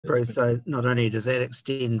Bruce, so not only does that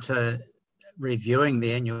extend to reviewing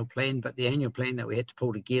the annual plan, but the annual plan that we had to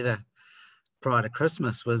pull together prior to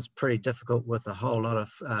Christmas was pretty difficult with a whole lot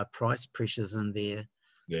of price pressures in there.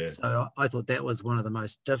 Yeah. So I thought that was one of the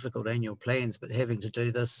most difficult annual plans, but having to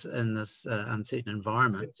do this in this uncertain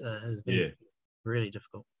environment has been really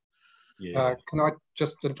difficult. Yeah. Can I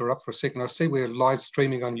just interrupt for a second? I see we're live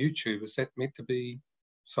streaming on YouTube. Is that meant to be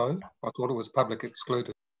so? I thought it was public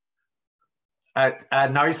excluded.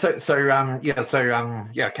 No,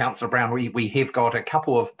 Councillor Brown, we have got a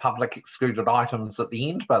couple of public excluded items at the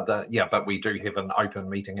end, but we do have an open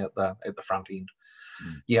meeting at the front end.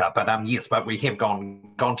 Yeah, but yes, but we have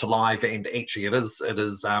gone to live, and actually it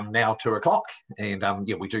is now 2 o'clock, and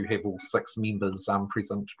we do have all 6 members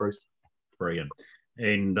present, Bruce. Brilliant.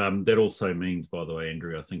 And that also means, by the way,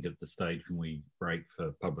 Andrew, I think at the stage when we break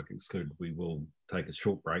for public excluded, we will take a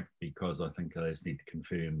short break, because I think I just need to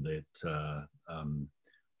confirm that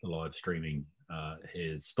the live streaming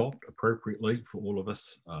has stopped appropriately for all of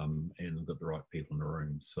us, and we've got the right people in the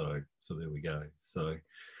room. So there we go. So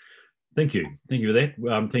thank you for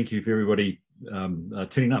that. Thank you for everybody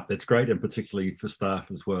tuning up. That's great, and particularly for staff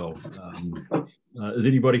as well. Is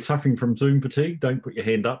anybody suffering from Zoom fatigue? Don't put your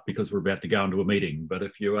hand up, because we're about to go into a meeting. But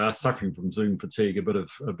if you are suffering from Zoom fatigue, a bit of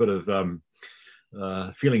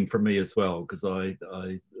feeling from me as well, because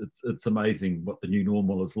it's amazing what the new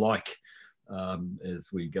normal is like as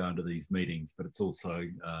we go into these meetings. But it's also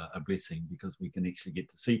a blessing, because we can actually get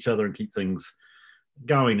to see each other and keep things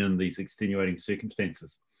going in these extenuating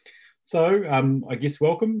circumstances. So I guess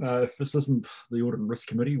welcome. If this isn't the Audit and Risk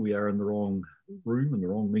Committee, we are in the wrong room and the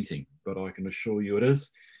wrong meeting, but I can assure you it is.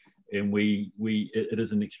 And it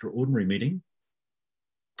is an extraordinary meeting.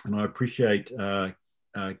 And I appreciate,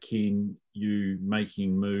 Ken, you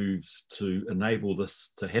making moves to enable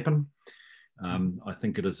this to happen. I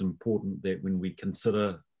think it is important that when we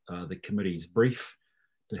consider the committee's brief,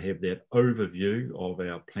 to have that overview of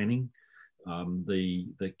our planning.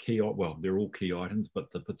 The key, well, they're all key items,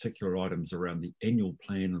 but the particular items around the annual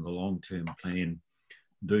plan and the long-term plan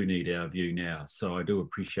do need our view now. So I do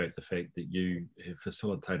appreciate the fact that you have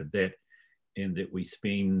facilitated that, and that we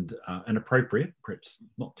spend an appropriate, perhaps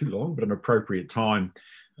not too long, but an appropriate time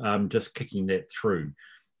just kicking that through.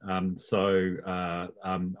 I'm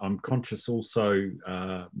conscious also,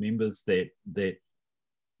 members, that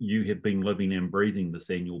you have been living and breathing this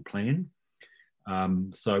annual plan.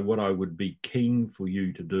 So what I would be keen for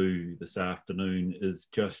you to do this afternoon is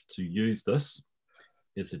just to use this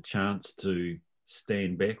as a chance to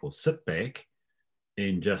stand back or sit back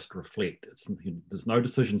and just reflect. There's no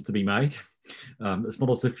decisions to be made. It's not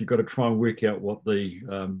as if you've got to try and work out what the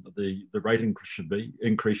rate increase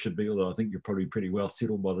should be, although I think you're probably pretty well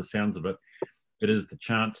settled by the sounds of it. It is the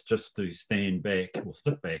chance just to stand back, or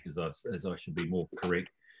sit back, as I should be more correct,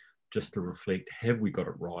 just to reflect, have we got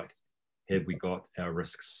it right? Have we got our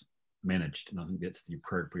risks managed? And I think that's the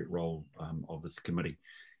appropriate role of this committee.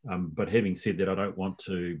 But having said that, I don't want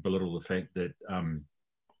to belittle the fact that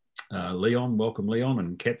Leon, welcome Leon,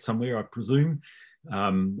 and Kat somewhere, I presume,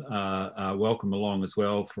 welcome along as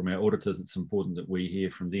well from our auditors. It's important that we hear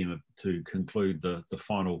from them to conclude the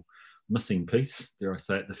final missing piece, dare I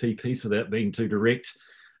say it, the fee piece, without being too direct.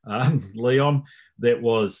 Leon, that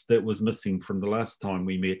was missing from the last time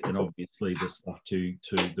we met, and obviously the stuff to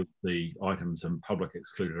the items in public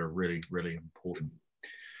excluded are really, really important.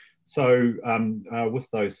 So with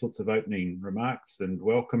those sorts of opening remarks and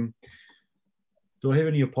welcome, do I have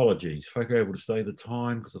any apologies? Folk are able to stay the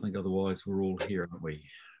time, because I think otherwise we're all here, aren't we?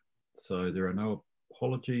 So there are no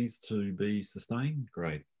apologies to be sustained.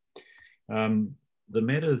 Great. The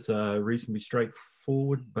matters are reasonably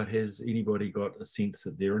straightforward, but has anybody got a sense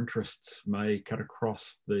that their interests may cut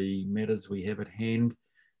across the matters we have at hand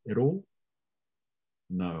at all?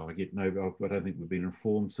 No, I get no, I don't think we've been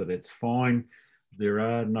informed, so that's fine. There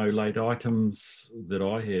are no late items that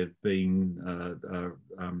I have been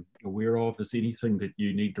aware of. Is there anything that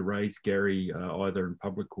you need to raise, Gary, either in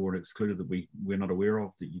public or excluded, that we're not aware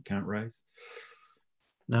of, that you can't raise?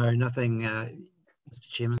 No, nothing, Mr.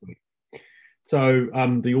 Chairman. So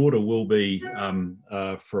the order will be,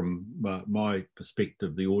 from my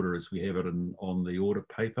perspective, the order as we have it on the order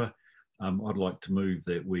paper. I'd like to move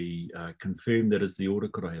that we confirm that as the order.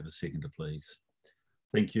 Could I have a seconder, please?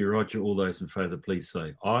 Thank you, Roger. All those in favour, please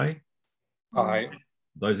say aye. Aye.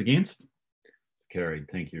 Those against? It's carried.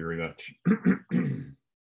 Thank you very much.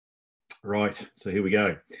 Right, so here we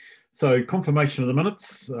go. So confirmation of the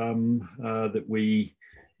minutes that we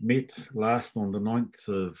met last on the 9th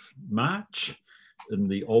of March in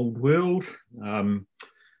the old world.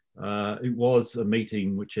 It was a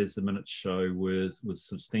meeting which, as the minutes show, was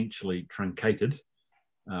substantially truncated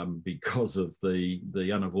because of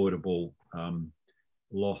the unavoidable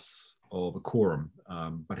loss of a quorum.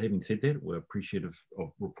 But having said that, we're appreciative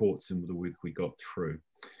of reports and the work we got through.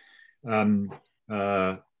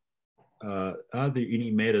 Are there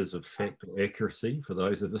any matters of fact or accuracy for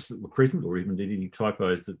those of us that were present, or even did any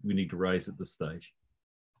typos that we need to raise at this stage?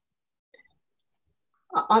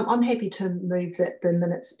 I'm happy to move that the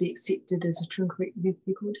minutes be accepted as a true and correct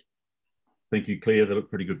record. Thank you, Claire. They look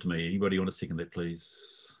pretty good to me. Anybody want to second that,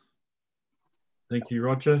 please? Thank you,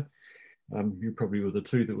 Roger. You probably were the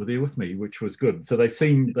two that were there with me, which was good. So they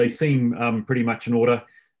seem pretty much in order,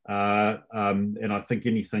 and I think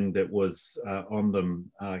anything that was on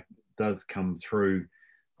them does come through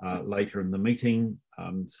later in the meeting.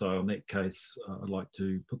 So in that case, I'd like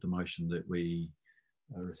to put the motion that we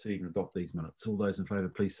receive and adopt these minutes. All those in favour,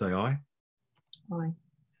 please say aye. Aye.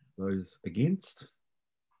 Those against?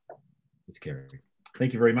 It's carried.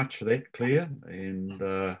 Thank you very much for that, Claire,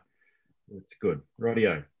 and it's good.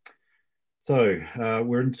 Rightio. So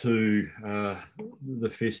we're into the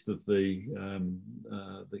first of the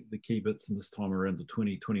key bits, and this time around the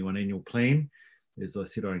 2021 annual plan. As I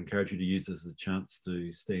said, I encourage you to use this as a chance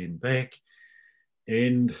to stand back.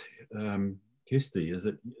 And Kirsty, is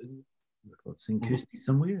it? I've seen Kirsty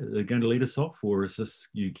somewhere. They're going to lead us off, or is this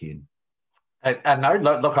you, Ken? No,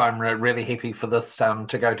 look, I'm really happy for this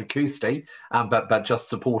to go to Kirsty, but just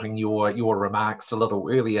supporting your remarks a little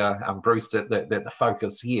earlier, Bruce, that the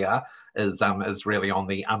focus here is really on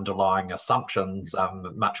the underlying assumptions,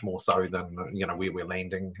 much more so than where we're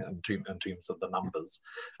landing in terms of the numbers.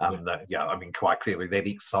 I mean, quite clearly that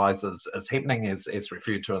exercise is happening as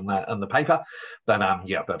referred to in the paper, but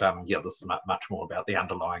this is much more about the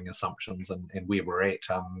underlying assumptions and where we're at,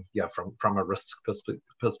 from a risk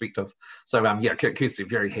perspective. So Kirsty,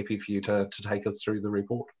 very happy for you to take us through the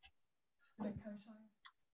report.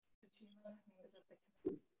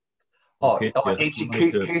 Actually,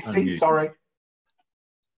 Kirsty, sorry.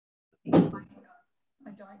 I don't hear.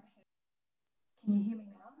 Can you hear me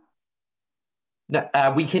now?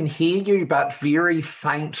 No, we can hear you, but very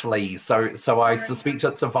faintly. So I suspect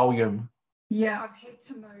it's a volume. Yeah, I've had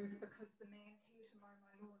to move because the man's here to mow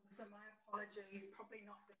my lawn. So my apologies. Probably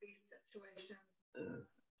not the best situation.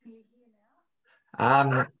 Can you hear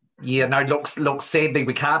now? Yeah, no, looks sadly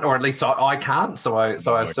we can't, or at least I can't. So I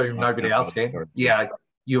assume nobody else can. Yeah,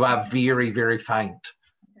 you are very, very faint.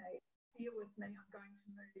 Okay, bear with me. I'm going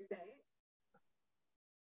to move back.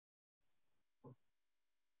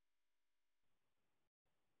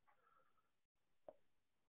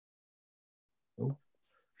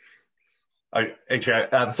 Oh,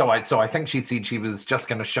 actually, so I think she said she was just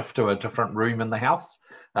going to shift to a different room in the house.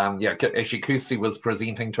 Actually, Kirsty was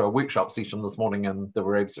presenting to a workshop session this morning, and there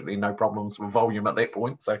were absolutely no problems with volume at that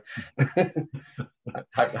point. So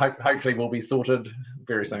hopefully we'll be sorted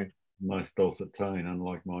very soon. Nice dulcet tone,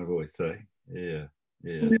 unlike my voice. So yeah.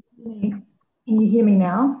 Can you hear me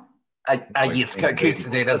now? Yes,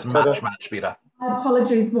 Kirsty, that is much better.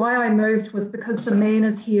 Apologies. Why I moved was because the man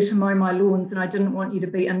is here to mow my lawns, and I didn't want you to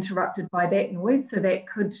be interrupted by that noise, so that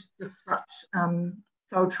could disrupt. So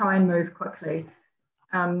I'll try and move quickly.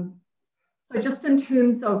 So just in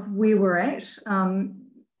terms of where we're at, so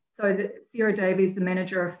that Sarah Davies, the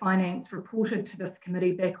Manager of Finance, reported to this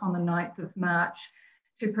committee back on the 9th of March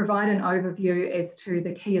to provide an overview as to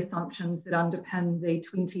the key assumptions that underpin the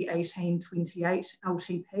 2018-28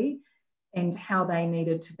 LTP and how they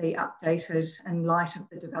needed to be updated in light of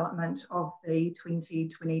the development of the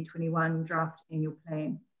 2020-21 draft annual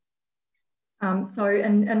plan. So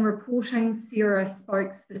in reporting, Sarah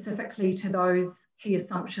spoke specifically to those key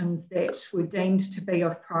assumptions that were deemed to be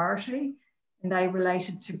of priority, and they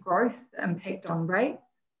related to growth, impact on rates,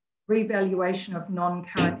 revaluation of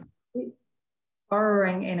non-current assets,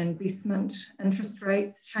 borrowing and investment, interest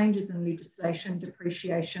rates, changes in legislation,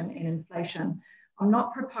 depreciation and inflation. I'm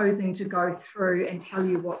not proposing to go through and tell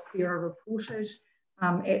you what Sarah reported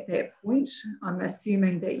at that point. I'm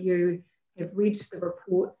assuming that you have read the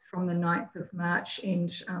reports from the 9th of March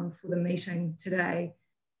and for the meeting today.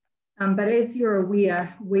 But as you're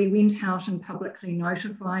aware, we went out and publicly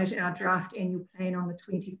notified our draft annual plan on the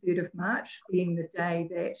 23rd of March, being the day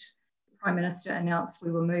that the Prime Minister announced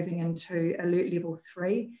we were moving into Alert Level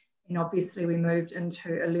 3, and obviously we moved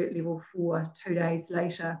into Alert Level 4 2 days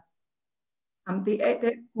later. At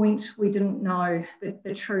that point, we didn't know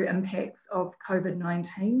the true impacts of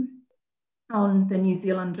COVID-19 on the New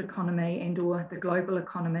Zealand economy and or the global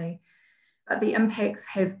economy, but the impacts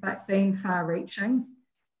have been far-reaching.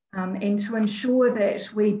 And to ensure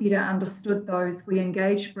that we better understood those, we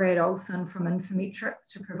engaged Brad Olsen from Infometrics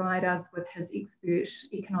to provide us with his expert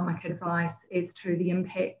economic advice as to the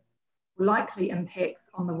impacts or likely impacts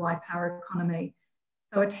on the Waipara economy.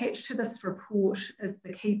 So attached to this report is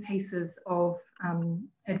the key pieces of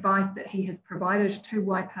advice that he has provided to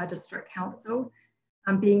Waipara District Council,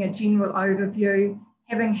 being a general overview,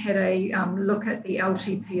 having had a look at the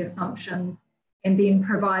LTP assumptions, and then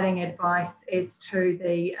providing advice as to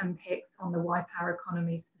the impacts on the Waipara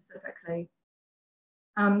economy specifically.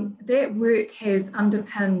 That work has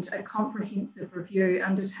underpinned a comprehensive review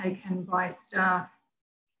undertaken by staff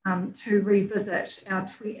to revisit our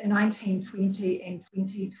 1920 and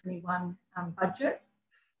 2021 budgets,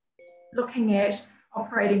 looking at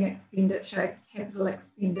operating expenditure, capital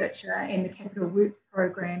expenditure, and the capital works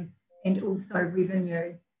program, and also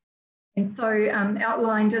revenue. And so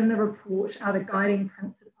outlined in the report are the guiding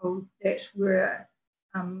principles that were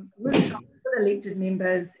workshopped with elected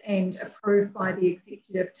members and approved by the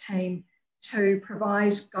executive team to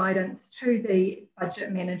provide guidance to the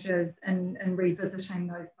budget managers in revisiting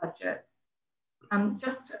those budgets.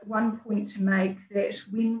 Just one point to make, that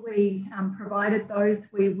when we provided those,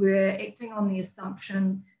 we were acting on the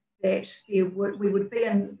assumption that we would be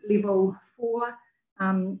in level 4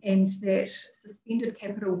 and that suspended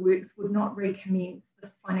capital works would not recommence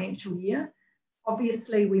this financial year.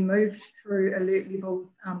 Obviously, we moved through alert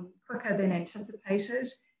levels quicker than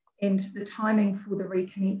anticipated, and the timing for the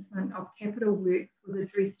recommencement of capital works was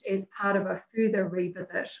addressed as part of a further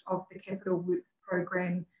revisit of the capital works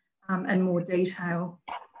program in more detail.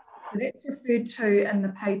 So that's referred to in the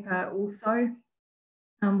paper also.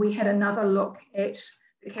 We had another look at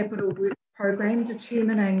the capital works program,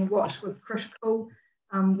 determining what was critical,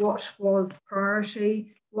 what was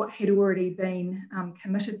priority, what had already been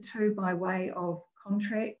committed to by way of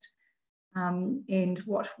contract, and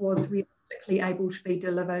what was realistically able to be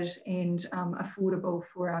delivered and affordable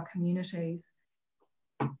for our communities.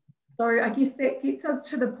 So I guess that gets us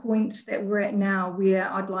to the point that we're at now, where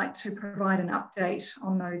I'd like to provide an update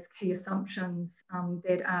on those key assumptions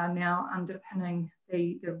that are now underpinning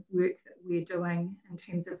the work that we're doing in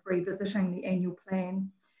terms of revisiting the annual plan.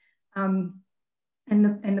 And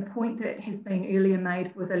the point that has been earlier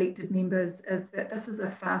made with elected members is that this is a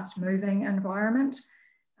fast-moving environment.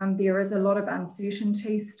 There is a lot of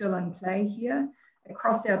uncertainty still in play here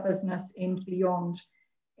across our business and beyond.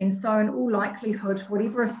 And so in all likelihood,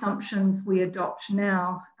 whatever assumptions we adopt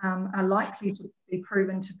now are likely to be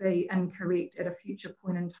proven to be incorrect at a future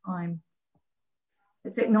point in time.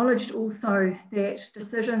 It's acknowledged also that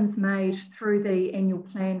decisions made through the annual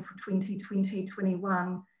plan for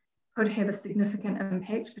 2020-21 could have a significant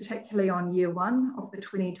impact, particularly on year 1 of the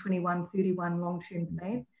 2021-31 long-term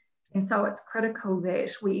plan. And so it's critical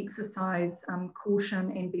that we exercise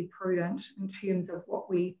caution and be prudent in terms of what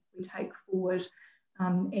we take forward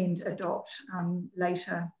and adopt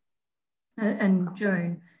later in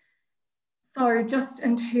June. So just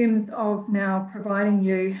in terms of now providing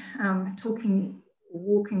you,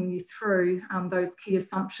 walking you through those key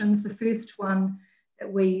assumptions, the first one that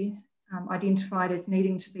we identified as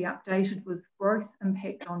needing to be updated was growth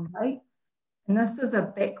impact on rates. And this is a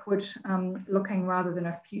backward looking rather than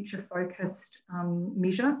a future focused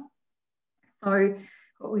measure. So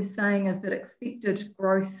what we're saying is that expected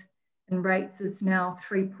growth in rates is now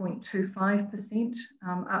 3.25%,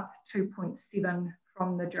 up 2.7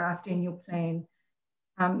 from the draft annual plan.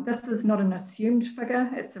 This is not an assumed figure,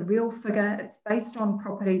 it's a real figure. It's based on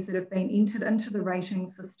properties that have been entered into the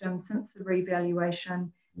rating system since the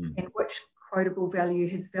revaluation and which quotable value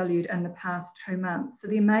has valued in the past 2 months. So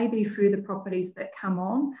there may be further properties that come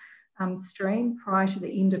on stream prior to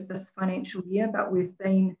the end of this financial year, but we've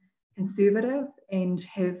been conservative and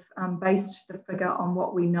have based the figure on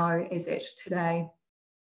what we know as at today.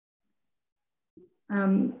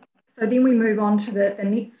 So then we move on to the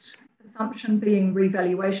next assumption, being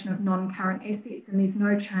revaluation of non-current assets, and there's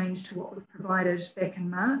no change to what was provided back in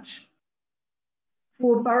March.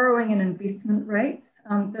 For borrowing and investment rates,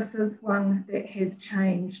 this is one that has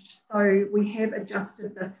changed. So we have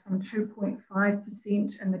adjusted this from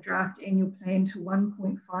 2.5% in the draft annual plan to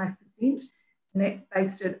 1.5%, and that's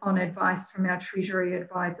based on advice from our Treasury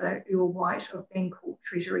advisor, Earl White of Bancorp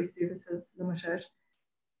Treasury Services Limited.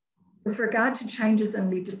 With regard to changes in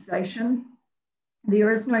legislation, there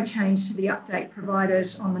is no change to the update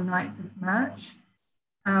provided on the 9th of March.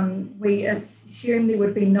 We assume there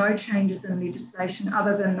would be no changes in legislation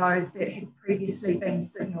other than those that had previously been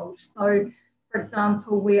signalled. So, for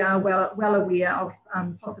example, we are well aware of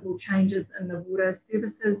possible changes in the water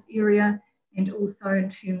services area and also in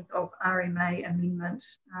terms of RMA amendment.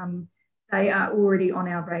 They are already on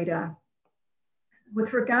our radar.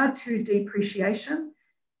 With regard to depreciation,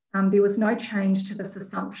 there was no change to this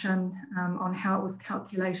assumption on how it was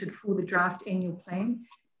calculated for the draft annual plan.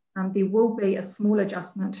 There will be a small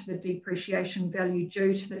adjustment to the depreciation value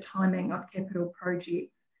due to the timing of capital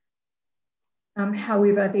projects.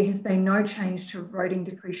 However, there has been no change to roading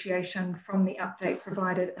depreciation from the update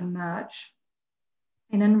provided in March.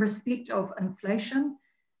 And in respect of inflation,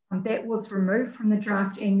 that was removed from the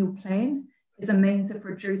draft annual plan as a means of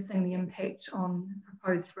reducing the impact on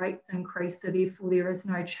proposed rates increase. So therefore, there is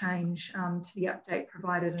no change to the update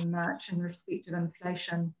provided in March in respect of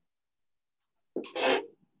inflation.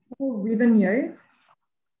 For revenue,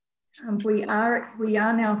 we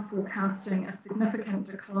are now forecasting a significant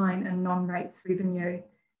decline in non-rates revenue.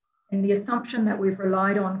 And the assumption that we've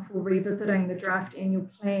relied on for revisiting the draft annual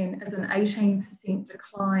plan is an 18%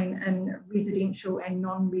 decline in residential and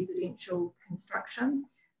non-residential construction.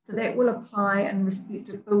 So that will apply in respect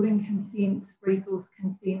of building consents, resource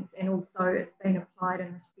consents, and also it's been applied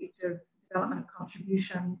in respect of development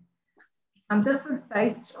contributions. This is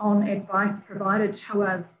based on advice provided to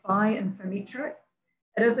us by Infometrics.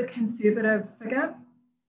 It is a conservative figure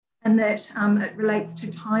in that it relates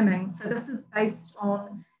to timing. So this is based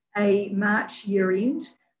on a March year end,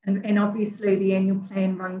 and obviously the annual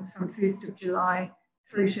plan runs from 1st of July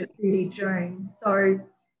through to 30 June. So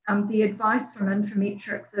the advice from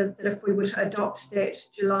Infometrics is that if we were to adopt that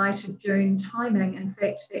July to June timing, in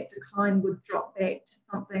fact, that decline would drop back to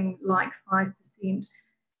something like 5%.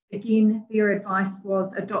 Again, their advice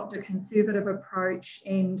was adopt a conservative approach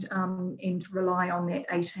and rely on that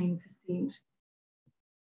 18%.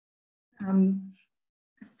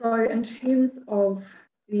 So in terms of,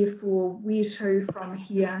 therefore, where to from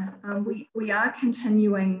here, we are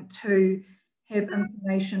continuing to have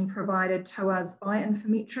information provided to us by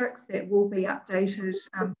Infometrics that will be updated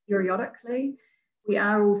periodically. We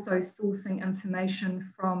are also sourcing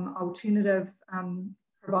information from alternative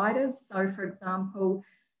providers. So, for example,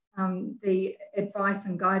 the advice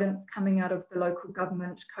and guidance coming out of the local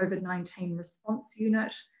government COVID-19 response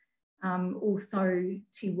unit, also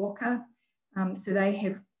Te Waka. So they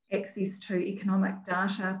have access to economic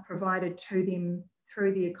data provided to them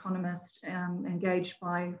through the economist engaged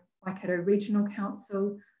by Waikato Regional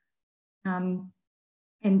Council. And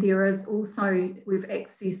there is also, we've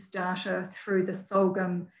accessed data through the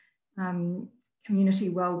Solgum Community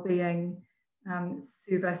Wellbeing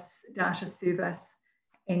Service, data service.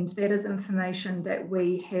 And that is information that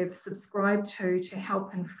we have subscribed to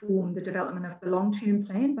help inform the development of the long-term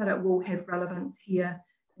plan, but it will have relevance here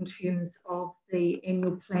in terms of the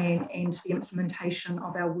annual plan and the implementation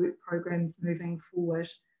of our work programs moving forward.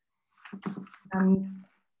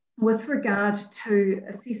 With regard to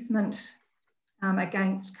assessment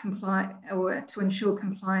against compliance or to ensure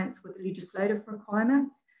compliance with legislative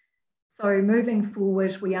requirements, so moving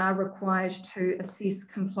forward, we are required to assess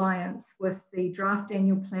compliance with the draft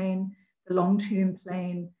annual plan, the long-term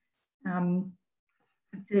plan,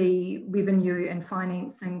 the revenue and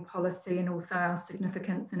financing policy, and also our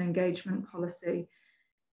significance and engagement policy.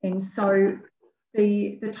 And so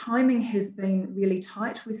the timing has been really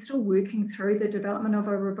tight. We're still working through the development of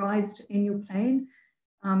a revised annual plan,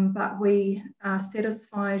 but we are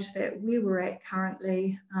satisfied that where we're at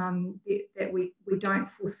currently, that we don't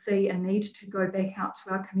foresee a need to go back out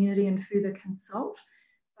to our community and further consult.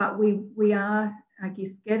 But we are, I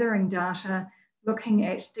guess, gathering data, looking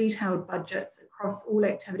at detailed budgets across all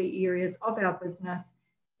activity areas of our business,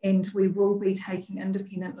 and we will be taking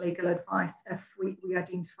independent legal advice if we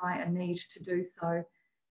identify a need to do so.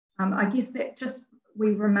 I guess that just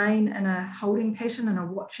we remain in a holding pattern and a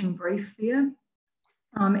watching brief there.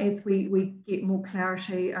 As we get more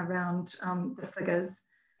clarity around the figures.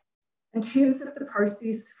 In terms of the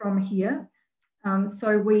process from here,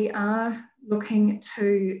 so we are looking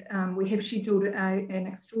to, we have scheduled an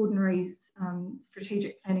extraordinary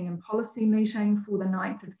strategic planning and policy meeting for the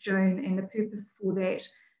 9th of June, and the purpose for that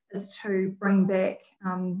is to bring back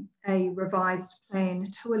a revised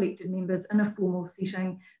plan to elected members in a formal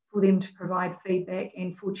setting for them to provide feedback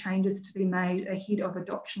and for changes to be made ahead of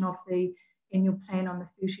adoption of the annual plan on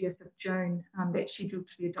the 30th of June, that's scheduled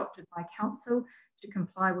to be adopted by Council to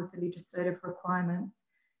comply with the legislative requirements.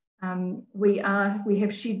 We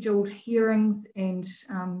have scheduled hearings and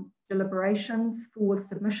deliberations for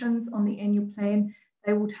submissions on the annual plan.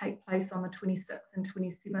 They will take place on the 26th and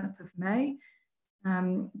 27th of May.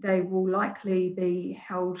 They will likely be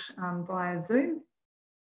held via Zoom,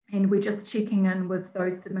 and we're just checking in with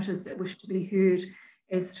those submitters that wish to be heard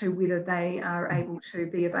as to whether they are able to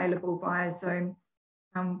be available via Zoom.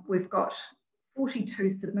 We've got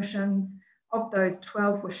 42 submissions. Of those,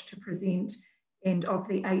 12 wish to present, and of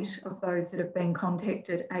the 8 of those that have been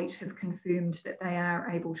contacted, 8 have confirmed that they are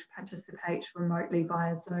able to participate remotely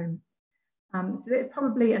via Zoom. So that's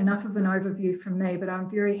probably enough of an overview from me, but I'm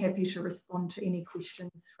very happy to respond to any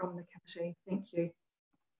questions from the committee. Thank you.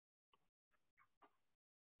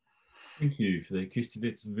 Thank you for that, Kirsty.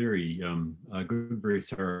 That's very good, very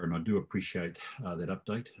thorough, and I do appreciate that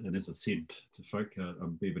update. And as I said to folk,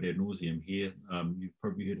 I'm a bit ad nauseum here. You've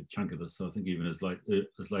probably heard a chunk of this, so I think even as late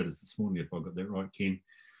as this morning, if I got that right, Ken.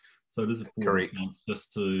 So it is important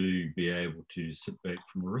just to be able to sit back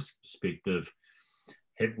from a risk perspective.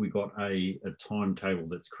 Have we got a timetable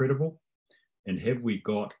that's credible, and have we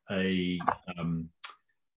got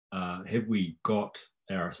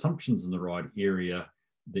our assumptions in the right area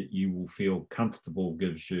that you will feel comfortable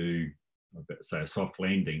gives you, say, a soft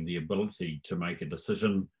landing, the ability to make a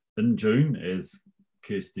decision in June, as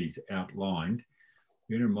Kirsty's outlined.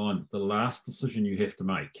 Bear in mind that the last decision you have to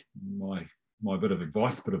make, my bit of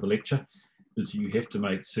advice, bit of a lecture, is you have to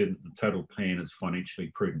make certain that the total plan is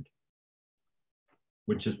financially prudent,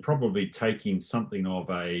 which is probably taking something of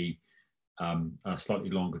a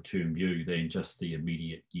slightly longer term view than just the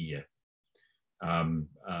immediate year. And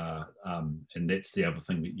that's the other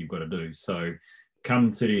thing that you've got to do. So come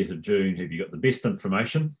 30th of June, have you got the best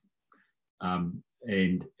information and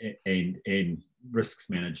risks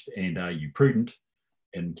managed, and are you prudent,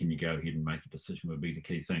 and can you go ahead and make a decision would be the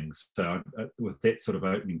key things. So with that sort of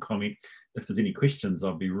opening comment, if there's any questions,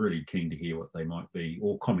 I'll be really keen to hear what they might be,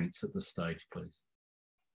 or comments at this stage, please.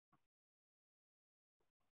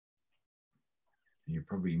 You're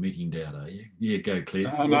probably meeting down, are you? Yeah, go,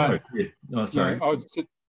 Claire. No. Yeah. Oh, sorry. No, I was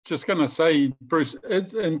just going to say, Bruce,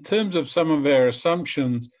 in terms of some of our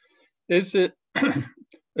assumptions, is it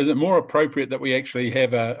more appropriate that we actually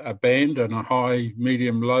have a band and a high,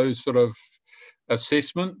 medium, low sort of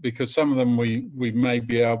assessment? Because some of them we may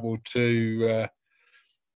be able to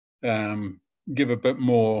give a bit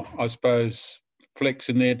more, I suppose, flex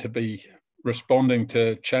in there to be responding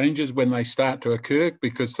to changes when they start to occur,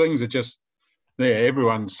 because things are just there.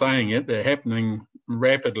 Everyone's saying it, they're happening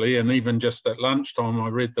rapidly. And even just at lunchtime, I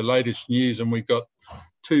read the latest news, and we've got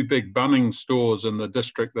 2 big Bunnings stores in the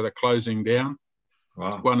district that are closing down.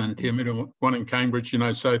 Wow. One in Tiamat, one in Cambridge,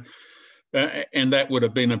 so and that would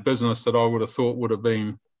have been a business that I would have thought would have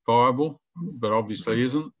been viable, but obviously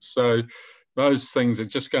isn't. So those things are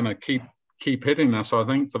just going to keep hitting us, I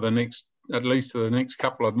think, for the next, at least for the next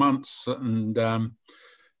couple of months. And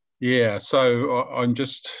so I'm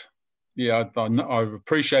just, I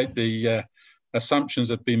appreciate the assumptions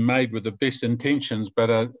that have been made with the best intentions,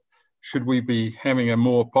 but should we be having a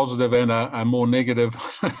more positive and a more negative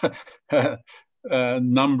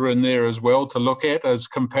number in there as well to look at as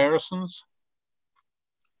comparisons?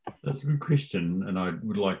 That's a good question, and I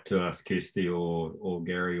would like to ask Kirsty or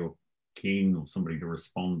Gary or Ken or somebody to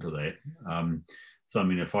respond to that. So I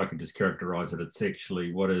mean, if I could just characterise it, it's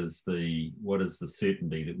actually what is the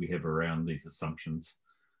certainty that we have around these assumptions,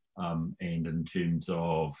 and in terms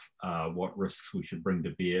of what risks we should bring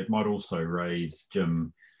to bear. It might also raise,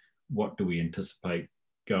 Jim, what do we anticipate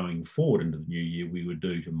going forward into the new year we would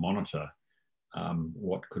do to monitor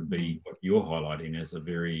what could be what you're highlighting as a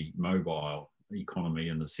very mobile economy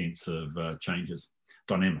in the sense of changes.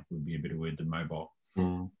 Dynamic would be a better word than mobile.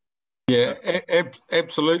 Yeah,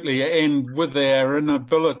 absolutely. And with our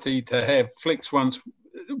inability to have flex once,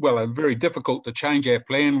 well, it's very difficult to change our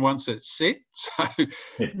plan once it's set. So,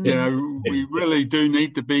 we really do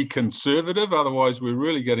need to be conservative, otherwise we're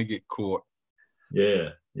really going to get caught.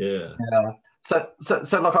 Yeah. So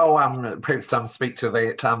look, I'll perhaps speak to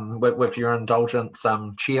that with your indulgence,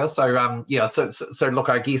 Chair. So look,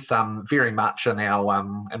 I guess very much in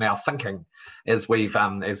our thinking as we've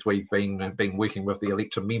been working with the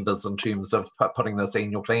elected members in terms of putting this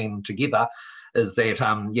annual plan together, is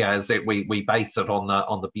that we base it on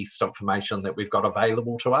the best information that we've got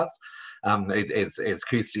available to us. As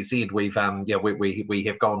Kirsty said, we have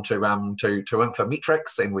gone to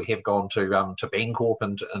Infometrics, and we have gone to Bancorp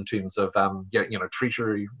in terms of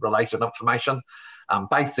treasury related information.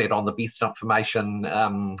 Base that on the best information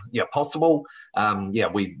possible.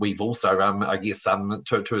 We've also I guess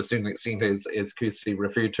to a certain extent, as Kirsty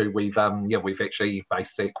referred to, we've actually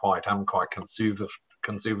based that quite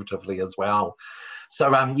conservatively as well. So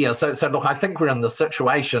look, I think we're in the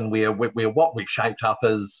situation where what we've shaped up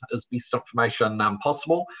is best information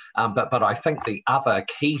possible. But I think the other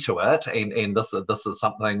key to it, and this is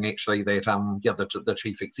something actually that the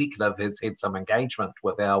chief executive has had some engagement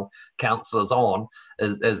with our councillors on,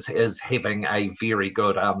 is having a very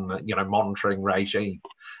good monitoring regime.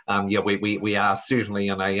 We are certainly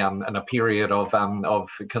in a period of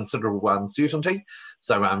considerable uncertainty.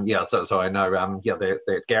 So I know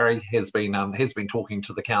that Gary has been talking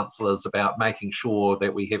to the councillors about making sure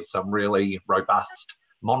that we have some really robust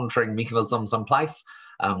monitoring mechanisms in place,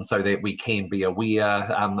 so that we can be aware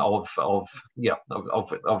of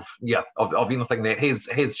anything that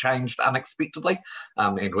has changed unexpectedly,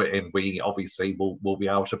 and we obviously will be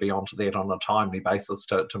able to be onto that on a timely basis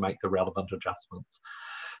to make the relevant adjustments.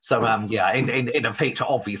 So and in fact,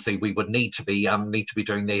 obviously we would need to be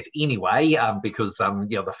doing that anyway, because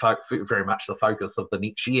very much the focus of the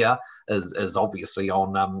next year is obviously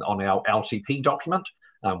on our LTP document,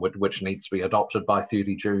 which needs to be adopted by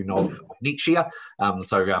 30 June of next year.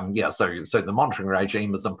 So the monitoring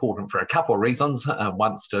regime is important for a couple of reasons.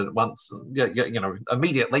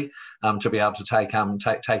 Immediately to be able to take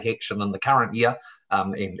action in the current year,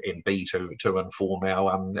 and B, to inform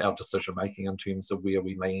our decision making in terms of where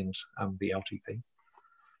we land the LTP.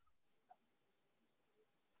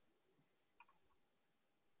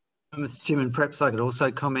 Mr. Chairman, perhaps I could also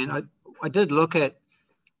comment. I did look at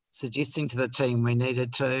suggesting to the team we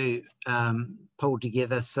needed to pull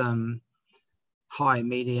together some high,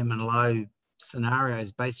 medium and low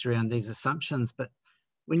scenarios based around these assumptions. But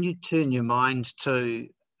when you turn your mind to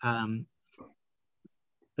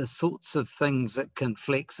the sorts of things that can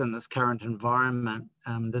flex in this current environment,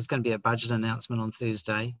 there's going to be a budget announcement on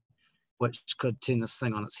Thursday, which could turn this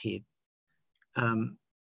thing on its head.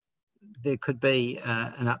 There could be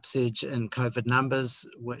an upsurge in COVID numbers,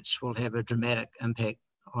 which will have a dramatic impact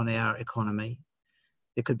on our economy.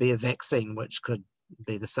 There could be a vaccine, which could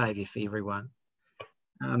be the saviour for everyone.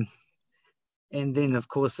 And then, of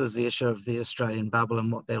course, there's the issue of the Australian bubble and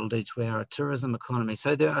what that'll do to our tourism economy.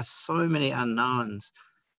 So there are so many unknowns.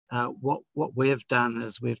 What we've done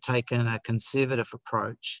is we've taken a conservative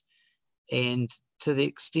approach, and to the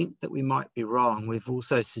extent that we might be wrong, we've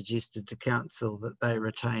also suggested to Council that they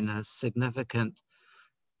retain a significant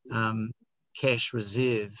cash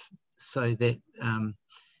reserve, so that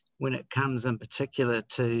when it comes in particular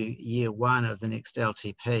to year one of the next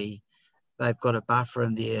LTP, they've got a buffer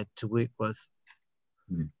in there to work with.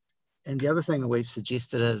 Mm. And the other thing that we've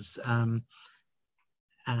suggested is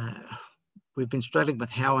we've been struggling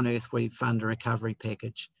with how on earth we fund a recovery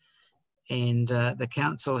package. And the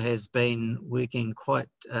Council has been working quite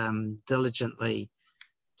diligently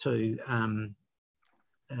to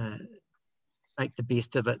make the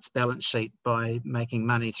best of its balance sheet by making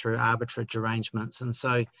money through arbitrage arrangements. And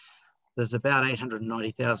so there's about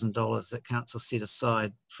 $890,000 that Council set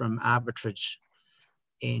aside from arbitrage.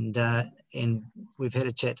 And we've had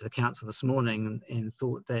a chat to the Council this morning and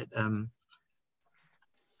thought that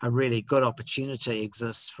a really good opportunity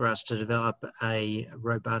exists for us to develop a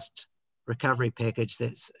robust recovery package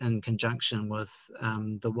that's in conjunction with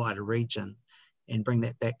the wider region, and bring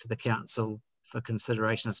that back to the Council for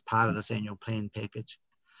consideration as part of this annual plan package.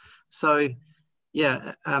 So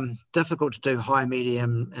yeah, difficult to do high,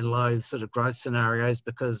 medium and low sort of growth scenarios,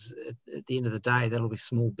 because at the end of the day, that'll be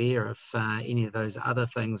small beer if any of those other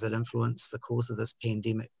things that influence the course of this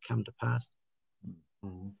pandemic come to pass.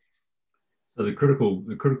 Mm-hmm. So the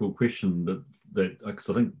critical question that because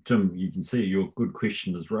I think, Jim, you can see your good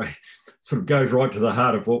question is right, sort of goes right to the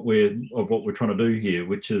heart of what we're trying to do here,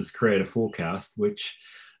 which is create a forecast, which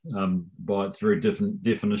by its very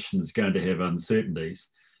definition is going to have uncertainties.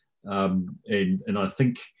 And I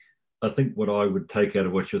think what I would take out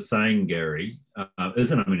of what you're saying, Gary,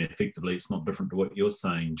 isn't, I mean, effectively it's not different to what you're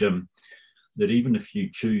saying, Jim, that even if you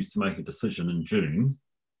choose to make a decision in June,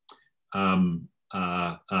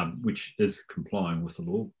 which is complying with the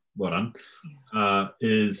law, well done,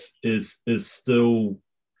 is still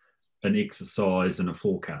an exercise in a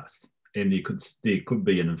forecast, and there could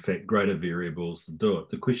be, and in fact, greater variables to do it.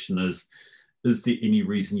 The question is there any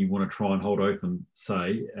reason you want to try and hold open,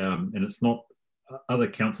 say, and it's not, other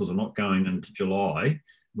councils are not going into July,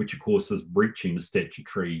 which of course is breaching the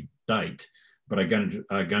statutory date, but are going to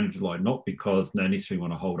July not because they necessarily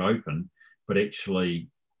want to hold open, but actually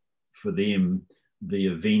for them, the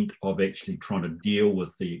event of actually trying to deal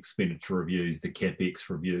with the expenditure reviews, the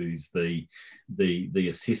CapEx reviews, the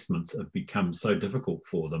assessments have become so difficult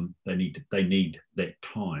for them. They need that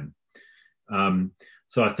time.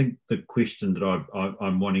 So I think the question that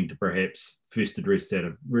I'm wanting to perhaps first address out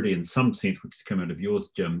of, really in some sense, which has come out of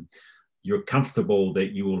yours, Jim, you're comfortable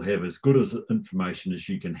that you will have as good as information as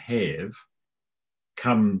you can have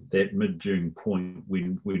come that mid-June point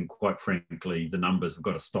when quite frankly the numbers have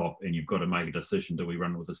got to stop and you've got to make a decision: do we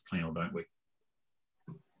run with this plan or don't we?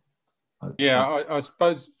 Yeah, I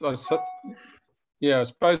suppose so,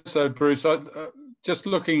 Bruce. Just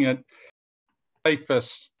looking at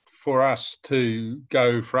safest for us to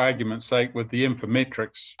go, for argument's sake, with the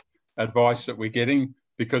Infometrics advice that we're getting,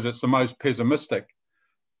 because it's the most pessimistic.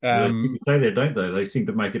 You say that, don't they? They seem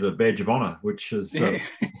to make it a badge of honour, which is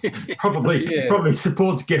probably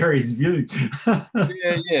supports Gary's view.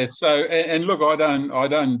 yeah. So, and look, I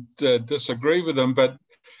don't disagree with them, but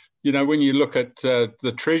you know, when you look at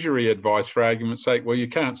the Treasury advice, for argument's sake, well, you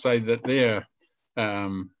can't say that they're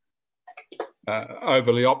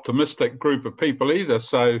overly optimistic group of people either.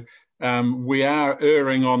 So we are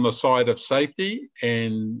erring on the side of safety,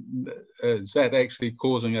 and is that actually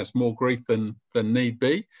causing us more grief than need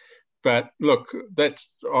be? But look,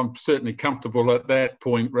 I'm certainly comfortable at that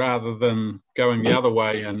point rather than going the other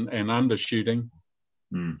way and undershooting.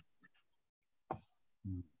 Mm.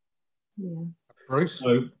 Yeah. Bruce?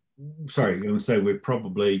 So, sorry, I'm going to say we're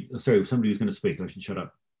probably... Sorry, somebody was going to speak. I should shut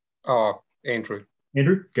up. Oh, Andrew.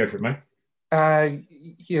 Andrew, go for it, mate.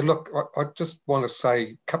 Yeah, look, I just want to say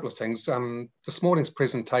a couple of things. This morning's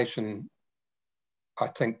presentation, I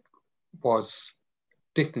think, was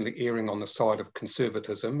definitely erring on the side of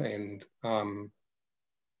conservatism, and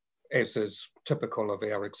as is typical of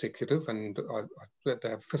our executive, and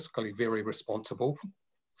they're fiscally very responsible,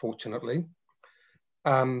 fortunately.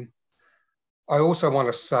 I also want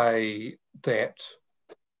to say that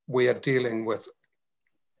we are dealing with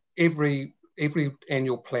every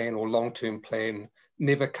annual plan or long-term plan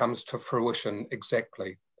never comes to fruition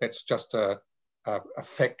exactly. That's just a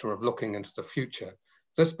factor of looking into the future.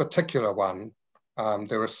 This particular one,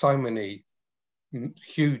 there are so many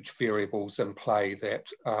huge variables in play that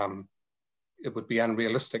it would be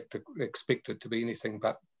unrealistic to expect it to be anything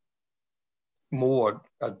but more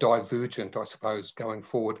divergent, I suppose, going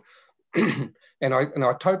forward. And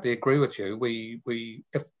I totally agree with you.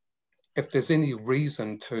 If there's any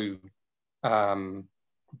reason to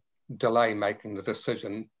delay making the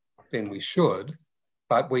decision, then we should.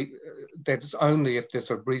 But that's only if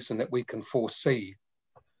there's a reason that we can foresee.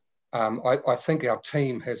 I think our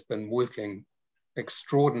team has been working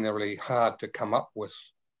extraordinarily hard to come up with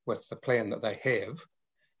the plan that they have,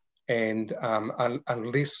 and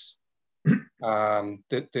unless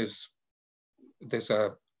there's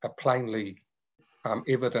a plainly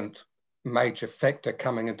evident major factor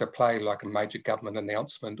coming into play, like a major government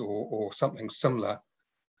announcement or something similar,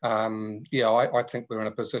 yeah, I think we're in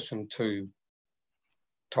a position to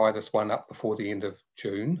tie this one up before the end of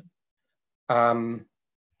June.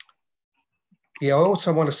 Yeah, I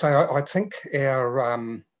also want to say I think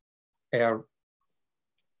our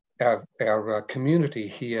community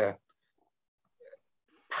here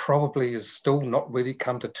probably is still not really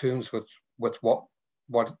come to terms with what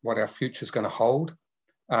our future is going to hold.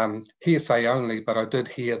 Hearsay only, but I did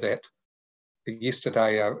hear that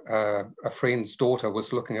yesterday a friend's daughter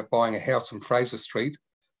was looking at buying a house in Fraser Street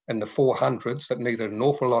in the 400s that needed an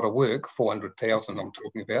awful lot of work, 400,000 I'm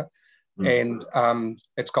talking about. And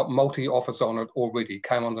it's got multi-offers on it already,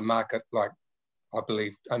 came on the market, like, I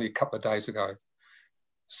believe, only a couple of days ago.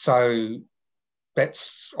 So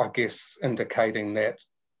that's, I guess, indicating that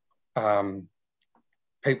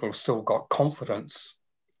people have still got confidence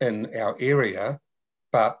in our area,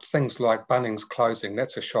 but things like Bunnings closing,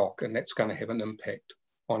 that's a shock, and that's going to have an impact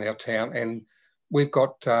on our town. And we've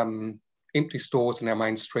got empty stores in our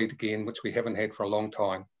main street again, which we haven't had for a long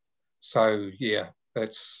time. So yeah,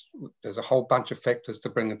 there's a whole bunch of factors to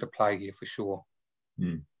bring into play here for sure.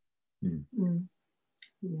 Yeah. And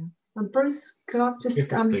Bruce, could I just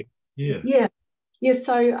so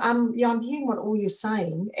I'm hearing what all you're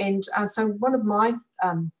saying, and so one of my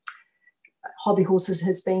hobby horses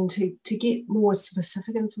has been to get more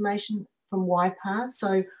specific information from YPAR.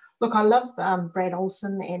 So look, I love Brad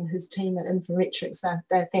Olson and his team at Infometrics.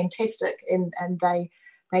 They're fantastic, and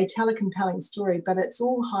they tell a compelling story, but it's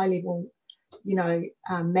all high level, you know,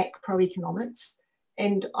 macroeconomics.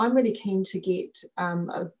 And I'm really keen to get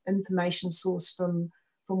an information source from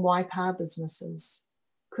YPAR businesses,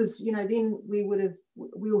 because, you know, then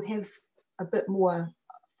we'll have a bit more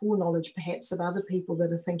foreknowledge perhaps of other people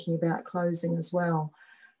that are thinking about closing as well.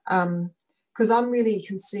 Because I'm really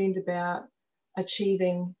concerned about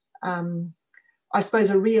achieving, I suppose,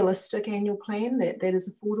 a realistic annual plan that is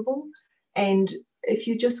affordable. And if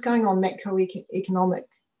you're just going on macroeconomic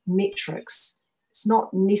metrics, it's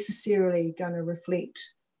not necessarily going to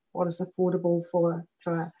reflect what is affordable for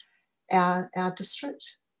our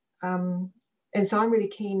district. And so I'm really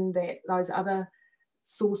keen that those other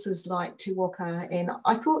sources like Te Waka, and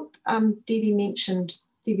I thought Debbie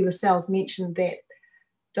Lascelles mentioned that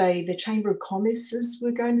the Chamber of Commerce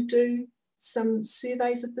were going to do some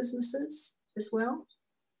surveys of businesses as well.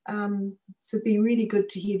 So it'd be really good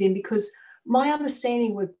to hear them, because my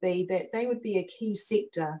understanding would be that they would be a key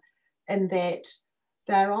sector, and that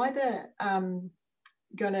they're either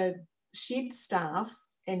going to shed staff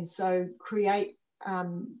and so create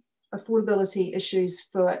affordability issues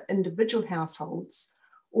for individual households,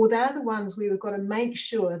 or they're the ones where we've got to make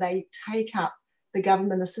sure they take up the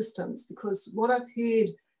government assistance, because what I've heard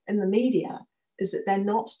in the media is that they're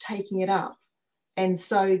not taking it up. And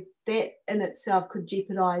so that in itself could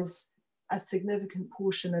jeopardise a significant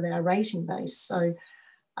portion of our rating base. So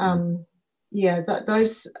yeah,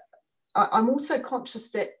 I'm also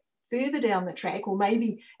conscious that further down the track, or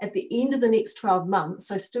maybe at the end of the next 12 months,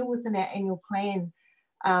 so still within our annual plan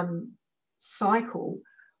cycle,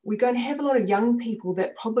 we're going to have a lot of young people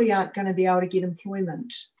that probably aren't going to be able to get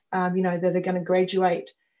employment, you know, that are going to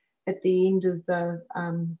graduate at the end of the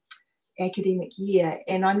academic year.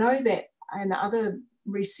 And I know that in other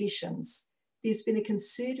recessions, there's been a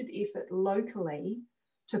concerted effort locally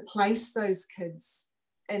to place those kids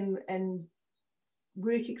in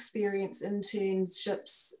work experience,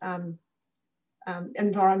 internships,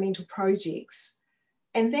 environmental projects.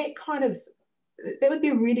 And that would be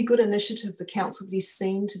a really good initiative for council to be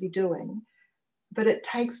seen to be doing, but it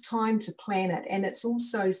takes time to plan it. And it's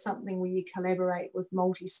also something where you collaborate with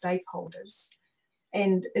multi-stakeholders.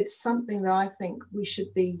 And it's something that I think we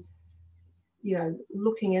should be, you know,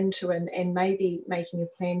 looking into and maybe making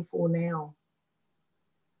a plan for now.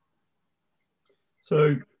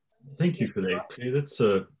 So thank you for that, Claire. That's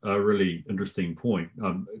a really interesting point.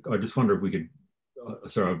 I just wonder if we could,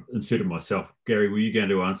 sorry, I've inserted myself. Gary, were you going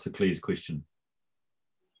to answer Claire's question?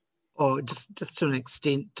 Oh, just to an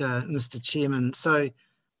extent, Mr. Chairman. So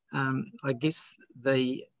I guess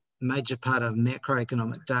the major part of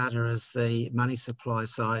macroeconomic data is the money supply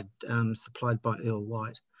side supplied by Earl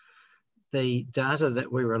White. The data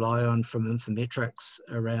that we rely on from Infometrics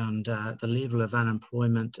around the level of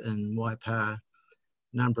unemployment in Waipa,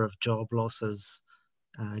 number of job losses,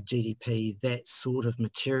 GDP, that sort of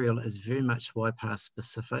material is very much Waipa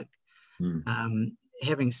specific.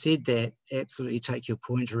 Having said that, absolutely take your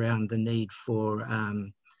point around the need for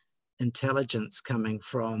intelligence coming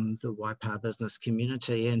from the Waipa business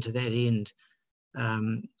community, and to that end,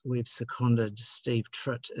 we've seconded Steve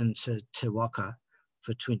Tritt into Te Waka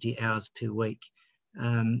for 20 hours per week.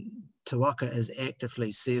 Te Waka is actively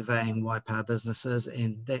surveying Waipa businesses,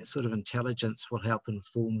 and that sort of intelligence will help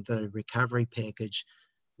inform the recovery package,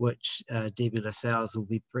 which Debbie Lascelles will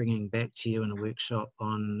be bringing back to you in a workshop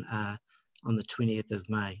on the 20th of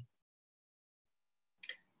May.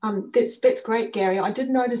 That's great, Gary. I did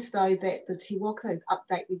notice though that the Te Waka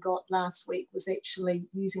update we got last week was actually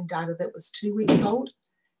using data that was 2 weeks old.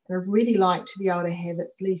 And I'd really like to be able to have at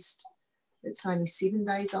least, it's only 7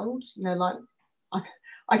 days old. You know, like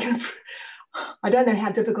I don't know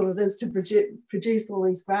how difficult it is to produce all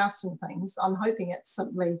these graphs and things. I'm hoping it's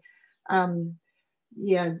simply,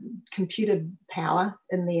 yeah, computer power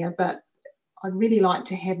in there, but I'd really like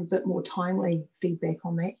to have a bit more timely feedback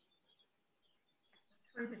on that.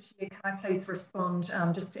 Through the chair, can I please respond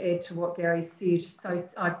just to add to what Gary said? So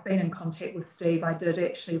I've been in contact with Steve. I did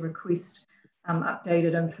actually request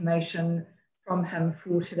updated information from him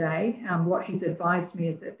for today. What he's advised me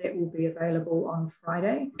is that that will be available on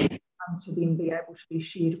Friday to then be able to be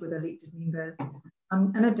shared with elected members.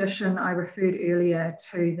 In addition, I referred earlier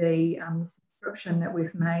to the subscription that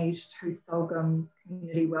we've made to Solgum's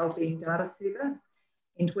Community Wellbeing Data Service,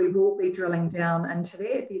 and we will be drilling down into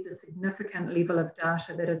that. There's a significant level of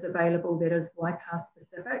data that is available that is Waipa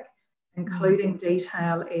specific, including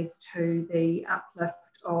detail as to the uplift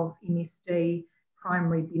of MSD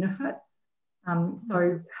primary benefits.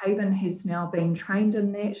 So Haven has now been trained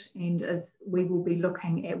in that, and as we will be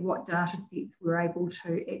looking at what data sets we're able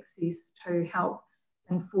to access to help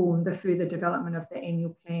inform the further development of the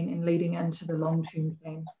annual plan and leading into the long-term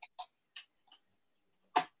plan.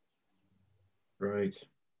 Great.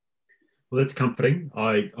 Well, that's comforting.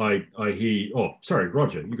 I hear. Oh, sorry,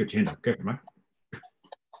 Roger, you got your hand up. Go, mate.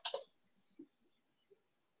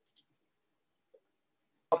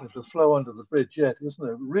 To flow under the bridge yet, isn't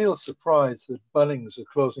it? Real surprise that Bunnings are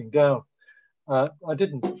closing down. I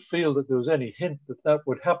didn't feel that there was any hint that that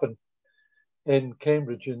would happen in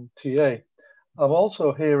Cambridge and TA. I'm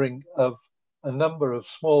also hearing of a number of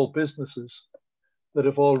small businesses that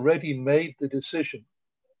have already made the decision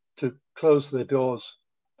to close their doors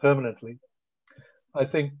permanently. I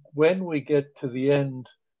think when we get to the end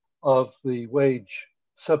of the wage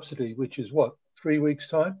subsidy, which is what, 3 weeks'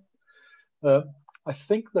 time, I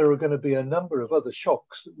think there are going to be a number of other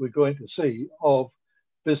shocks that we're going to see of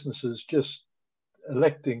businesses just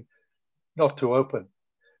electing not to open.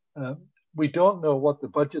 We don't know what the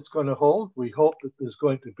budget's going to hold. We hope that there's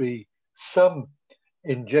going to be some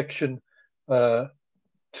injection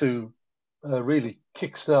to really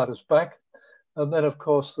kickstart us back. And then, of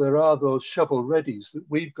course, there are those shovel-readies that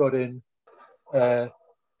we've got in to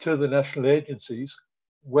the national agencies,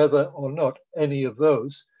 whether or not any of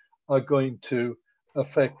those are going to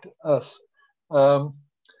affect us.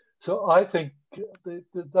 So I think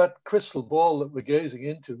that crystal ball that we're gazing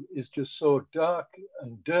into is just so dark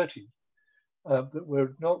and dirty that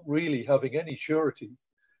we're not really having any surety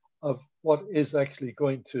of what is actually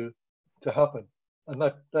going to happen, and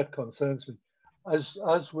that concerns me.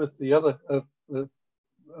 As with the other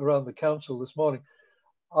around the council this morning,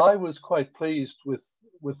 I was quite pleased with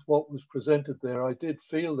what was presented there. I did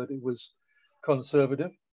feel that it was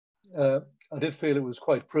conservative. I did feel it was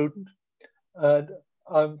quite prudent, and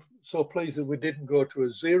I'm so pleased that we didn't go to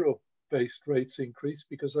a zero-based rates increase,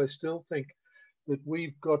 because I still think that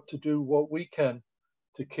we've got to do what we can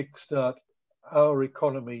to kickstart our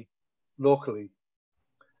economy locally.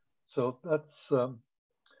 So that's,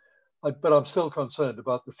 but I'm still concerned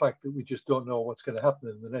about the fact that we just don't know what's going to happen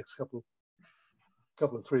in the next couple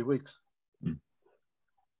of 3 weeks.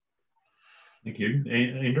 Thank you.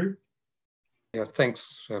 Andrew? Yeah,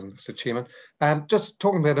 thanks, Mr. Chairman. Just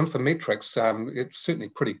talking about Infometrics, it's certainly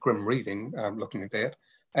pretty grim reading looking at that.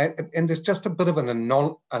 And there's just a bit of an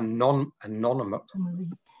anonymous,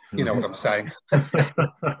 you know what I'm saying.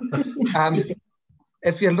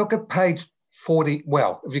 If you look at page 40,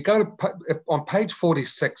 well, if you go to on page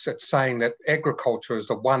 46, it's saying that agriculture is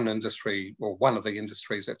the one industry, or one of the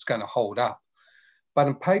industries that's going to hold up. But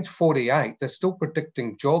on page 48, they're still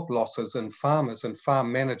predicting job losses in farmers and farm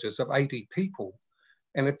managers of 80 people.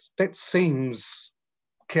 And that seems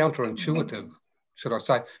counterintuitive, should I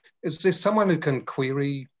say. Is there someone who can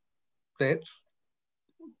query that?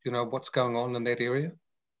 You know, what's going on in that area?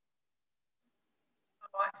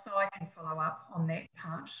 So I can follow up on that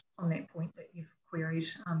part, on that point that you've queried,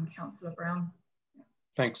 Councillor Brown.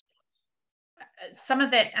 Thanks. Some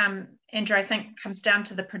of that, Andrew, I think comes down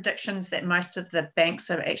to the predictions that most of the banks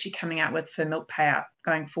are actually coming out with for milk payout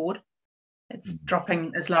going forward. It's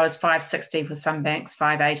dropping as low as 560 with some banks,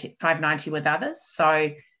 580, 590 with others.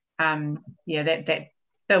 So yeah, that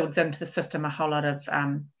builds into the system a whole lot of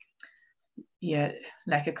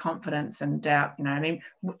lack of confidence and doubt. You know, I mean,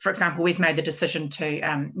 for example, we've made the decision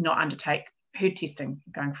to not undertake herd testing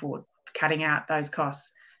going forward, cutting out those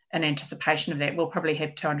costs. In anticipation of that, we'll probably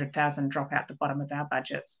have 200,000 drop out the bottom of our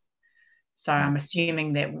budgets. So I'm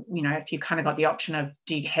assuming that, you know, if you kind of got the option of,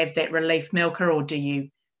 do you have that relief milker or do you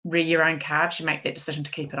rear your own calves, you make that decision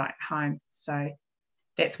to keep it at home. So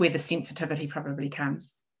that's where the sensitivity probably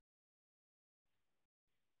comes.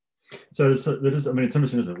 So that is, I mean, it's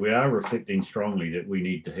interesting, isn't it? We are reflecting strongly that we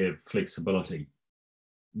need to have flexibility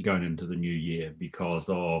going into the new year because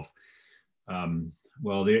of,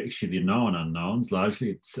 well, they're actually the known unknowns.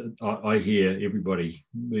 Largely, it's I hear everybody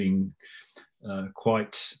being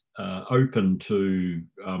quite open to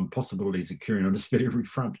possibilities occurring on just about every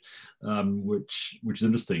front, which is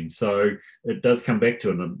interesting. So it does come back to,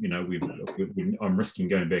 and you know, I'm risking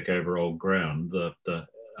going back over old ground. The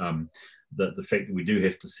fact that we do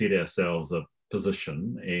have to set ourselves a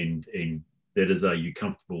position, and that is, are you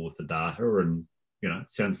comfortable with the data? And you know, it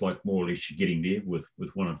sounds like more or less you're getting there with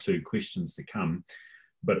one or two questions to come.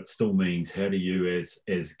 But it still means, how do you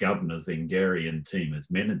as governors and Gary and team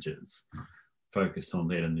as managers focus on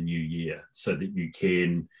that in the new year so that you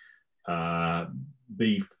can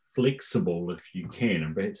be flexible if you can?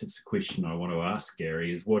 And perhaps it's a question I want to ask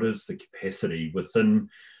Gary, is what is the capacity within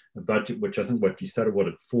a budget, which I think what you started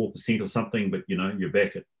at 4% or something, but you know, you're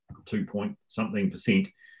back at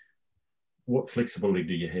 2-point-something%. What flexibility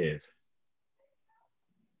do you have?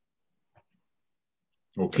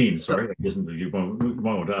 Or Ken, sorry, you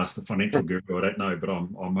might want to ask the financial guru. I don't know, but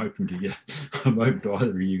I'm open to you. I'm open to either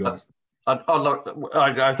of you guys.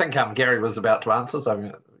 I think Gary was about to answer,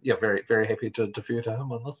 so yeah, very, very happy to defer to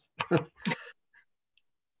him on this.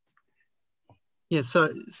 Yeah, so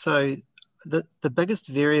the biggest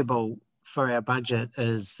variable for our budget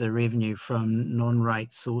is the revenue from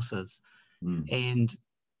non-rate sources. And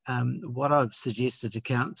what I've suggested to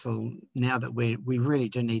council, now that we really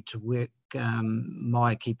do need to work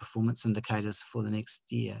my key performance indicators for the next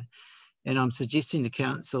year, and I'm suggesting to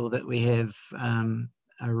council that we have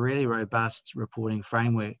a really robust reporting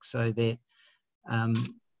framework so that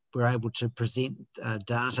we're able to present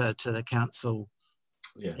data to the council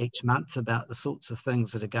each month about the sorts of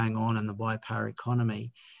things that are going on in the Waipara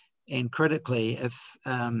economy. And critically, if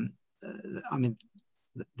I mean,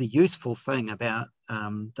 the useful thing about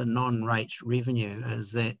the non-rate revenue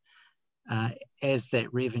is that as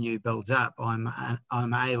that revenue builds up,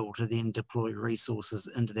 I'm able to then deploy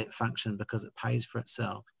resources into that function because it pays for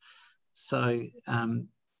itself. So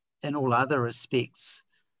in all other respects,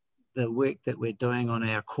 the work that we're doing on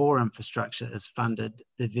our core infrastructure is funded,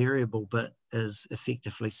 the variable bit is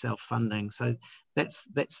effectively self-funding. So that's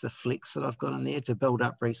the flex that I've got in there to build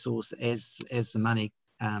up resource as the money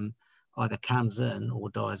either comes in or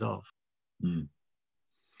dies off. Mm.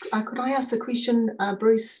 Could I ask a question,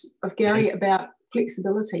 Bruce, of Gary, about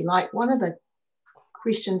flexibility? Like, one of the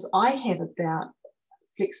questions I have about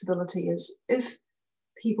flexibility is, if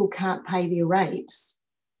people can't pay their rates,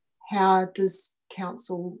 how does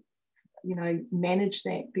council, you know, manage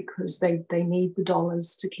that? Because they need the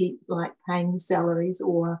dollars to keep, like, paying salaries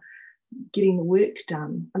or getting the work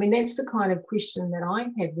done. I mean, that's the kind of question that I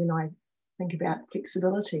have when I think about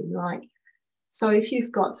flexibility. Like, so if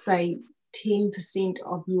you've got, say, 10%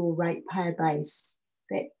 of your ratepayer base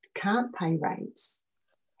that can't pay rates,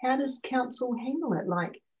 how does council handle it?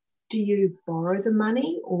 Like, do you borrow the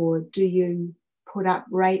money, or do you put up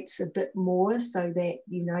rates a bit more so that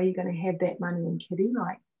you know you're going to have that money in kitty?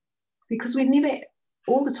 Like, because we've never,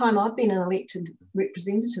 all the time I've been an elected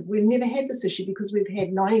representative, we've never had this issue, because we've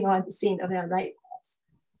had 99% of our ratepayers,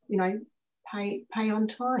 you know, pay on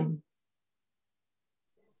time.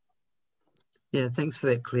 Yeah, thanks for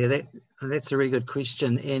that, Claire. That's a really good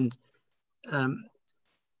question. And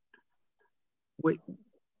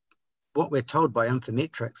what we're told by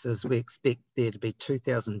Infometrics is we expect there to be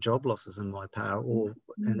 2,000 job losses in Waipawa,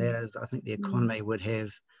 and that is, I think the economy would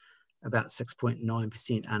have about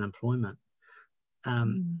 6.9% unemployment.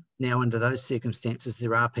 Now, under those circumstances,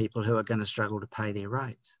 there are people who are going to struggle to pay their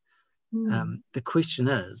rates. The question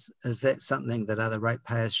is that something that other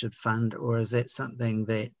ratepayers should fund, or is that something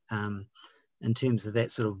that, in terms of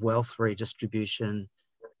that sort of wealth redistribution,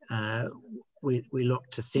 we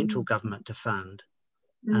look to central government to fund?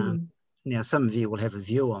 Now, some of you will have a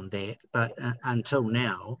view on that, but until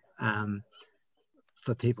now,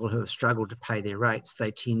 for people who have struggled to pay their rates,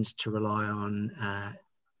 they tend to rely on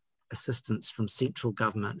assistance from central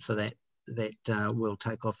government for that will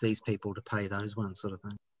take off these people to pay those ones, sort of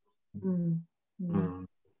thing.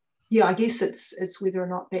 Yeah, I guess it's whether or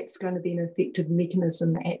not that's going to be an effective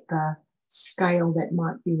mechanism at the scale that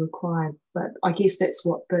might be required. But I guess that's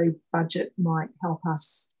what the budget might help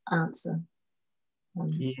us answer.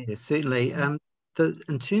 Yeah, certainly. In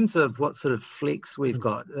terms of what sort of flex we've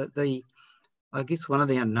got, I guess one of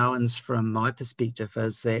the unknowns from my perspective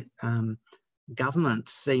is that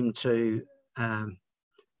governments seem to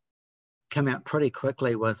come out pretty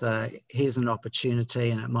quickly with here's an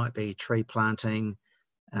opportunity, and it might be tree planting,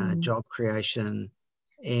 job creation,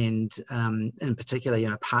 and in particular, you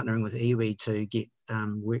know, partnering with iwi to get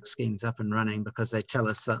work schemes up and running, because they tell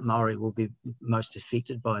us that Māori will be most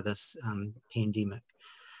affected by this pandemic.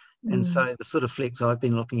 And so the sort of flex I've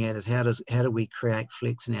been looking at is how do we create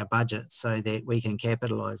flex in our budget so that we can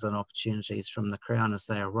capitalise on opportunities from the Crown as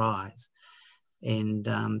they arise. And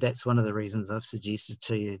that's one of the reasons I've suggested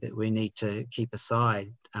to you that we need to keep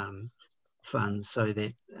aside funds so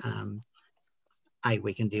that A,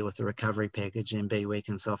 we can deal with the recovery package, and B, we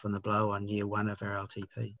can soften the blow on year one of our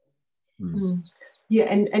LTP. Yeah,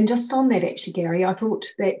 and just on that, actually, Gary, I thought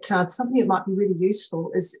that something that might be really useful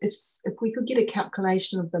is if we could get a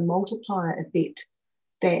calculation of the multiplier effect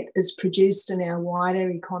that is produced in our wider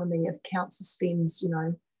economy if council spends, you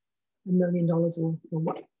know, $1 million or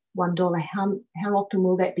 $1, how often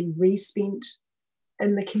will that be respent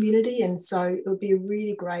in the community? And so it would be a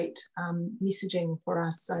really great messaging for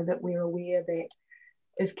us, so that we're aware that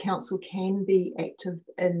if council can be active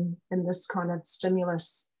in this kind of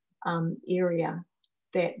stimulus area,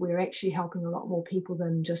 that we're actually helping a lot more people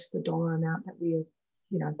than just the dollar amount that we're,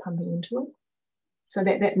 you know, pumping into it. So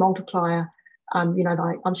that multiplier, you know,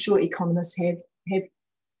 like, I'm sure economists have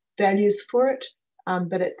values for it,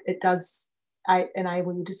 but it does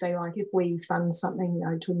enable you to say, like, if we fund something, you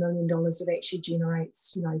know, to $1 million, it actually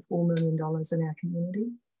generates, you know, $4 million in our community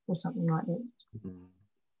or something like that.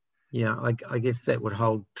 Yeah, I guess that would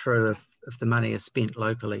hold true if the money is spent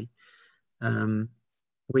locally.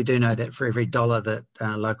 We do know that for every dollar that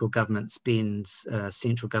local government spends,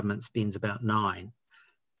 central government spends about 9.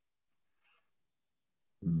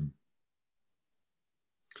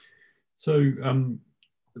 So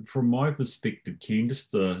from my perspective, Ken,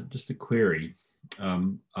 just a query.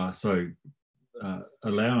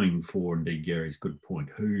 Allowing for, indeed, Gary's good point,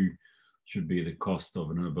 who should be the cost of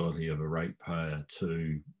an inability of a ratepayer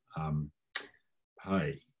to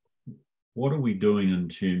pay? What are we doing in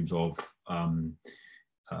terms of,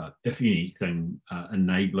 if anything,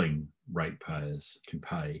 enabling ratepayers to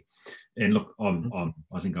pay? And look,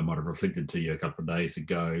 I think I might have reflected to you a couple of days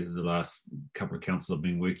ago, the last couple of councils I've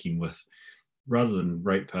been working with, rather than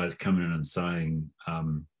ratepayers coming in and saying,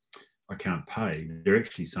 I can't pay, they're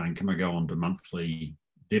actually saying, can I go on to monthly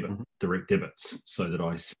direct debits, so that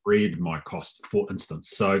I spread my cost, for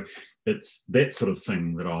instance. So it's that sort of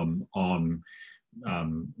thing that I'm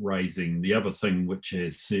raising. The other thing, which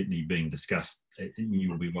has certainly been discussed,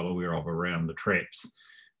 you'll be well aware of, around the traps,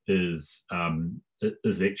 is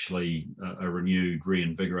actually a renewed,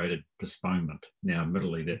 reinvigorated postponement. Now,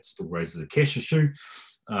 admittedly, that still raises a cash issue,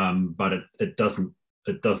 but it doesn't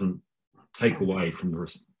take away from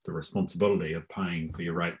the responsibility of paying for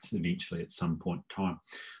your rates eventually at some point in time.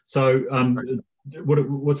 So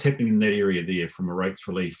what's happening in that area there from a rates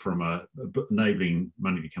relief, from a enabling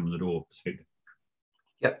money to come in the door perspective?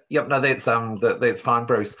 Yep. No, that's fine,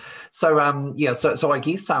 Bruce. So yeah, so I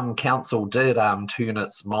guess council did turn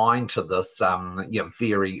its mind to this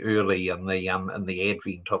very early in the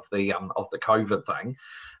advent of the COVID thing,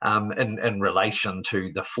 in relation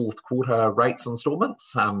to the fourth quarter rates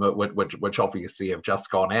instalments, which obviously have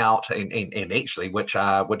just gone out, and actually which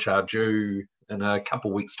are due in a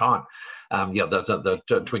couple of weeks' time. The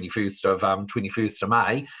 21st of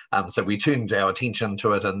May. So we turned our attention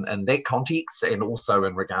to it in that context, and also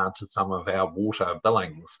in regard to some of our water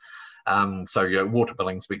billings. So water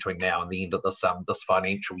billings between now and the end of this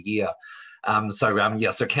financial year. So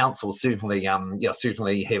council certainly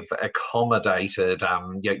have accommodated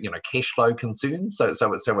cash flow concerns. So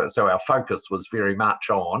our focus was very much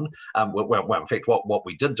on well, in fact, what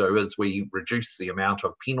we did do is we reduced the amount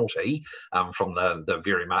of penalty from the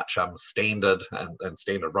very much standard and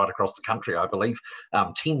standard right across the country, I believe,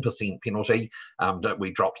 10% penalty.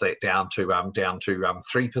 We dropped that down to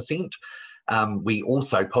 3%. We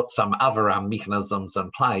also put some other mechanisms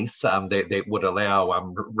in place that would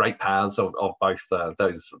allow ratepayers of both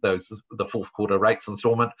the fourth quarter rates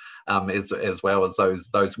instalment as well as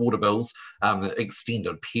those water bills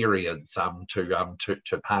extended periods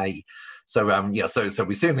to pay. So so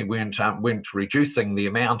we certainly weren't reducing the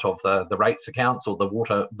amount of the rates accounts or the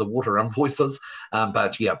water invoices,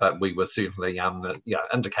 but we were certainly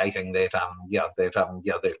indicating that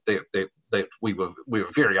we were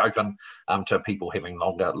very open to people having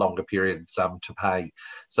longer periods to pay.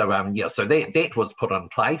 So so that was put in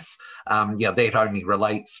place. That only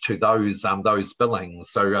relates to those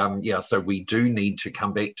billings. So so we do need to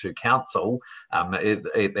come back to council at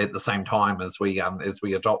the same time as we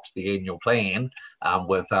adopt the annual plan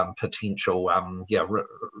with potential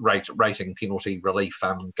rating penalty relief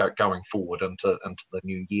going forward into the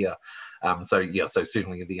new year. So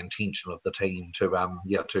certainly the intention of the team to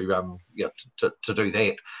do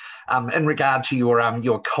that. In regard to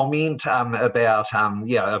your comment about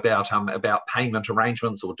payment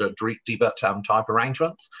arrangements or direct debit type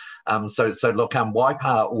arrangements, so look,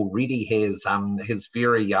 Waipa already has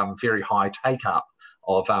very high take up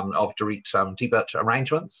of direct debit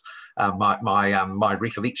arrangements. My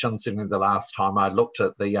recollection, certainly the last time I looked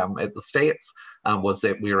at the stats, was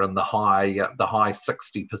that we're in the high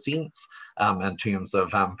 60% in terms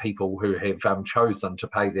of people who have chosen to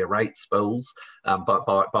pay their rates bills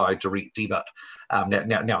by direct debit.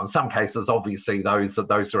 Now, in some cases, obviously,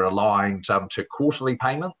 those are aligned to quarterly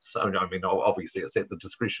payments. I mean, obviously, it's at the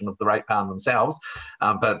discretion of the ratepayer themselves,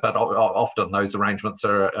 but often those arrangements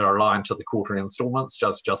are aligned to the quarterly instalments,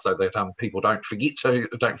 just so that people don't forget to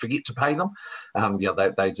pay them.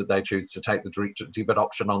 They choose to take the direct debit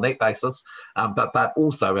option on that basis, but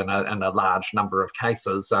also in a large number of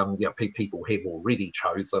cases, people have already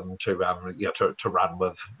chosen to run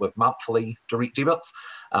with monthly direct debits,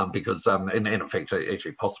 because in effect,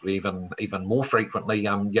 actually possibly even more frequently,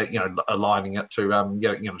 aligning it to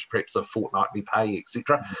perhaps a fortnightly pay,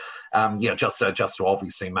 etc. Just to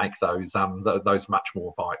obviously make those much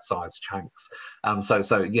more bite-sized chunks. So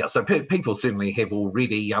people certainly have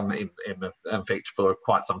already, in fact, for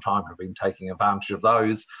quite some time, have been taking advantage of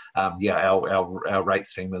those. Our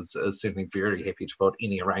rates team is certainly very happy to put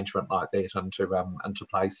any arrangement like that into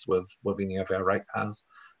place with any of our ratepayers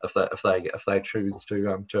if they choose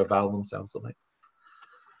to avail themselves of that.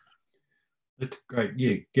 That's great.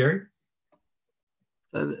 Yeah, Gary?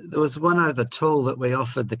 So there was one other tool that we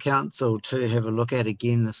offered the council to have a look at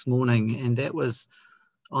again this morning, and that was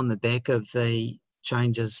on the back of the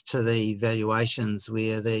changes to the valuations,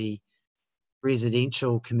 where the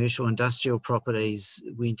residential, commercial, industrial properties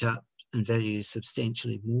went up in value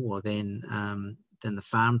substantially more than the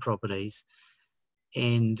farm properties.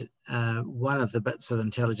 And one of the bits of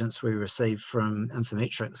intelligence we received from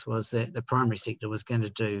Infometrics was that the primary sector was going to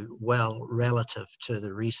do well relative to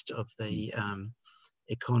the rest of the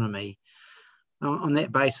economy. On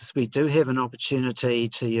that basis, we do have an opportunity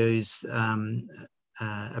to use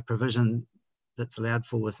a provision that's allowed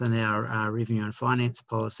for within our revenue and finance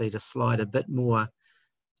policy to slide a bit more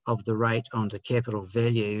of the rate onto capital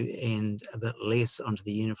value and a bit less onto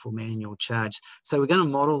the uniform annual charge. So we're going to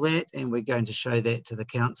model that, and we're going to show that to the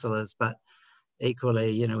councillors. But equally,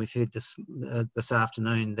 you know, we've heard this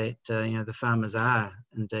afternoon that you know, the farmers are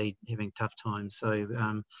indeed having tough times. So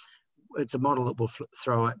it's a model that we'll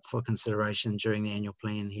throw up for consideration during the annual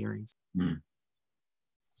plan hearings. Mm.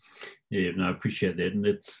 Yeah, no, I appreciate that, and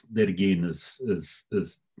that again is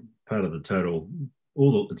part of the total.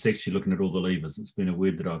 It's actually looking at all the levers. It's been a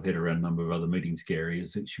word that I've had around a number of other meetings, Gary,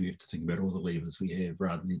 is actually we have to think about all the levers we have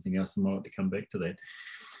rather than anything else. I might like to come back to that.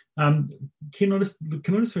 Can I just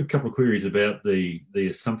have a couple of queries about the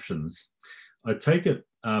assumptions? I take it,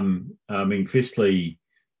 I mean, firstly,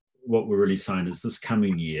 what we're really saying is this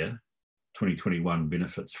coming year, 2021,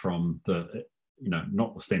 benefits from the, you know,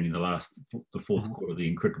 notwithstanding the fourth quarter, the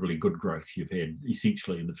incredibly good growth you've had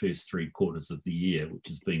essentially in the first 3 quarters of the year, which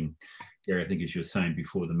has been, Gary, I think as you were saying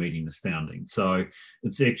before the meeting, astounding. So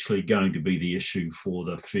it's actually going to be the issue for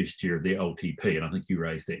the first year of the LTP, and I think you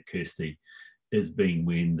raised that, Kirsty, as being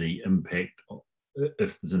when the impact,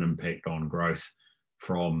 if there's an impact on growth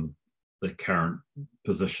from the current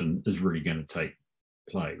position, is really going to take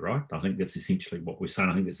play, right? I think that's essentially what we're saying.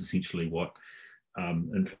 I think that's essentially what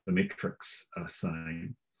Infometrics are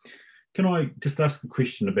saying. Can I just ask a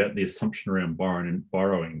question about the assumption around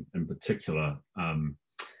borrowing in particular,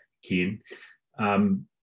 Ken?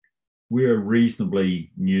 We're a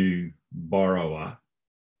reasonably new borrower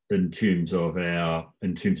in terms of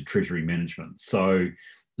treasury management. So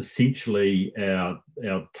essentially our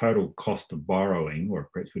total cost of borrowing, or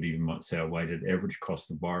perhaps we even might say our weighted average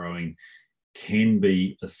cost of borrowing, can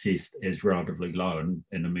be assessed as relatively low. And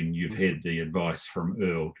I mean, you've had the advice from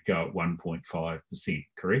Earl to go at 1.5%,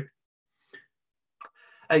 correct?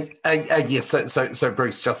 Yes. So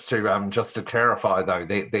Bruce, just to clarify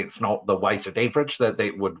though, that's not the weighted average.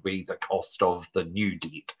 That would be the cost of the new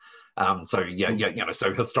debt. So yeah, you know,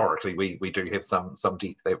 so historically we do have some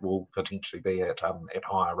debt that will potentially be at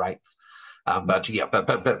higher rates. But yeah, but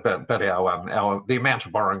our the amount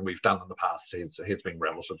of borrowing we've done in the past has been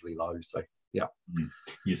relatively low. So yeah.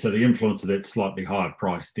 Yeah. So the influence of that slightly higher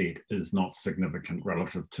price debt is not significant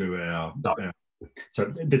relative to our. No.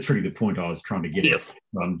 So that's really the point I was trying to get yes.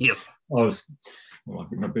 at. Yes. I've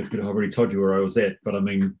already told you where I was at, but I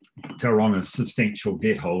mean, Tauranga's substantial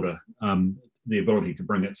debt holder, the ability to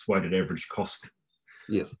bring its weighted average cost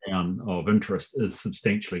down of interest is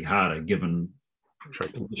substantially harder given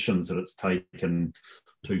positions that it's taken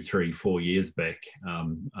 2, 3, 4 years back,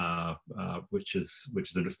 which is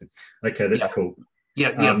interesting. Okay, that's cool.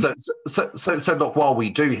 Yeah. So look, while we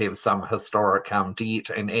do have some historic debt,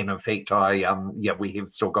 and in fact, we have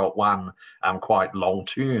still got one quite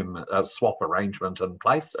long-term swap arrangement in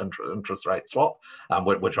place, interest rate swap,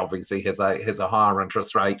 which obviously has a higher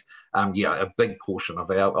interest rate. A big portion of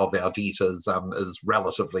our debt is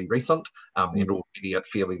relatively recent and already at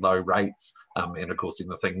fairly low rates. And of course,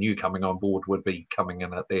 anything new coming on board would be coming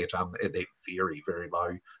in at that very, very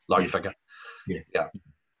low figure.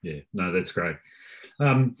 Yeah, no, that's great.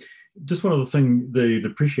 Just one other thing, the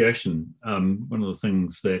depreciation, one of the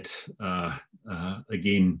things that,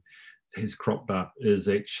 again, has cropped up is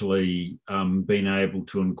actually being able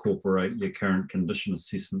to incorporate your current condition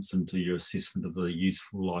assessments into your assessment of the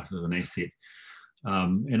useful life of an asset.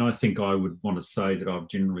 And I think I would want to say that I've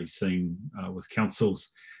generally seen with councils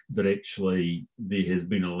that actually there has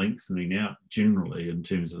been a lengthening out generally in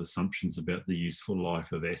terms of assumptions about the useful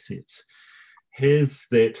life of assets. Has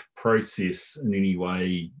that process in any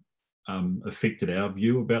way affected our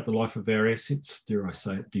view about the life of our assets? Dare I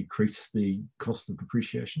say it decreased the cost of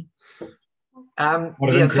depreciation? Might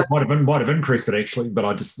have increased it actually, but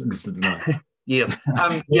I just interested to know. Yes.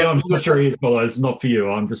 I'm not sure. Well, it's not for you.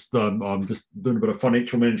 I'm just doing a bit of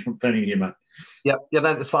financial management planning here, mate. Yeah,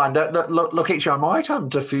 that's fine. Look, actually, I might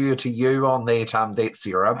defer to you on that,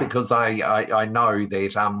 Sarah, because I know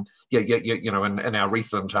that you know, in our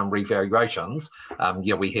recent revaluations,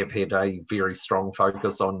 we have had a very strong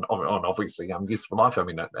focus on obviously useful life. I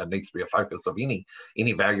mean, it needs to be a focus of any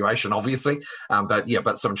valuation, obviously.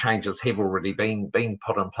 But some changes have already been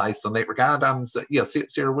put in place in that regard.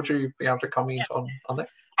 Sarah, would you be able to comment on that?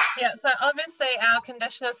 Yeah, so obviously our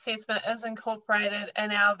condition assessment is incorporated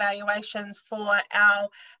in our valuations for our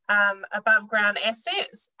above ground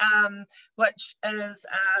assets, which is,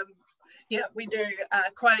 we do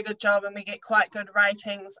quite a good job, and we get quite good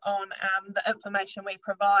ratings on the information we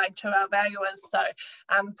provide to our valuers. So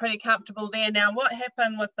I'm pretty comfortable there. Now, what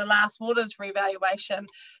happened with the last Waters revaluation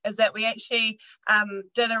is that we actually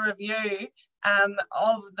did a review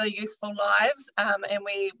of the useful lives, and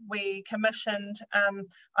we commissioned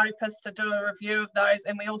Opus to do a review of those,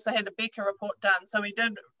 and we also had a Becker report done. So we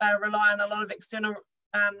did rely on a lot of external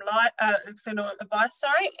advice,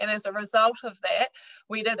 and as a result of that,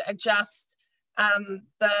 we did adjust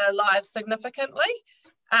the lives significantly.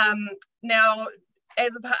 Now,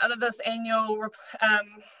 as a part of this annual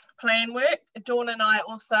plan work, Dawn and I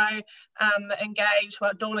also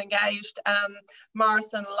Dawn engaged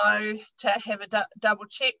Morrison Lowe to have a double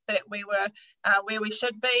check that we were where we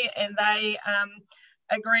should be, and they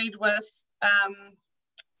agreed with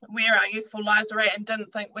where our useful lives were at and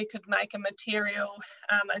didn't think we could make a material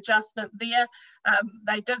adjustment there.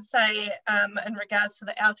 They did say in regards to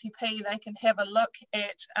the LTP, they can have a look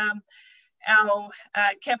at our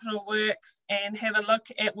capital works and have a look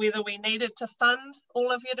at whether we needed to fund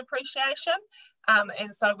all of your depreciation.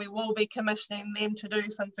 And so we will be commissioning them to do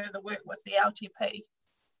some further work with the LTP.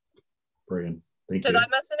 Brilliant. Thank you. Did I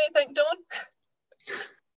miss anything, Dawn?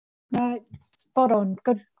 No, spot on.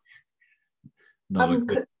 Good.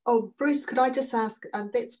 Bruce, could I just ask,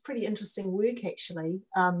 that's pretty interesting work actually.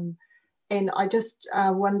 And I just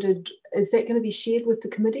wondered, is that going to be shared with the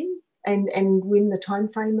committee? And when the time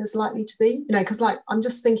frame is likely to be, because like I'm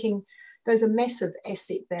just thinking those are massive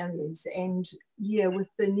asset values, and yeah, with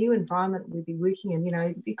the new environment we'll be working in,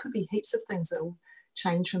 there could be heaps of things that will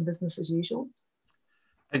change from business as usual.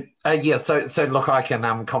 Yeah, so look, I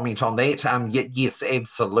can comment on that. Yes,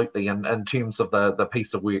 absolutely. In terms of the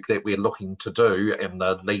piece of work that we're looking to do and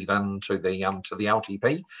the lead into the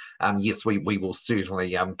LTP, yes, we will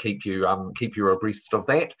certainly keep you abreast of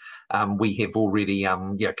that. We have already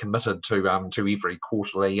committed to every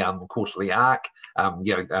quarterly arc.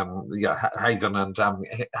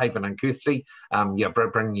 Haven and Kirsty,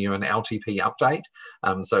 bring you an LTP update.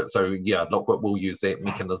 So yeah, look, we'll use that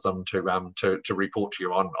mechanism to report to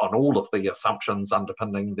you on all of the assumptions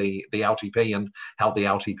underpinning the LTP and how the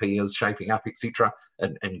LTP is shaping up, etc.,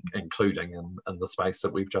 and including in the space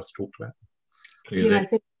that we've just talked about. Yeah, I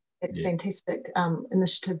think that's fantastic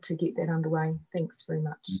initiative to get that underway. Thanks very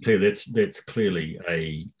much. That's clearly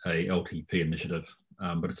a LTP initiative,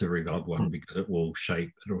 but it's a very valid one because it'll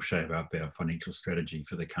shape up our financial strategy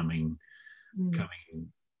for the coming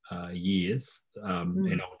years,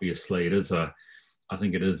 and obviously it is I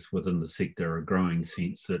think it is within the sector a growing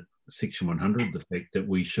sense that Section 100, the fact that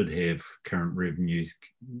we should have current revenues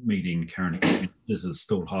meeting current expenditures is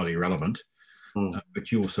still highly relevant. But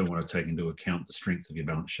you also want to take into account the strength of your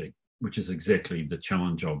balance sheet, which is exactly the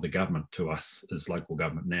challenge of the government to us as local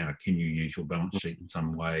government now. Can you use your balance sheet in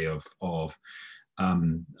some way of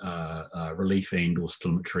relief and or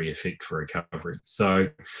stimulatory effect for recovery? So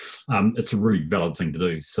it's a really valid thing to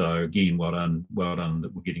do. So again, well done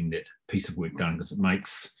that we're getting that piece of work done, because it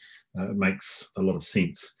makes a lot of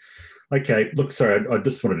sense. Okay, look, sorry,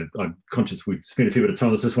 I'm conscious we've spent a fair bit of time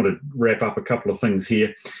on this. I just want to wrap up a couple of things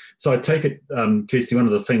here. So I take it, Kirsty, one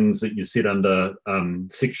of the things that you said under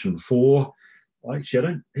Section 4, actually I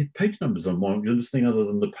don't have page numbers on mine, interesting, other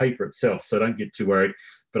than the paper itself, so don't get too worried.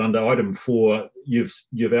 But under item 4,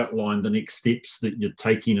 you've outlined the next steps that you're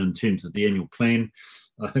taking in terms of the annual plan.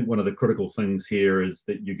 I think one of the critical things here is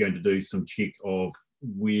that you're going to do some check of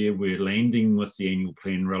where we're landing with the annual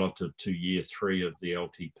plan relative to year 3 of the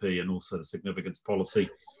LTP, and also the significance policy,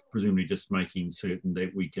 presumably just making certain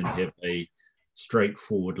that we can have a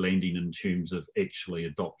straightforward landing in terms of actually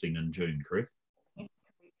adopting in June, correct?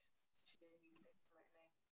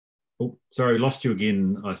 Oh, sorry, lost you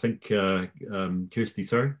again, I think, Kirsty,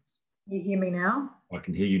 sorry? You hear me now? I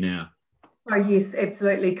can hear you now. Oh, yes,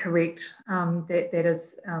 absolutely correct.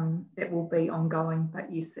 That will be ongoing,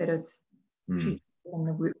 but yes, that is on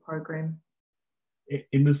the work program.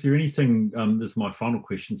 And is there anything, this is my final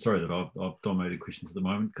question, sorry that I've dominated questions at the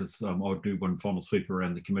moment, because I'll do one final sweep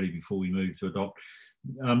around the committee before we move to adopt.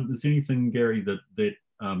 Is there anything, Gary, that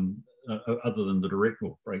other than the direct,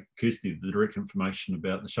 or Kirsty, the direct information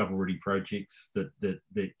about the shovel-ready projects that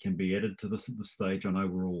can be added to this at this stage? I know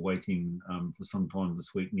we're all waiting for some time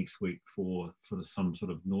this week, next week, for some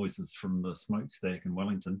sort of noises from the smokestack in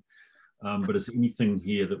Wellington. But is there anything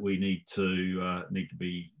here that we need to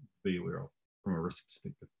be aware of from a risk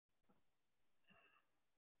perspective?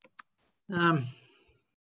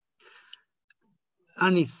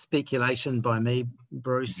 Only speculation by me,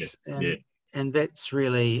 Bruce, and that's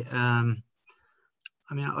really. I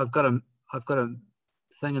mean, I've got a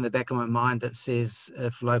thing in the back of my mind that says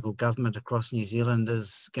if local government across New Zealand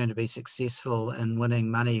is going to be successful in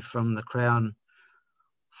winning money from the Crown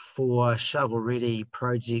for shovel-ready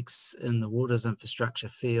projects in the waters infrastructure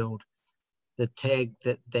field, the tag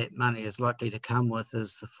that money is likely to come with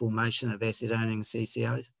is the formation of asset-owning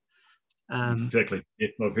CCOs. Exactly. Yeah,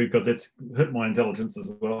 I've heard that's hit my intelligence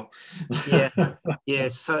as well. Yeah, yeah.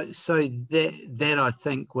 So that I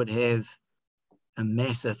think would have a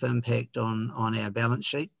massive impact on our balance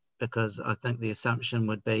sheet, because I think the assumption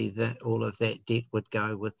would be that all of that debt would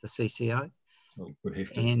go with the CCO, Would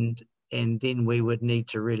have to. and then we would need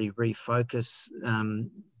to really refocus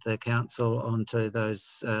the council onto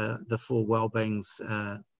those the 4 wellbeings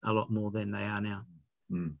a lot more than they are now.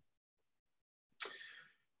 Mm.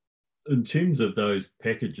 In terms of those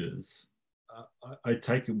packages, I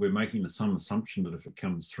take it we're making some assumption that if it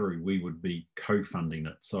comes through, we would be co-funding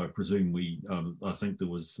it. So I presume I think there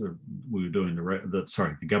was, we were doing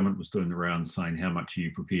the government was doing the rounds saying how much are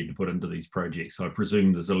you prepared to put into these projects. So I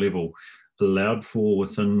presume there's a level allowed for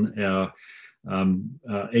within our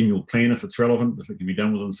annual plan if it's relevant, if it can be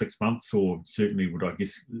done within 6 months, or certainly would, I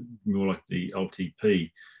guess, more like the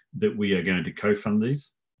LTP, that we are going to co-fund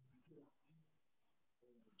these.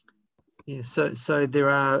 Yeah, so there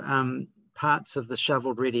are parts of the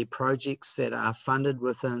shovel-ready projects that are funded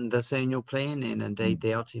within this annual plan and indeed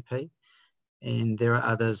the LTP, and there are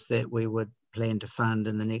others that we would plan to fund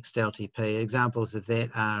in the next LTP. Examples of that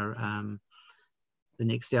are the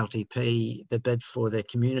next LTP, the bid for the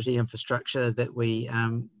community infrastructure that we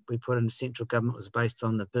put into central government was based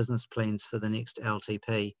on the business plans for the next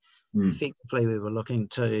LTP. Effectively, we were looking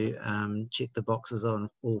to check the boxes on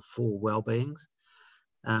all 4 wellbeings.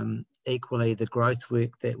 Equally, the growth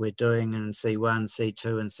work that we're doing in C1,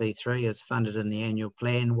 C2 and C3 is funded in the annual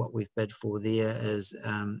plan. What we've bid for there is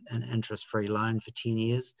an interest-free loan for 10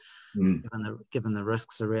 years, given the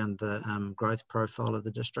risks around the growth profile of the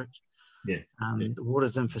district. The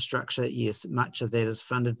water's infrastructure, yes, much of that is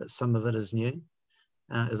funded, but some of it is new.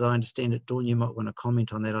 As I understand it, Dawn, you might want to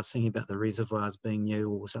comment on that. I was thinking about the reservoirs being new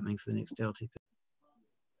or something for the next LTP.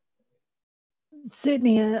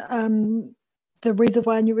 Certainly, the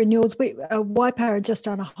reservoir new renewals. Waipa had just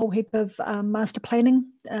done a whole heap of master planning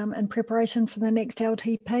in preparation for the next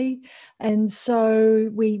LTP, and so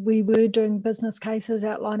we were doing business cases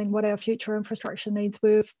outlining what our future infrastructure needs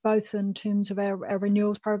were, both in terms of our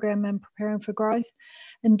renewals program and preparing for growth.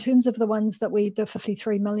 In terms of the ones that the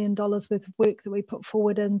 $53 million worth of work that we put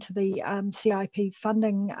forward into the CIP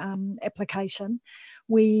funding application,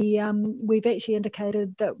 we've actually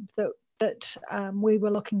indicated that we were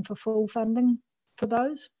looking for full funding for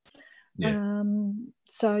those.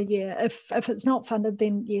 So yeah, if it's not funded,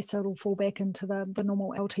 then yes, it'll fall back into the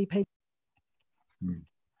normal LTP.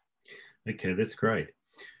 Okay, that's great.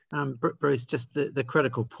 Bruce, just the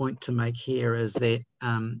critical point to make here is that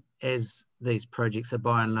as these projects are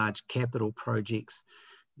by and large capital projects,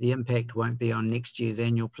 the impact won't be on next year's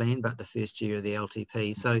annual plan, but the first year of the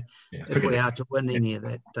LTP. So if we are to win any of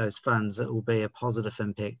those funds, it will be a positive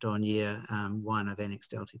impact on year 1 of our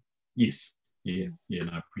next LTP. Yes. Yeah,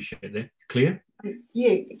 no, I appreciate that. Claire?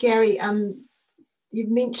 Yeah, Gary, you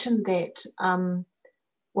mentioned that,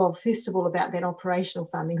 well, first of all, about that operational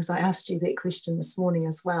funding, because I asked you that question this morning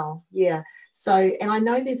as well. Yeah, so, and I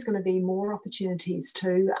know there's going to be more opportunities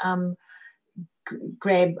to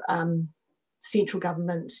grab central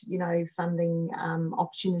government, funding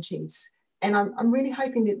opportunities. And I'm really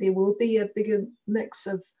hoping that there will be a bigger mix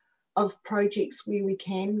of projects where we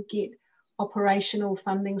can get operational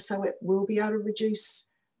funding, so it will be able to reduce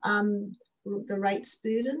the rates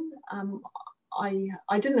burden.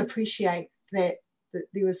 I didn't appreciate that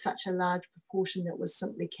there was such a large proportion that was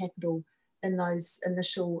simply capital in those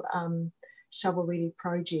initial shovel-ready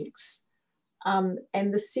projects. And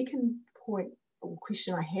the second point or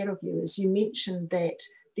question I had of you is, you mentioned that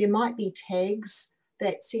there might be tags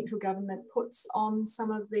that central government puts on some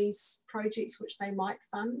of these projects which they might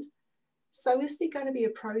fund. So is there going to be a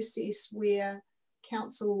process where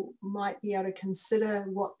council might be able to consider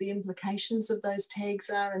what the implications of those tags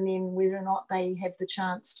are, and then whether or not they have the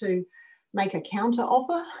chance to make a counter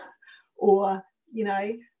offer? Or,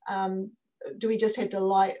 do we just have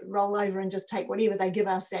to roll over and just take whatever they give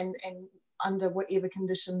us and under whatever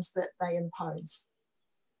conditions that they impose?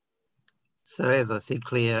 So as I said,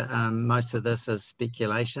 Claire, most of this is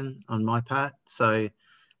speculation on my part. So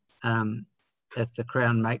if the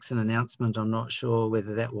Crown makes an announcement, I'm not sure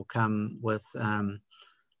whether that will come with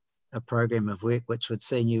a program of work which would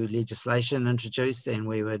see new legislation introduced, and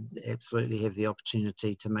we would absolutely have the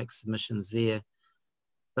opportunity to make submissions there.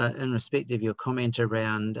 But in respect of your comment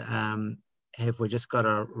around have we just got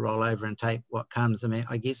to roll over and take what comes, I mean,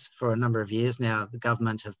 I guess for a number of years now, the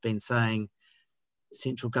government have been saying,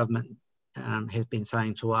 central government has been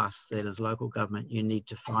saying to us, that as local government, you need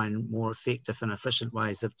to find more effective and efficient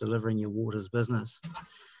ways of delivering your waters business.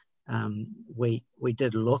 We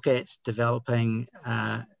did look at developing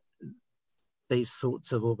these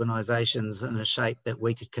sorts of organisations in a shape that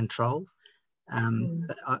we could control.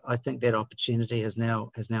 But I think that opportunity has now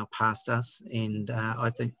passed us, and I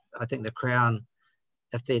think the Crown,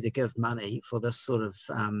 if they're to give money for this sort of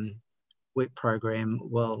work program,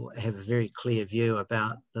 will have a very clear view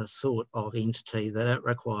about the sort of entity that it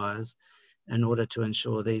requires in order to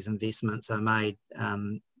ensure these investments are made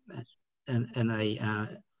in a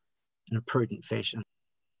prudent fashion.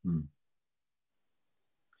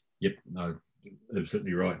 Yep, no,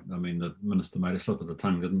 absolutely right. I mean, the Minister made a slip of the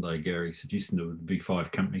tongue, didn't they, Gary, suggesting there would be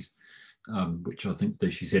 5 companies, which I think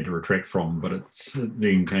she's had to retract from, but it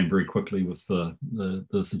then came very quickly with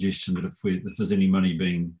the suggestion that if there's any money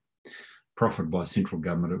being proffered by central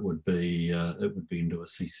government, it would be into a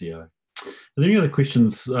CCO. Are there any other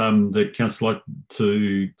questions that Council like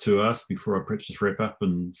to ask before I perhaps just wrap up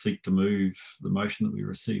and seek to move the motion that we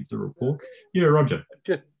received the report? Yeah, Roger.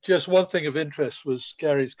 Just one thing of interest was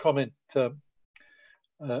Gary's comment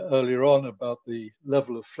earlier on about the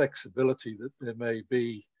level of flexibility that there may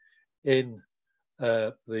be in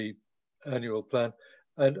the annual plan.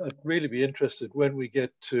 And I'd really be interested when we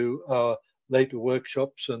get to our later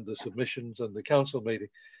workshops and the submissions and the council meeting,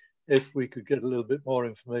 if we could get a little bit more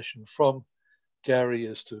information from Gary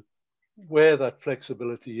as to where that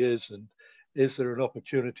flexibility is, and is there an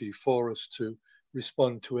opportunity for us to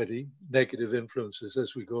respond to any negative influences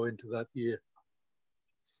as we go into that year.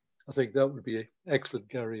 I think that would be excellent,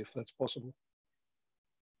 Gary, if that's possible.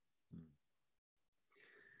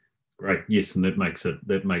 Great, yes, and that makes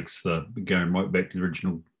the going right back to the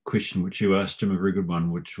original question which you asked, Jim, a very good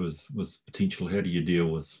one, which was potential. How do you deal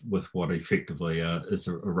with what effectively is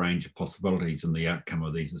a range of possibilities in the outcome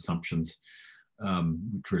of these assumptions,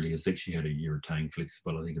 which really is actually how do you retain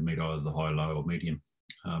flexibility to meet either the high, low, or medium.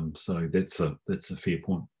 So that's a fair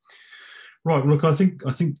point. Right, look, I think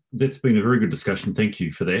that's been a very good discussion. Thank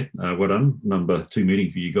you for that. Well done. Number 2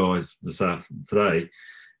 meeting for you guys today.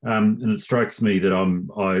 And it strikes me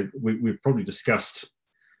that we've probably discussed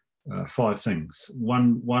 5 things.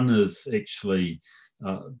 One is actually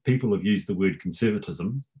people have used the word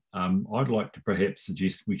conservatism. I'd like to perhaps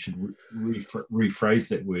suggest we should rephrase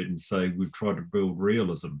that word and say we've tried to build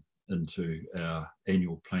realism into our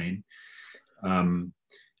annual plan.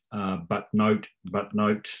 But note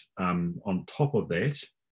on top of that,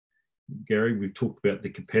 Gary, we've talked about the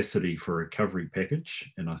capacity for a recovery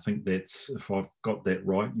package, and I think that's, if I've got that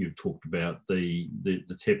right, you've talked about the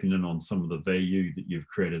tapping in on some of the value that you've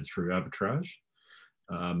created through arbitrage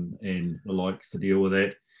and the likes to deal with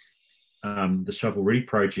that. The shovel-ready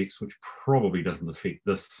projects, which probably doesn't affect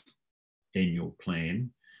this annual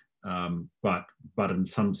plan, but in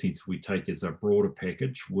some sense we take as a broader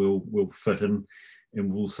package, will fit in. And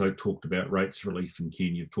we've also talked about rates relief, and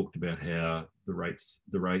Ken, you've talked about how the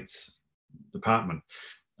rates department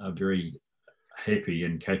are very happy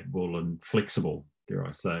and capable and flexible, dare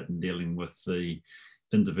I say it, in dealing with the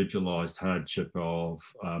individualised hardship of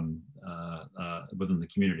within the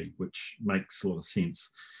community, which makes a lot of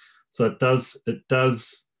sense. So it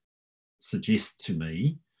does suggest to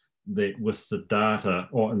me that with the data,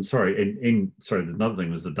 sorry, there's another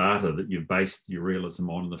thing was the data that you've based your realism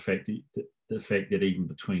on, the fact that even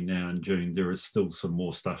between now and June there is still some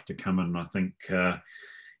more stuff to come in. I think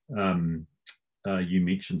you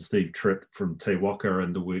mentioned Steve Tritt from Te Waka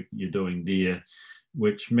and the work you're doing there,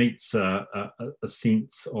 which meets a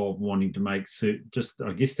sense of wanting to make just,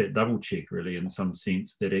 I guess, that double check really, in some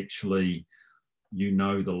sense, that actually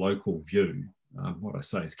the local view. What I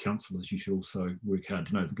say as councillors, you should also work hard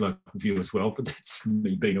to know the local view as well, but that's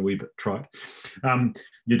me being a wee bit trite.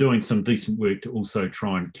 You're doing some decent work to also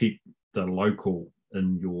try and keep the local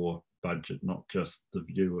in your budget, not just the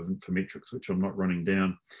view of Infometrics, which I'm not running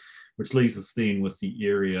down, which leaves us then with the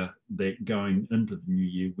area that going into the new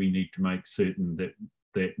year, we need to make certain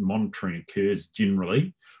that monitoring occurs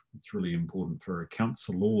generally. It's really important for a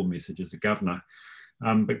council law message as a governor.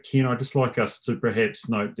 But Ken, I'd just like us to perhaps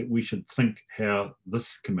note that we should think how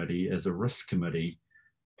this committee as a risk committee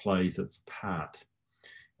plays its part.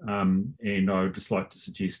 And I would just like to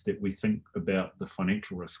suggest that we think about the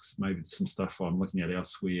financial risks. Maybe there's some stuff I'm looking at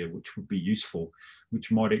elsewhere which would be useful,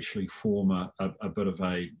 which might actually form a bit of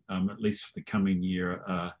a, at least for the coming year,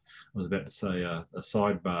 I was about to say a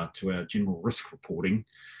sidebar to our general risk reporting,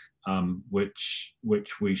 which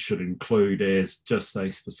we should include as just a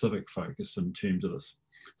specific focus in terms of this.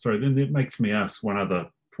 Sorry, then that makes me ask one other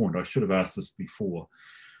point. I should have asked this before.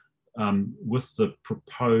 With the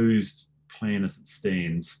proposed plan as it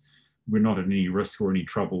stands, we're not at any risk or any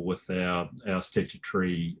trouble with our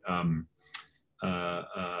statutory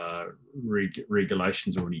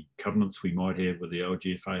regulations or any covenants we might have with the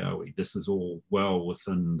LGFA, this is all well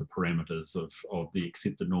within the parameters of the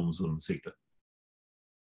accepted norms within the sector.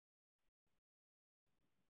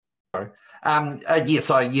 Yes,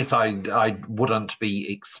 I wouldn't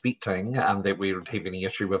be expecting that we would have any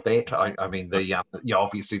issue with that. I mean,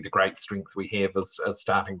 obviously the great strength we have is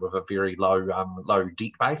starting with a very low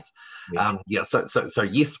debt base. Yeah. So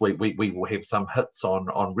yes, we will have some hits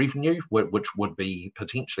on revenue, which would be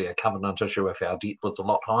potentially a covenant issue if our debt was a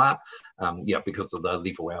lot higher. Because of the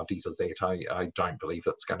level our debt is at, I don't believe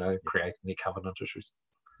it's going to create any covenant issues.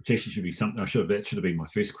 Which actually should be something that should have been my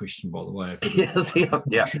first question, by the way. Yes, I'm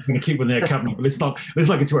going to keep within our covenant, but let's not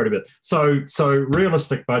get too worried about it. So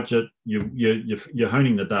realistic budget, you're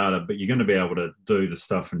honing the data, but you're going to be able to do the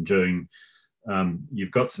stuff in June. You've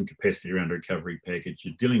got some capacity around the recovery package.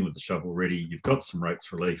 You're dealing with the shovel ready. You've got some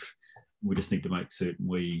rates relief. We just need to make certain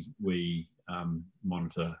we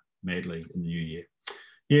monitor madly in the new year.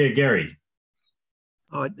 Yeah, Gary.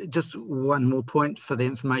 Oh, just one more point for the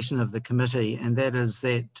information of the committee, and that is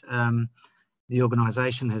that the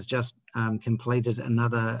organisation has just completed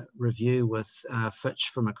another review with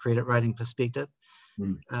Fitch from a credit rating perspective.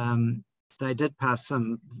 They did pass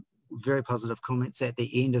some very positive comments at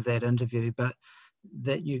the end of that interview, but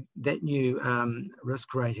that new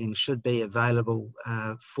risk rating should be available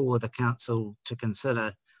for the council to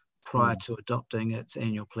consider prior to adopting its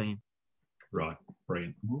annual plan. Right,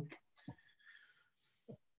 brilliant.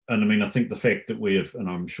 And I mean, I think the fact that we have, and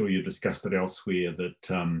I'm sure you've discussed it elsewhere, that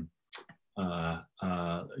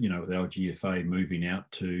with LGFA moving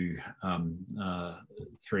out to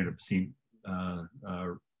 300%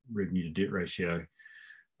 revenue to debt ratio,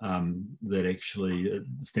 that actually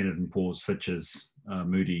Standard & Poor's, Fitch's,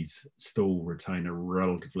 Moody's still retain a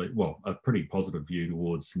pretty positive view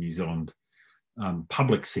towards the New Zealand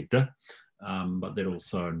public sector. But that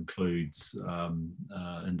also includes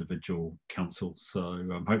individual councils. So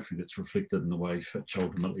hopefully that's reflected in the way Fitch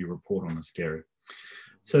ultimately report on this, Gary.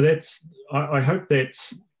 So I hope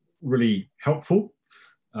that's really helpful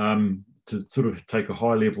to sort of take a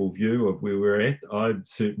high level view of where we're at. I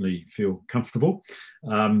certainly feel comfortable.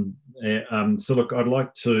 So look, I'd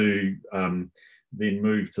like to then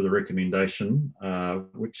move to the recommendation,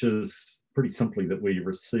 which is pretty simply that we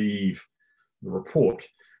receive the report.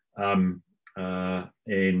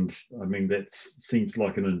 And I mean, that seems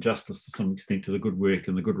like an injustice to some extent to the good work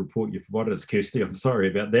and the good report you've provided us, Kirsty. I'm sorry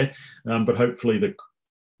about that. But hopefully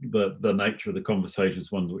the nature of the conversation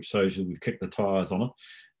is one which shows you we've kicked the tires on it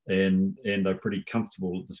and are pretty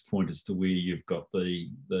comfortable at this point as to where you've got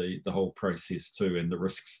the whole process too and the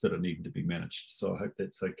risks that are needing to be managed. So I hope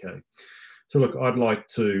that's okay. So look, I'd like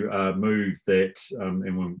to move that,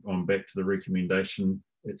 and I'm back to the recommendation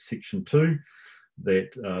at section 2,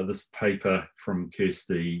 that this paper from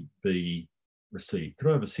Kirsty be received. Could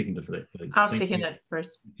I have a seconder for that, please? I'll second it,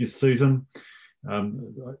 Bruce. Yes, Susan.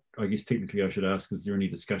 I guess technically I should ask, is there any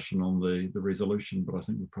discussion on the resolution? But I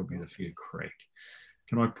think we'll probably get a fair crack.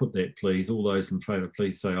 Can I put that, please? All those in favour,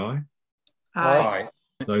 please say aye. Aye.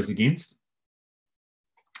 Those against?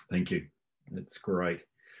 Thank you. That's great.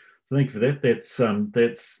 So thank you for that.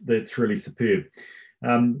 That's really superb.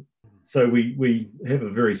 So we have a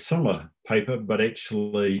very similar paper, but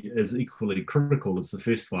actually as equally critical as the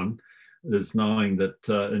first one is knowing that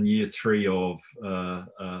in year 3 of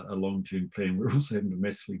a long-term plan, we're also having to of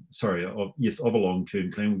a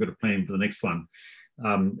long-term plan, we've got a plan for the next one.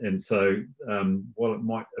 And so while it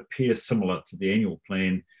might appear similar to the annual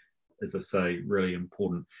plan, as I say, really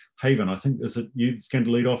important. Haven, I think, is it you that's going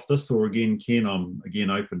to lead off this, or again, Ken, I'm again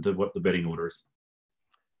open to what the bidding order is.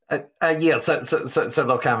 So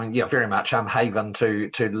look, very much Haven to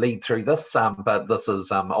lead through this, but this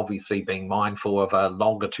is obviously being mindful of a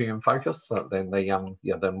longer term focus than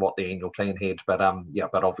than what the annual plan had, but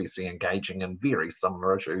obviously engaging in very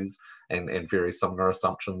similar issues and very similar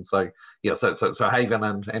assumptions. So Haven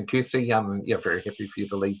and Kirsty, very happy for you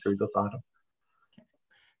to lead through this item.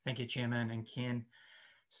 Thank you, Chairman and Ken.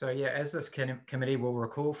 So as this committee will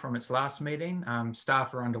recall from its last meeting,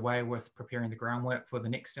 staff are underway with preparing the groundwork for the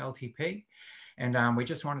next LTP. And we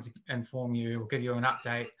just wanted to inform you or give you an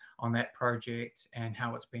update on that project and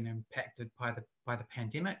how it's been impacted by the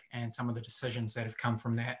pandemic and some of the decisions that have come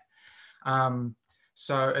from that.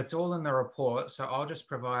 So it's all in the report. So I'll just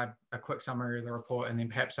provide a quick summary of the report and then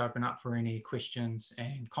perhaps open up for any questions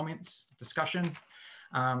and comments, discussion.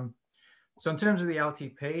 So in terms of the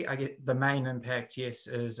LTP, I get the main impact, yes,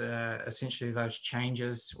 is essentially those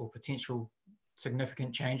changes or potential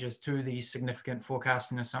significant changes to the significant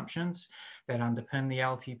forecasting assumptions that underpin the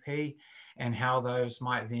LTP, and how those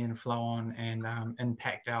might then flow on and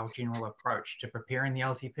impact our general approach to preparing the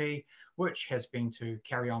LTP, which has been to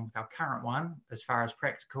carry on with our current one as far as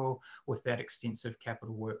practical with that extensive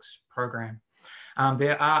capital works program.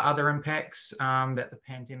 There are other impacts that the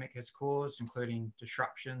pandemic has caused, including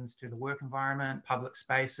disruptions to the work environment, public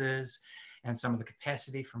spaces, and some of the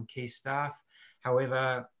capacity from key staff.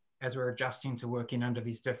 However, as we're adjusting to working under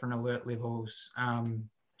these different alert levels,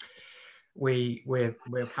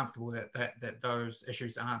 we're comfortable that those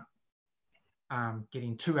issues aren't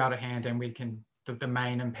getting too out of hand, and the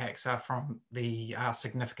main impacts are from the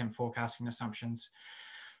significant forecasting assumptions.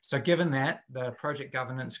 So given that, the project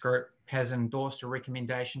governance group has endorsed a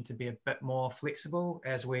recommendation to be a bit more flexible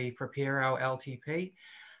as we prepare our LTP,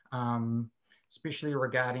 especially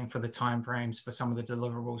regarding for the timeframes for some of the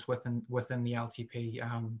deliverables within the LTP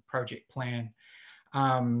project plan.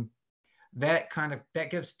 That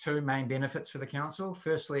gives two main benefits for the council.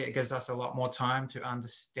 Firstly, it gives us a lot more time to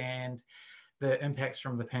understand the impacts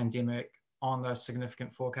from the pandemic on those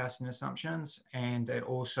significant forecasting assumptions, and it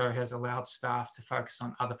also has allowed staff to focus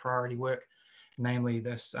on other priority work, namely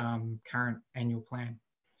this current annual plan.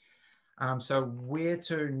 So where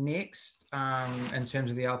to next in terms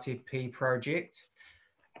of the LTP project?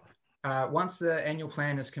 Once the annual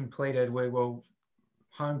plan is completed, we will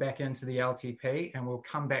home back into the LTP, and we'll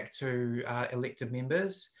come back to elected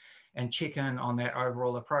members and check in on that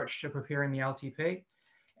overall approach to preparing the LTP.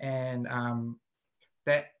 And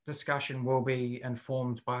that discussion will be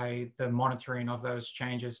informed by the monitoring of those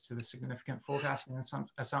changes to the significant forecasting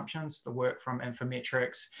assumptions, the work from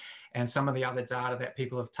Infometrics, and some of the other data that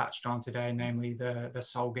people have touched on today, namely the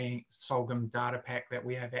Solgum data pack that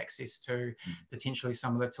we have access to, potentially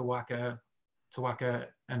some of the Tawaka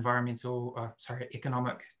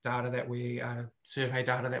economic data that we, survey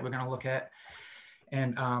data that we're going to look at.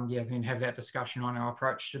 And then have that discussion on our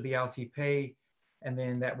approach to the LTP. And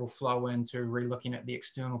then that will flow into re-looking at the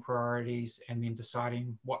external priorities and then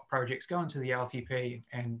deciding what projects go into the LTP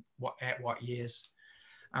and at what years.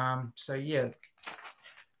 So yeah,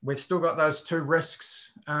 we've still got those two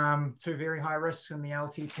risks, two very high risks in the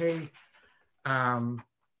LTP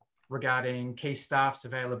regarding key staff's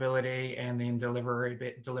availability and then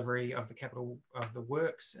delivery of the capital of the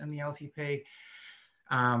works in the LTP.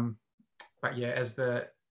 But yeah,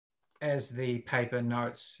 as the paper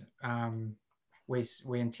notes,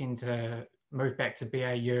 we intend to move back to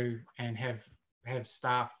BAU and have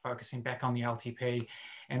staff focusing back on the LTP,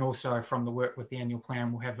 and also from the work with the annual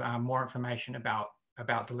plan, we'll have more information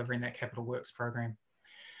about delivering that capital works program.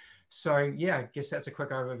 So yeah, I guess that's a quick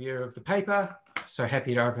overview of the paper. So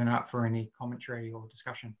happy to open up for any commentary or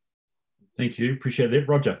discussion. Thank you, appreciate that.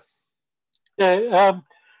 Roger. Yeah,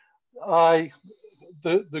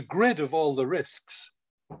 the grid of all the risks,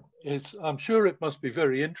 I'm sure it must be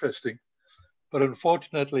very interesting. But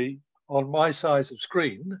unfortunately, on my size of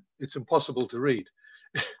screen, it's impossible to read.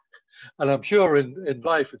 And I'm sure in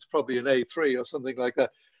life, it's probably an A3 or something like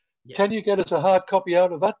that. Yeah. Can you get us a hard copy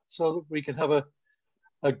out of that so that we can have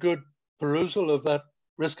a good perusal of that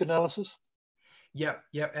risk analysis? Yep,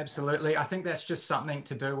 absolutely. I think that's just something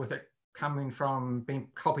to do with it being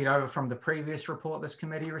copied over from the previous report this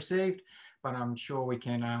committee received, but I'm sure we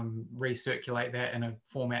can recirculate that in a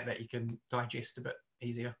format that you can digest a bit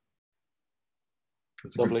easier.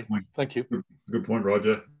 That's a lovely point. Thank you. Good point,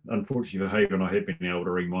 Roger. Unfortunately for Haven, I have been able to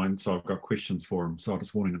read mine, so I've got questions for him. So I'm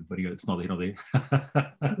just warning him, but it's not there.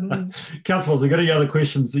 Councillors, have got any other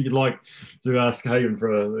questions that you'd like to ask Haven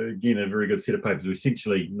for, again, a very good set of papers? We're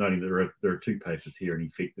essentially noting that there are two papers here in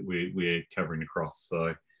effect that we're covering across.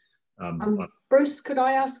 So, Bruce, could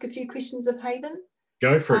I ask a few questions of Haven?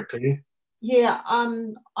 Go for it, Claire. Yeah,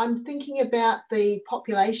 I'm thinking about the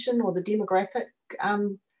population or the demographic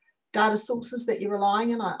data sources that you're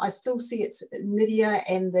relying on. I still see it's NIDIA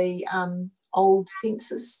and the old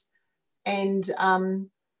census. And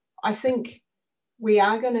I think we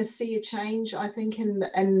are going to see a change, I think,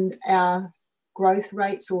 in our growth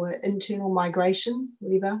rates or internal migration,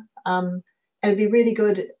 whatever. It'd be really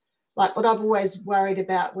good. Like what I've always worried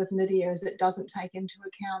about with NIDIA is it doesn't take into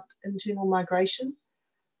account internal migration.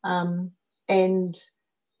 And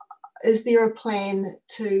is there a plan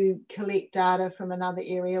to collect data from another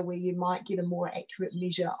area where you might get a more accurate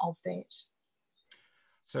measure of that?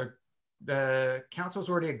 So the council's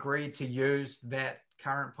already agreed to use that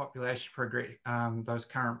current population those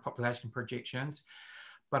current population projections.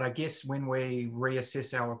 But I guess when we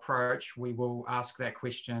reassess our approach, we will ask that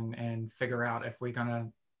question and figure out if we're going to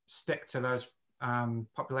stick to those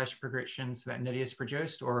population projections that NIDI has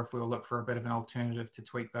produced, or if we'll look for a bit of an alternative to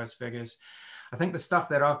tweak those figures. I think the stuff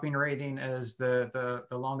that I've been reading is the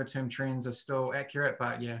longer term trends are still accurate,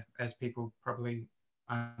 but yeah, as people probably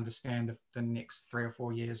understand, the next 3 or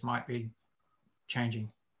 4 years might be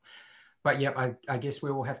changing. But yeah, I guess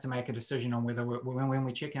we will have to make a decision on whether when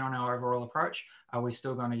we check in on our overall approach, are we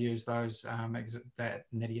still going to use those that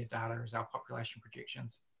NIDI data as our population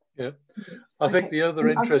projections? Yeah, I think the other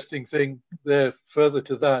interesting thing there further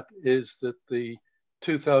to that is that the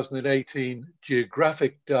 2018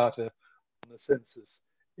 geographic data on the census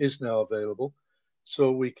is now available,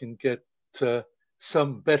 so we can get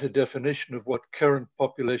some better definition of what current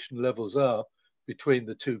population levels are between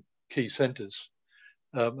the two key centres.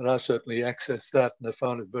 And I certainly accessed that and I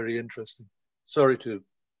found it very interesting. Sorry to,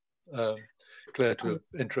 Claire, to have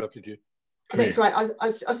interrupted you. That's right. I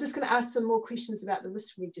was just going to ask some more questions about the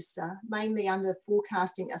risk register, mainly under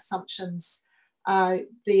forecasting assumptions.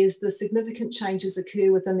 There's the significant changes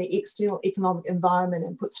occur within the external economic environment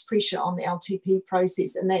and puts pressure on the LTP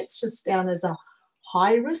process. And that's just down as a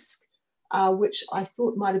high risk, which I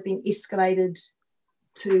thought might have been escalated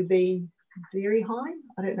to be very high.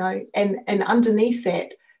 I don't know. And underneath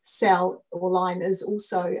that cell or line is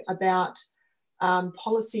also about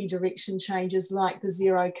policy direction changes like the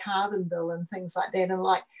zero carbon bill and things like that. And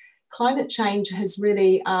like climate change has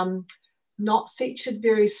really not featured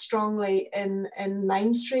very strongly in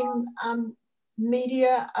mainstream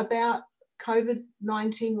media about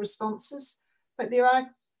COVID-19 responses. But there are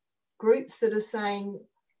groups that are saying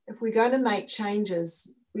if we're going to make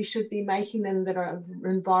changes, we should be making them that are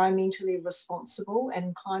environmentally responsible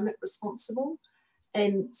and climate responsible.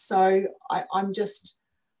 And so I'd just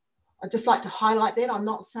like to highlight that. I'm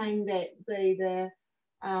not saying that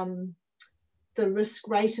the risk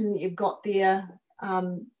rating that you've got there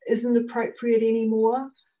isn't appropriate anymore,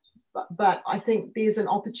 but I think there's an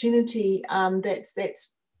opportunity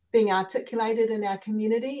that's being articulated in our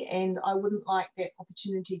community, and I wouldn't like that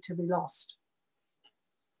opportunity to be lost.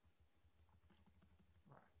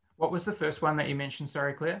 What was the first one that you mentioned?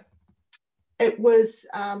 Sorry, Claire. It was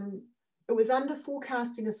under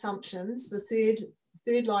forecasting assumptions. The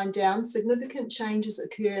third line down. Significant changes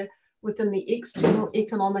occur within the external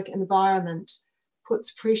economic environment,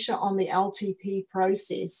 puts pressure on the LTP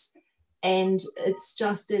process, and it's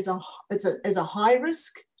just as a high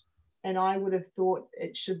risk. And I would have thought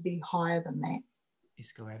it should be higher than that.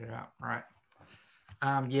 Escalated up, right?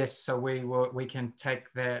 Yes. So we can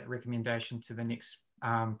take that recommendation to the next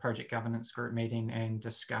project governance group meeting and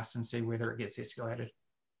discuss and see whether it gets escalated.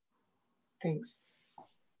 Thanks.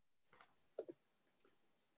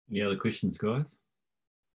 Any other questions, guys?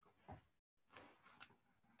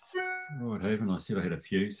 Right, Haven. I said I had a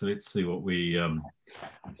few, so let's see what we I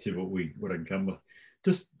can come with.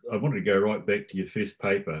 Just, I wanted to go right back to your first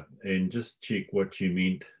paper and just check what you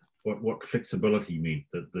meant, what flexibility meant,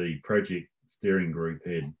 that the project steering group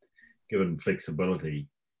had given flexibility.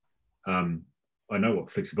 I know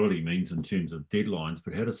what flexibility means in terms of deadlines,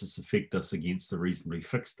 but how does this affect us against the reasonably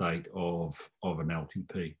fixed date of an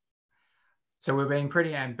LTP? So we're being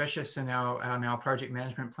pretty ambitious in our project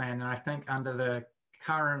management plan, and I think under the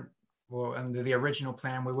current, well, under the original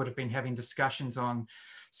plan, we would have been having discussions on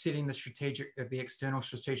setting the external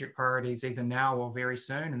strategic priorities either now or very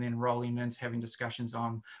soon, and then rolling into having discussions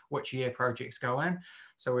on which year projects go in.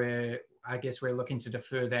 So I guess we're looking to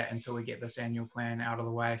defer that until we get this annual plan out of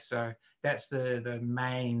the way. So that's the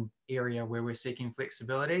main area where we're seeking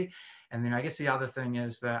flexibility. And then I guess the other thing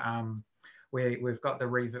is that we've got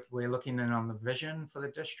we're looking in on the vision for the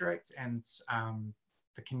district and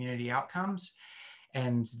the community outcomes.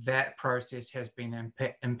 And that process has been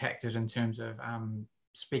impacted in terms of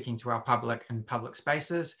speaking to our public in public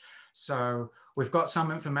spaces. So we've got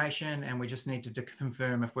some information, and we just need to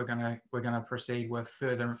confirm if we're gonna proceed with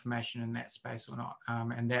further information in that space or not.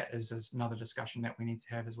 And that is another discussion that we need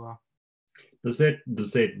to have as well. Does that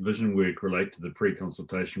vision work relate to the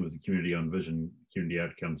pre-consultation with the community on vision, community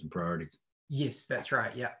outcomes, and priorities? Yes, that's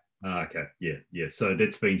right. Yeah. Okay. Yeah. So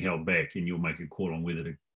that's been held back, and you'll make a call on whether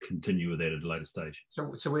to continue with that at a later stage.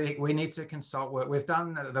 So we need to consult. We've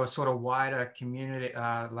done the sort of wider community,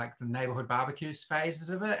 like the neighbourhood barbecues phases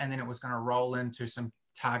of it, and then it was going to roll into some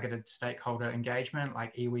targeted stakeholder engagement,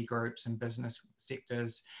 like iwi groups and business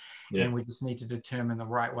sectors. Yeah. And we just need to determine the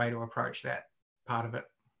right way to approach that part of it.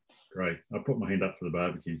 Great. I'll put my hand up for the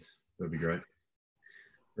barbecues. That'd be great.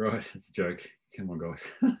 Right, it's a joke. Come on,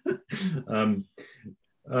 guys.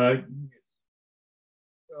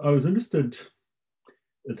 I was interested.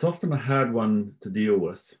 It's often a hard one to deal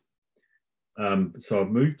with. So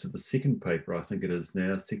I've moved to the second paper, I think it is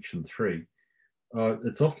now, section 3.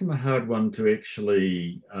 It's often a hard one to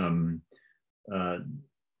actually,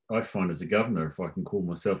 I find as a governor, if I can call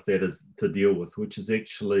myself that, is to deal with, which is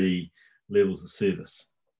actually levels of service.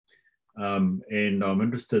 And I'm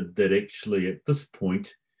interested that actually at this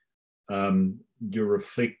point, you're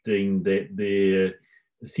reflecting that they're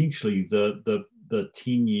essentially the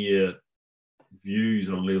 10-year views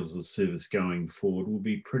on levels of service going forward will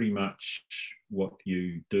be pretty much what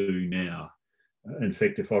you do now. In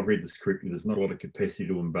fact, if I've read this correctly, there's not a lot of capacity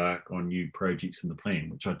to embark on new projects in the plan,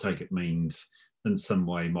 which I take it means in some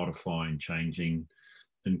way modifying, changing,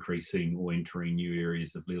 increasing or entering new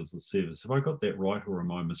areas of levels of service. Have I got that right, or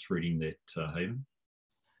am I misreading that, Haven?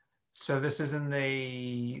 So this is in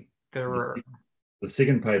the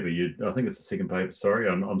second paper. I think it's the second paper. Sorry,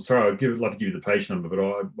 I'm sorry. I'd like to give you the page number,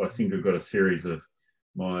 but I seem to have got a series of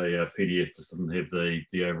my PDF just doesn't have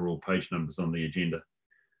the overall page numbers on the agenda.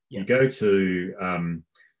 Yeah. You go to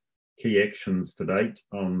key actions to date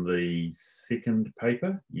on the second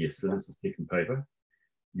paper. Yes, it is the second paper.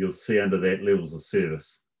 You'll see under that levels of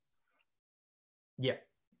service. Yeah,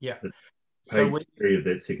 yeah. Page 3 of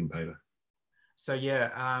that second paper. So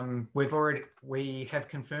yeah, we have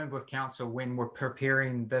confirmed with council when we're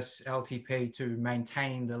preparing this LTP to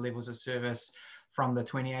maintain the levels of service from the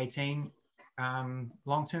 2018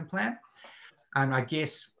 long-term plan. And I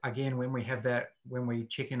guess, again, when we have that, when we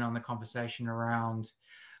check in on the conversation around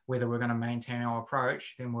whether we're going to maintain our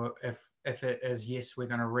approach, then if it is yes, we're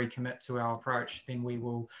going to recommit to our approach, then we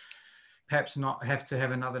will perhaps not have to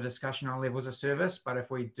have another discussion on levels of service. But if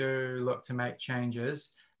we do look to make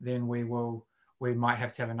changes, then we might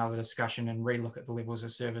have to have another discussion and relook at the levels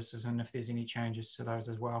of services and if there's any changes to those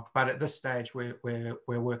as well. But at this stage, we're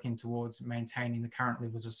working towards maintaining the current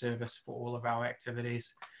levels of service for all of our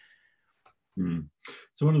activities.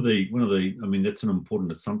 So one of the, I mean, that's an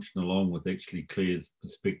important assumption, along with actually Claire's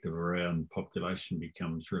perspective around population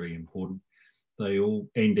becomes really important. They all,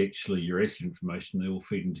 and actually your asset information, they all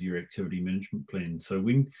feed into your activity management plan. So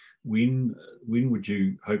when would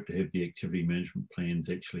you hope to have the activity management plans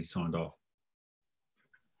actually signed off?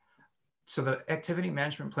 So the activity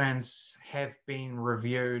management plans have been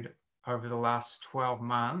reviewed over the last 12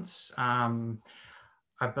 months.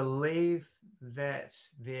 I believe that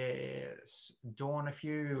there's, Dawn, if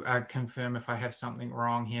you confirm if I have something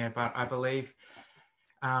wrong here, but I believe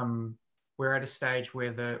we're at a stage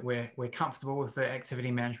where we're comfortable with the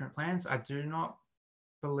activity management plans. I do not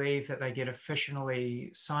believe that they get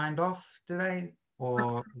officially signed off, do they?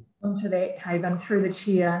 Or onto that, Haven, through the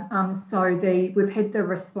chair. So we've had the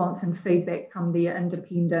response and feedback from the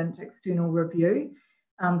independent external review.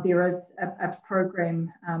 There is a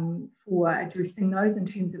program for addressing those in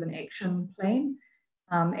terms of an action plan,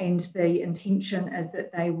 and the intention is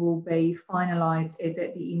that they will be finalised as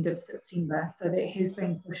at the end of September. So that has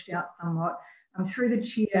been pushed out somewhat. Through the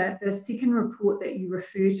chair, the second report that you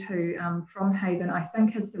refer to from Haven, I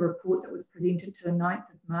think is the report that was presented to the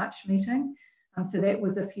 9th of March meeting. So that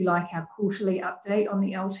was, if you like, our quarterly update on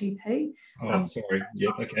the LTP. Oh, sorry.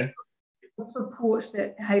 Yeah, okay. This report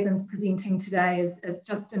that Haven's presenting today is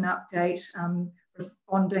just an update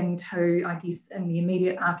responding to, I guess, in the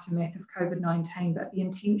immediate aftermath of COVID-19, but the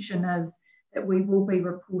intention is that we will be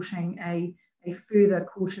reporting a further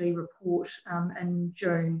quarterly report in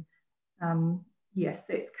June. Yes,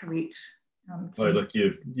 that's correct. Oh, look,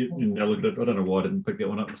 you now look at it. I don't know why I didn't pick that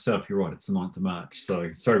one up myself. You're right, it's the 9th of March.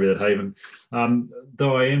 So sorry about that, Haven.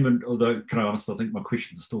 Though I am, and although, can I be honest, I think my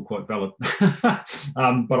questions are still quite valid.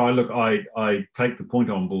 But I take the point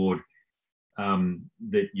on board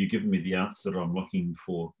that you've given me the answer that I'm looking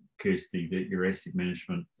for, Kirsty, that your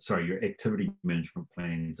your activity management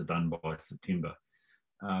plans are done by September.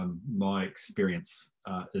 My experience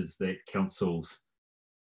is that councils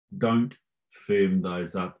don't firm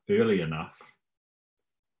those up early enough,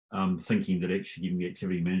 thinking that actually giving the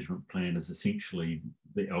activity management plan is essentially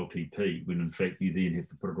the LTP, when in fact you then have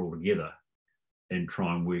to put it all together and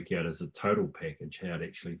try and work out as a total package how it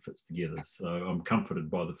actually fits together. So I'm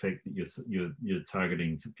comforted by the fact that you're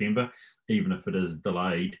targeting September, even if it is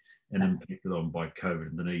delayed and impacted on by COVID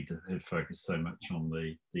and the need to have focused so much on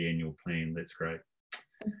the annual plan. That's great.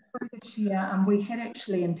 Yeah, we had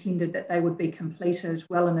actually intended that they would be completed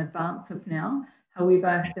well in advance of now.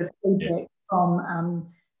 However, the feedback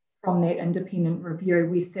from that independent review,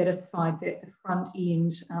 we're satisfied that the front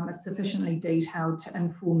end is sufficiently detailed to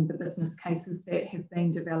inform the business cases that have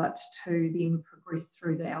been developed to then progress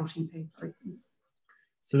through the LTP process.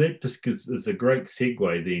 So that just is a great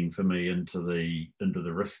segue then for me into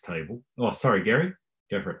the risk table. Oh, sorry, Gary,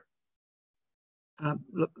 go for it.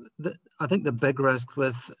 Look, I think the big risk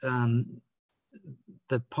with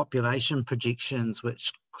the population projections,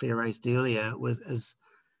 which Claire raised earlier,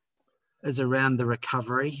 is around the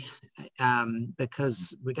recovery,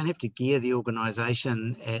 because we're going to have to gear the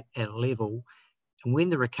organisation at a level. And when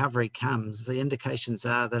the recovery comes, the indications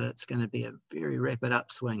are that it's going to be a very rapid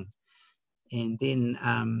upswing. And then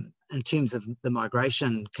in terms of the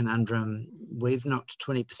migration conundrum, we've knocked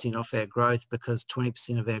 20% off our growth because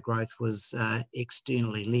 20% of our growth was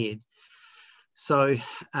externally led. So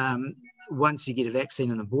once you get a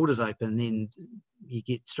vaccine and the borders open, then you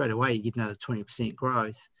get straight away, you get another 20%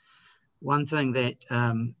 growth. One thing that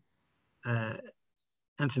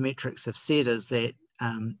Infometrics have said is that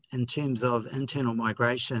in terms of internal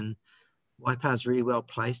migration, Waipa is really well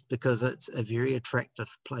placed because it's a very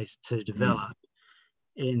attractive place to develop.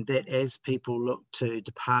 And that as people look to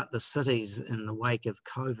depart the cities in the wake of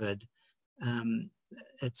COVID,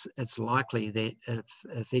 it's likely that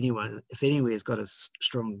if anywhere's got a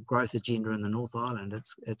strong growth agenda in the North Island,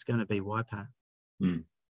 it's going to be Waipa. And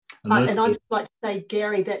I'd just like to say,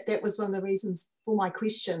 Gary, that was one of the reasons for my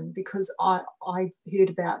question, because I heard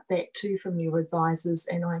about that too from your advisors,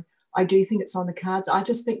 and I do think it's on the cards. I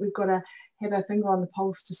just think we've got to have our finger on the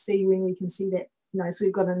pulse to see when we can see that, so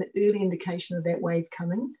we've got an early indication of that wave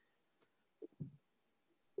coming.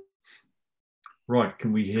 Right,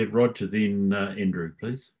 can we have Roger then, Andrew,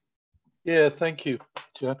 please? Yeah, thank you,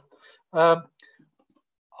 Jeff.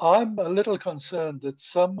 I'm a little concerned that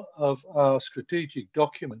some of our strategic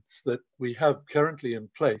documents that we have currently in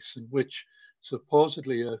place, in which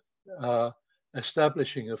supposedly are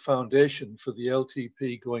establishing a foundation for the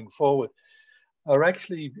LTP going forward, are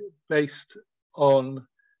actually based on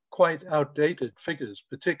quite outdated figures,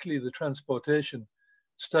 particularly the transportation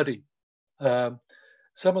study.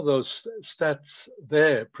 Some of those stats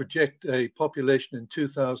there project a population in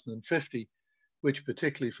 2050, which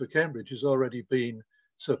particularly for Cambridge has already been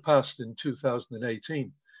surpassed in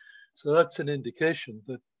 2018. So that's an indication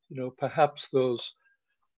that, perhaps those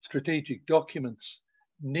strategic documents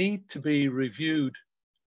need to be reviewed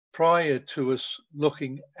prior to us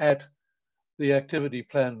looking at the activity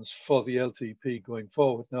plans for the LTP going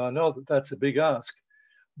forward. Now, I know that that's a big ask,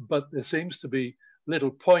 but there seems to be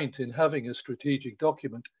little point in having a strategic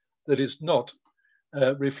document that is not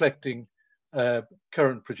reflecting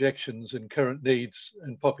current projections and current needs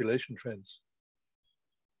and population trends.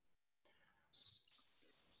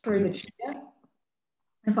 Through the chair,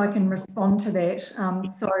 if I can respond to that.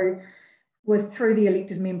 Through the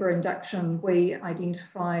elected member induction, we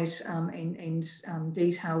identified and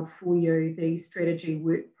detailed for you the strategy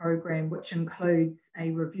work program, which includes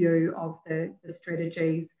a review of the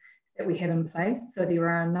strategies that we have in place. So there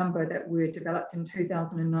are a number that were developed in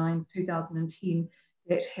 2009, 2010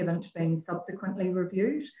 that haven't been subsequently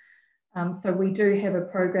reviewed. So we do have a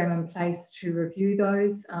program in place to review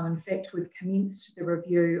those. In fact, we've commenced the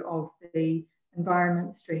review of the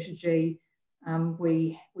environment strategy.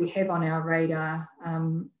 We have on our radar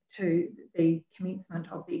to the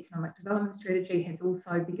commencement of the economic development strategy has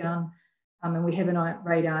also begun, and we have on our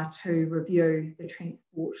radar to review the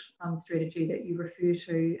transport strategy that you refer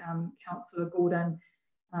to, Councillor Gordon,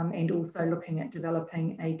 and also looking at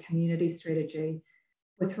developing a community strategy.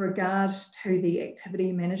 With regard to the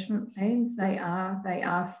activity management plans, they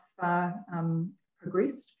are far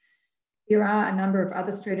progressed. There are a number of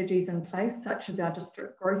other strategies in place, such as our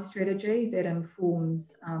district growth strategy that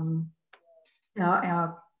informs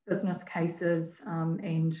our business cases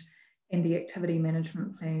and the activity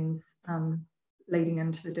management plans leading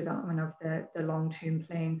into the development of the long-term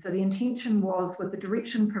plan. So the intention was, with the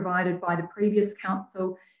direction provided by the previous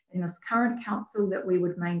council and this current council, that we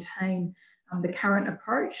would maintain the current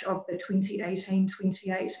approach of the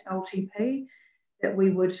 2018-28 LTP, that we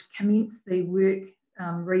would commence the work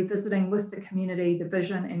revisiting with the community the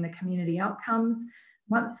vision and the community outcomes.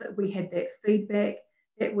 Once we had that feedback,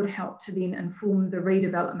 that would help to then inform the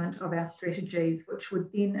redevelopment of our strategies, which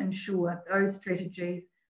would then ensure those strategies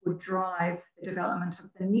would drive the development of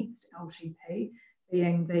the next LTP,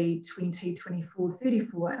 being the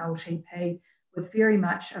 2024-34 LTP, with very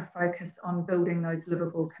much a focus on building those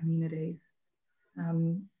livable communities.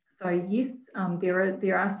 So yes,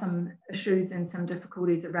 there are some issues and some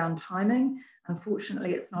difficulties around timing.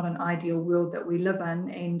 Unfortunately, it's not an ideal world that we live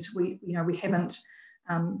in, and we haven't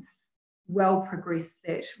well progressed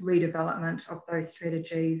that redevelopment of those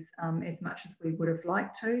strategies as much as we would have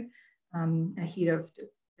liked to ahead of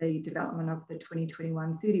the development of the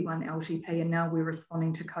 2021-31 LTP, and now we're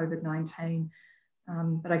responding to COVID-19.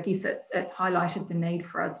 But I guess it's highlighted the need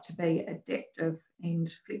for us to be adaptive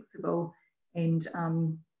and flexible, and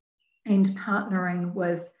partnering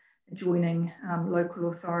with adjoining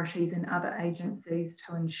local authorities and other agencies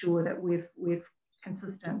to ensure that we've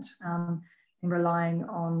consistent and relying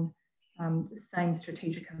on the same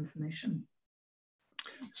strategic information.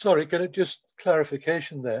 Sorry, can I just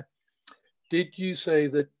clarification there? Did you say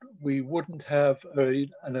that we wouldn't have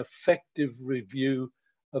an effective review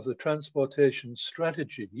of the transportation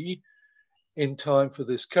strategy in time for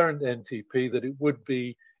this current NTP, that it would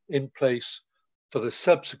be in place for the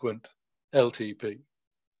subsequent LTP?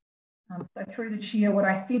 So through the chair, what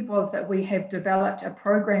I said was that we have developed a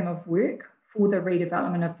program of work for the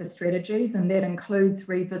redevelopment of the strategies, and that includes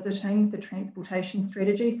revisiting the transportation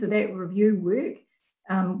strategy. So that review work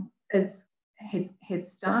has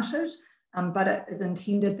started, but it is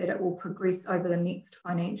intended that it will progress over the next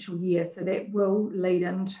financial year. So that will lead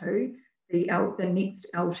into the next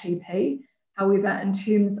LTP. However, in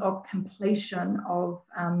terms of completion of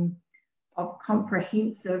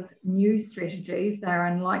comprehensive new strategies, they are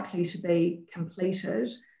unlikely to be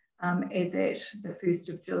completed as at the 1st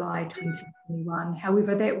of July 2021.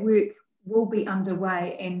 However, that work will be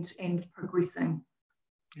underway and progressing.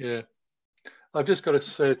 Yeah, I've just got to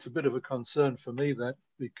say it's a bit of a concern for me, that,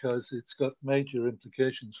 because it's got major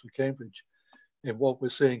implications for Cambridge in what we're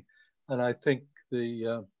seeing. And I think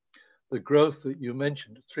the growth that you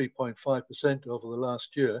mentioned, 3.5% over the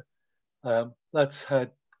last year, that's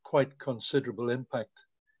had quite considerable impact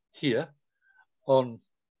here on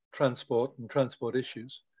transport and transport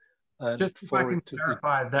issues. And just if I can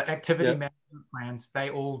clarify, the activity management plans, they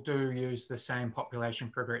all do use the same population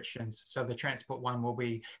projections. So the transport one will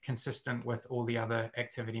be consistent with all the other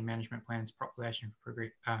activity management plans, population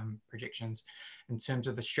projections. In terms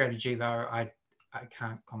of the strategy though, I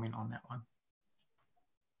can't comment on that one.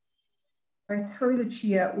 So through the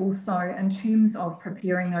chair also, in terms of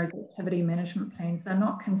preparing those activity management plans, they're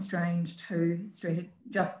not constrained to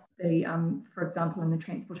just the, for example, in the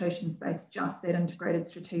transportation space, just that integrated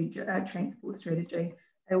strategic transport strategy.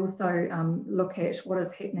 They also look at what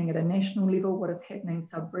is happening at a national level, what is happening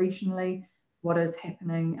sub-regionally, what is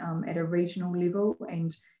happening at a regional level,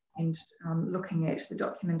 and looking at the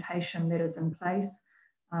documentation that is in place.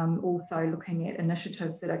 Also looking at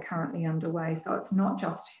initiatives that are currently underway. So it's not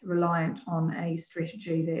just reliant on a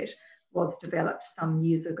strategy that was developed some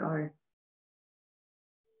years ago.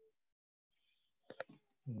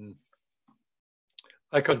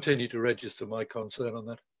 I continue to register my concern on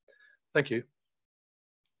that. Thank you.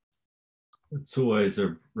 It's always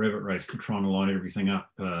a rabbit race to try and line everything up,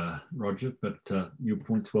 Roger, but your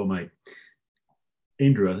point's well made.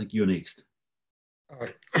 Andrew, I think you're next.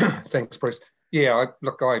 Thanks, Bruce. Yeah,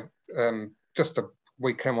 just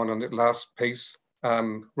we came on that last piece.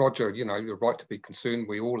 Roger, you know, you're right to be concerned.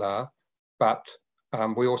 We all are, but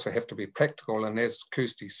we also have to be practical. And as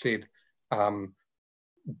Kirsty said,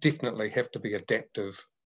 definitely have to be adaptive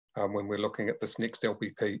when we're looking at this next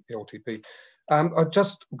LTP. I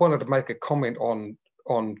just wanted to make a comment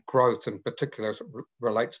on growth, in particular as it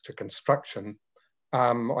relates to construction.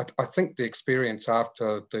 I think the experience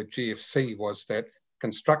after the GFC was that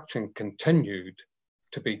construction continued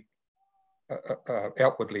to be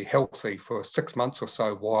outwardly healthy for 6 months or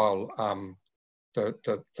so while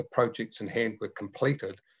the projects in hand were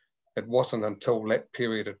completed. It wasn't until that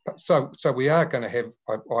period. So we are going to have,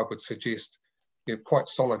 I would suggest, quite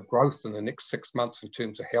solid growth in the next 6 months in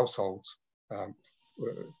terms of households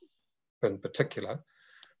in particular.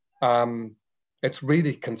 It's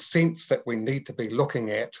really consents that we need to be looking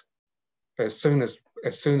at as soon as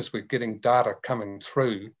we're getting data coming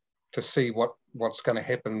through to see what's going to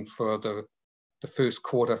happen for the first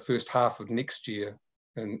quarter, first half of next year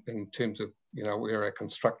in terms of, you know, where our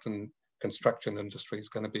construction industry is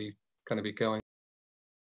going to be going.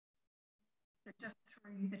 So just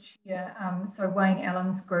through the chair, so Wayne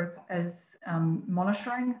Allen's group is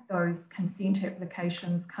monitoring those consent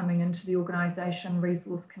applications coming into the organisation,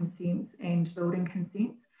 resource consents and building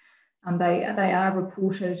consents. They are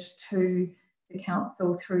reported to the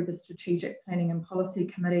council through the Strategic Planning and Policy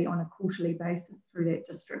Committee on a quarterly basis through that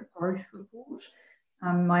district growth report.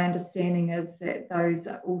 My understanding is that those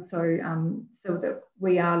are also, so that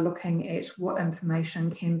we are looking at what information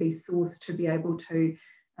can be sourced to be able to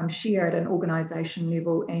share at an organisation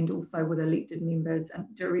level and also with elected members in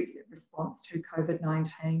direct response to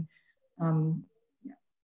COVID-19. Yeah.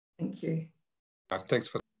 Thank you. Thanks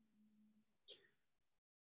for.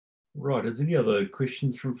 Right, is there any other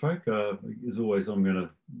questions from folk? As always, I'm going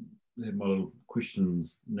to have my little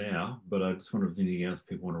questions now, but I just wonder if there's anything else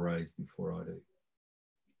people want to raise before I do.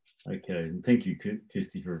 Okay, and thank you,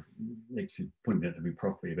 Kirsty, for actually pointing out to me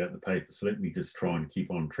properly about the paper. So let me just try and keep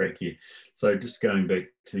on track here. So just going back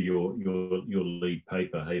to your lead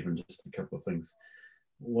paper, Haven, just a couple of things.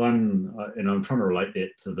 One, and I'm trying to relate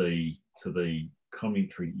that to the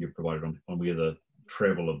commentary you provided on where the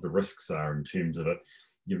travel of the risks are in terms of it.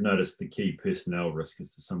 You've noticed the key personnel risk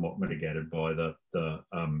is somewhat mitigated by the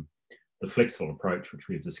flexible approach, which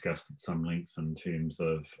we've discussed at some length in terms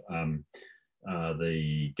of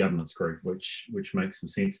the governance group, which makes some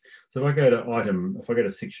sense. So if I go to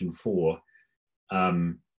section 4,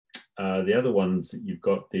 the other ones that you've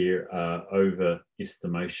got there are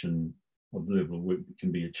overestimation of the level of work that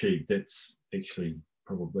can be achieved. That's actually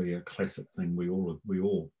probably a classic thing. We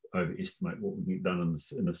all overestimate what we get done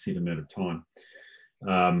in a set amount of time.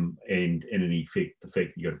 And in effect, the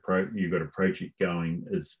fact that you've got a project going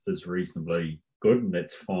is reasonably good, and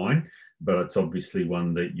that's fine. But it's obviously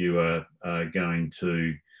one that you are going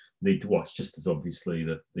to need to watch, just as obviously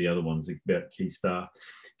the other ones about key staff.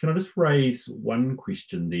 Can I just raise one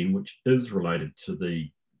question then, which is related to the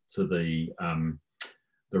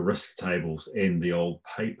risk tables and the old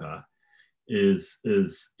paper, is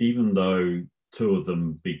even though 2 of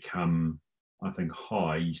them become, I think,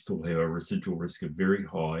 high, you still have a residual risk of very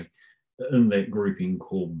high in that grouping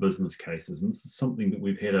called business cases. And this is something that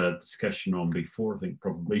we've had a discussion on before, I think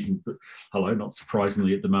probably, hello, not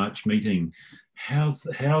surprisingly, at the March meeting. How's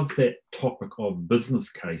that topic of business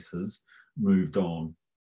cases moved on?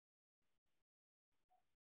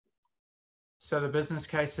 So the business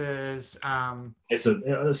cases.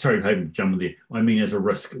 Sorry, Hayden, jump in there. I mean, as a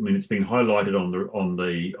risk. I mean, it's been highlighted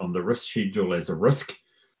on the risk schedule as a risk.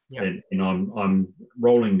 Yep. And I'm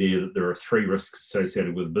rolling there that there are 3 risks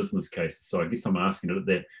associated with business cases. So I guess I'm asking it at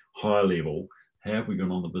that high level, how have we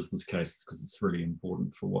gone on the business cases? Because it's really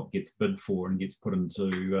important for what gets bid for and gets put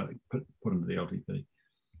into the LTP.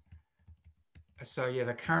 So yeah,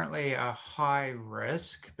 they're currently a high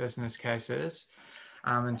risk business cases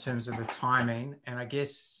in terms of the timing. And I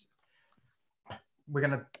guess we're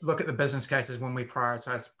going to look at the business cases when we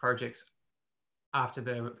prioritize projects after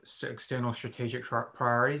the external strategic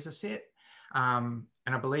priorities are set. And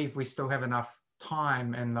I believe we still have enough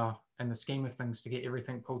time in the scheme of things to get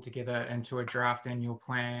everything pulled together into a draft annual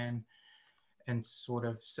plan in sort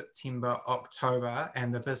of September, October,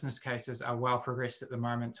 and the business cases are well progressed at the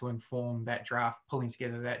moment to inform that draft, pulling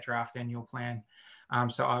together that draft annual plan.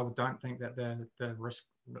 So I don't think that the risk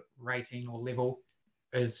rating or level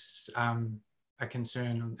is a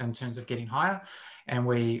concern in terms of getting higher, and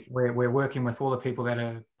we're working with all the people that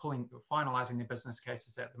are finalising their business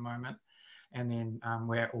cases at the moment, and then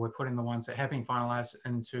we're putting the ones that have been finalised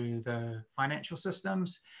into the financial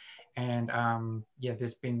systems, and yeah,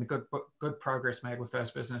 there's been good progress made with those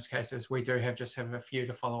business cases. We do just have a few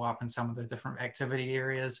to follow up in some of the different activity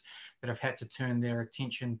areas that have had to turn their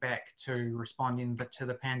attention back to responding to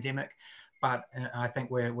the pandemic, but I think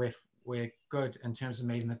we're good in terms of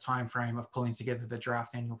meeting the time frame of pulling together the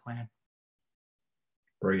draft annual plan.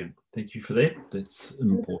 Brilliant. Thank you for that. That's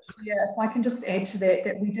important. Yeah, if I can just add to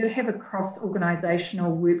that we do have a cross-organisational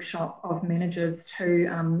workshop of managers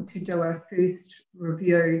to do a first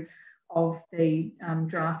review of the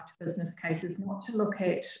draft business cases, not to look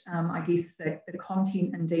at, I guess, the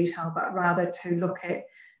content in detail, but rather to look at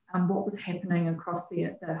what was happening across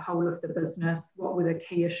the whole of the business, what were the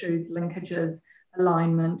key issues, linkages,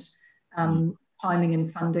 alignment, timing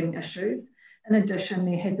and funding issues. In addition,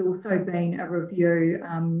 there has also been a review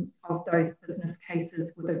of those business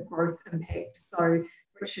cases with a growth impact. So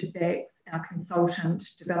Richard Bax, our consultant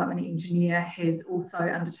development engineer, has also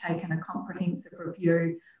undertaken a comprehensive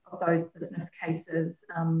review of those business cases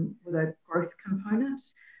with a growth component.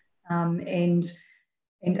 And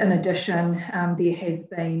in addition, there has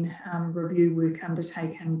been review work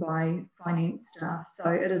undertaken by finance staff.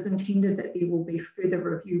 So it is intended that there will be further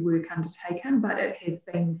review work undertaken, but it has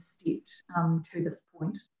been stepped to this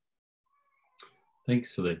point.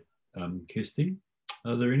 Thanks for that, Kirsty.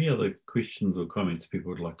 Are there any other questions or comments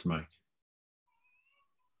people would like to make?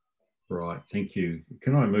 Right, thank you.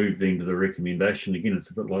 Can I move then to the recommendation? Again,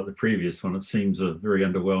 it's a bit like the previous one. It seems a very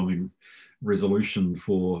underwhelming resolution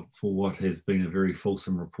for what has been a very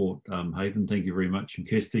fulsome report. Haven, thank you very much, and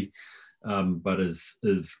Kirsty, but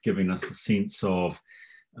is giving us a sense of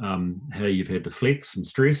how you've had to flex and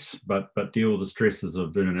stress, but deal with the stresses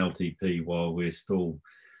of doing an LTP while we're still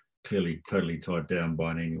clearly totally tied down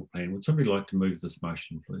by an annual plan. Would somebody like to move this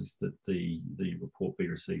motion, please, that the report be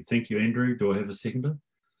received? Thank you, Andrew. Do I have a seconder?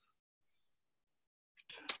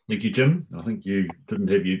 Thank you, Jim. I think you didn't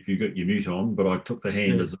have you got your mute on, but I took the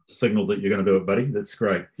hand as a signal that you're going to do it, buddy. That's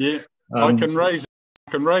great. Yeah, I can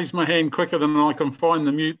raise my hand quicker than I can find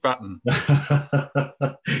the mute button. Go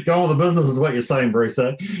on with the business is what you're saying, Bruce.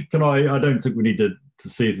 Can I don't think we need to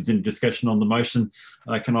see if there's any discussion on the motion.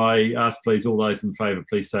 Can I ask, please, all those in favour,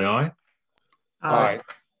 please say aye. Aye.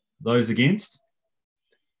 Those against?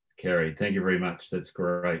 Carried. Thank you very much. That's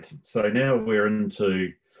great. So now we're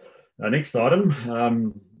into our next item,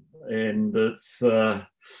 and it's, I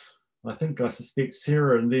suspect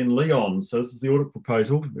Sarah and then Leon. So this is the audit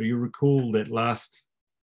proposal. You recall that last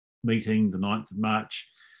meeting, the 9th of March,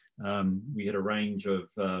 we had a range of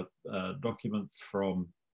documents from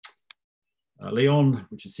Leon,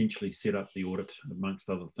 which essentially set up the audit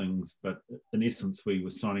amongst other things. But in essence, we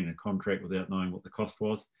were signing a contract without knowing what the cost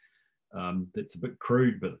was. That's a bit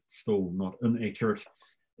crude, but it's still not inaccurate.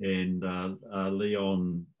 And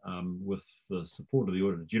Leon, with the support of the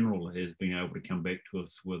Auditor General, has been able to come back to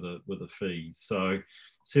us with a fee. So,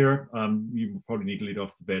 Sarah, you probably need to lead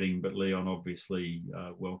off the batting, but Leon, obviously,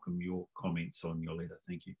 welcome your comments on your letter.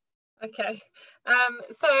 Thank you. Okay,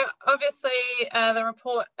 so obviously the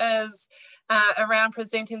report is around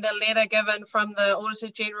presenting the letter given from the Auditor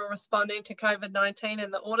General responding to COVID-19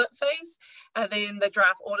 and the audit fees, and then the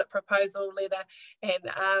draft audit proposal letter. And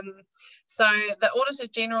so the Auditor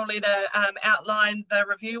General letter outlined the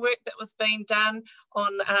review work that was being done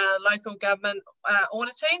on local government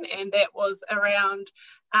auditing, and that was around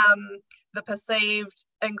the perceived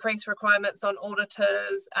increased requirements on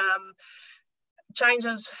auditors,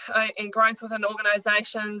 changes in growth within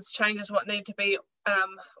organisations, changes what need to be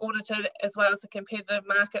audited, as well as the competitive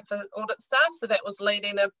market for audit staff. So that was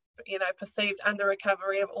leading a perceived under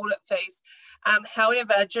recovery of audit fees.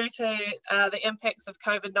 However, due to the impacts of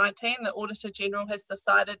COVID-19, the Auditor General has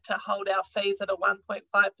decided to hold our fees at a 1.5%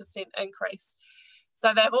 increase.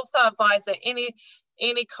 So they've also advised that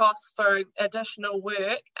any costs for additional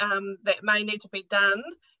work that may need to be done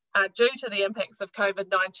due to the impacts of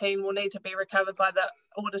COVID-19 will need to be recovered by the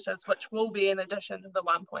auditors, which will be in addition to the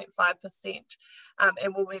 1.5%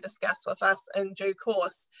 and will be discussed with us in due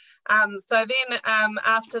course. So then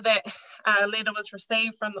after that letter was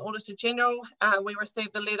received from the Auditor General, we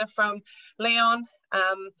received the letter from Leon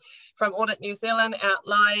from Audit New Zealand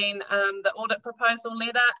outlining the audit proposal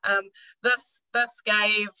letter. This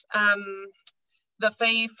gave the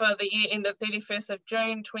fee for the year ended 31st of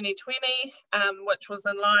June 2020, which was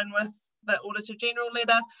in line with the Auditor General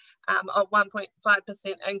letter of 1.5%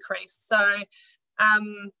 increase. So,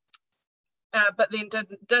 but then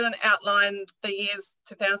didn't outline the years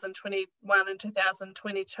 2021 and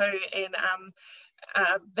 2022, and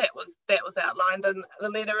that was outlined in the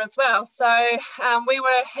letter as well. So we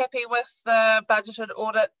were happy with the budgeted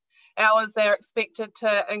audit hours. They're expected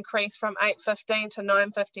to increase from 8:15 to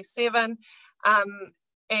 9:57.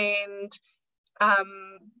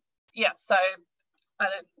 Yeah, so I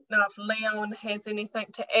don't know if Leon has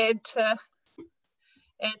anything to add to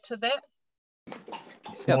that.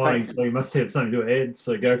 Smiling, so you must have something to add,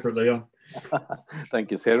 so go for it, Leon.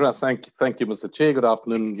 Thank you, Sarah. Thank you, Mr. Chair. Good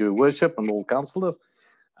afternoon, Your Worship, and all councillors.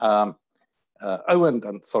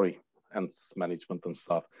 And management and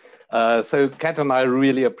staff. So Kat and I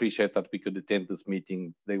really appreciate that we could attend this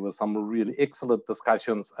meeting. There were some really excellent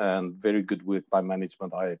discussions and very good work by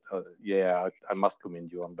management. I must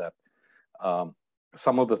commend you on that.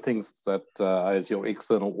 Some of the things that as your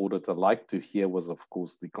external auditor liked to hear was, of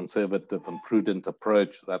course, the conservative and prudent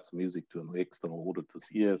approach. That's music to an external auditor's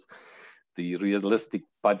ears. The realistic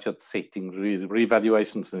budget setting,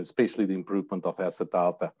 reevaluations, and especially the improvement of asset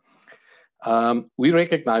data. We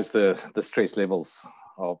recognize the stress levels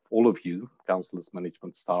of all of you, councillors,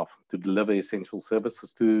 management, staff, to deliver essential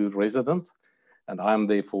services to residents. And I'm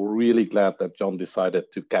therefore really glad that John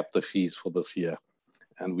decided to cap the fees for this year.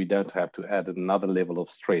 And we don't have to add another level of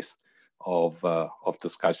stress of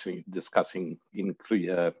discussing an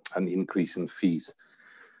increase in fees.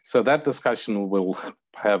 So that discussion we'll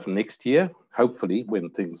have next year, hopefully, when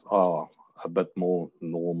things are a bit more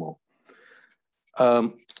normal.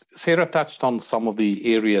 Sarah touched on some of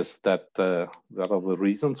the areas that are the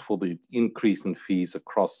reasons for the increase in fees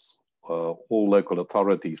across all local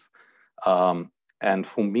authorities. And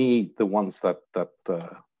for me, the ones that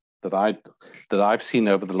I've seen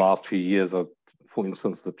over the last few years are, for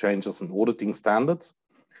instance, the changes in auditing standards,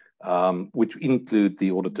 which include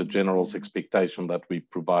the Auditor General's expectation that we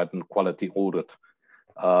provide a quality audit.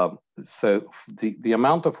 So the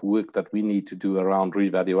amount of work that we need to do around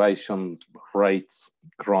revaluation rates,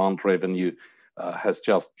 grant revenue has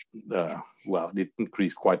just, it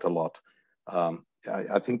increased quite a lot.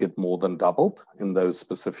 I think it more than doubled in those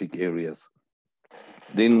specific areas.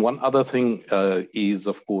 Then one other thing is,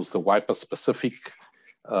 of course, the wiper specific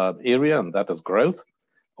area, and that is growth.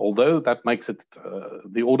 Although that makes it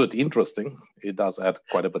the audit interesting, it does add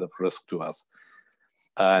quite a bit of risk to us.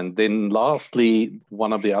 And then lastly,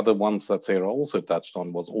 one of the other ones that Sarah also touched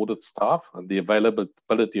on was audit staff and the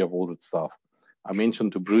availability of audit staff. I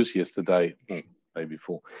mentioned to Bruce yesterday, day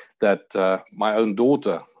before, that my own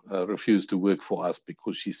daughter refused to work for us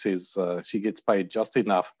because she says she gets paid just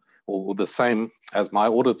enough or the same as my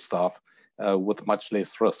audit staff with much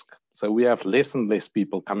less risk. So we have less and less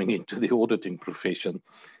people coming into the auditing profession,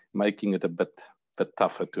 making it a bit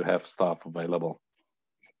tougher to have staff available.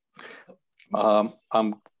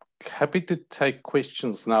 I'm happy to take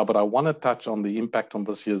questions now, but I want to touch on the impact on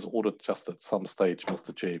this year's audit just at some stage,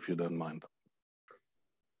 Mr. Chair, if you don't mind.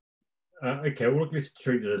 Okay, well, let's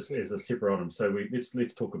treat it as a separate item. So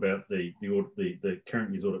let's talk about the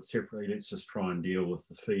current year's audit separately. Let's just try and deal with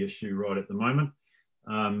the fee issue right at the moment.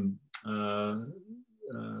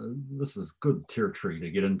 This is good territory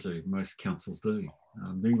to get into. Most councils do.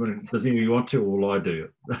 Does anybody want to, or will I do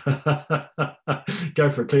it? Go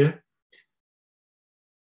for it, Claire.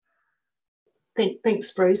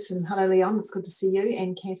 Thanks, Bruce, and hello, Leon. It's good to see you,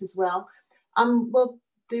 and Kat as well. Well,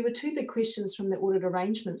 there were two big questions from the audit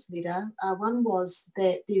arrangements letter. One was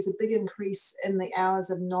that there's a big increase in the hours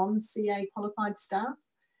of non-CA qualified staff,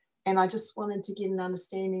 and I just wanted to get an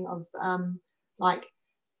understanding of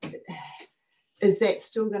is that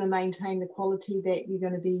still going to maintain the quality that you're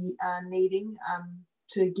going to be needing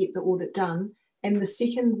to get the audit done? And the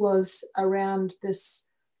second was around this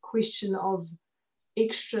question of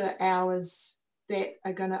extra hours that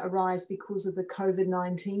are going to arise because of the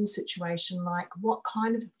COVID-19 situation. Like,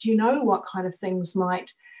 do you know what kind of things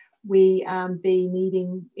might we be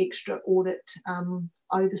needing extra audit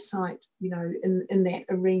oversight, in that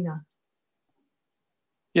arena?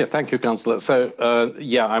 Yeah, thank you, Councillor. So,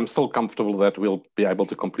 yeah, I'm still comfortable that we'll be able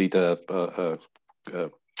to complete quite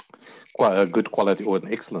a good quality or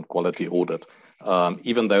an excellent quality audit.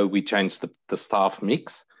 Even though we changed the staff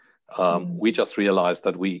mix, we just realized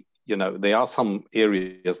that there are some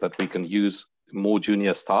areas that we can use more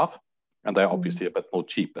junior staff, and they're obviously a bit more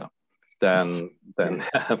cheaper than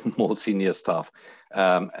more senior staff.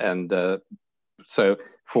 So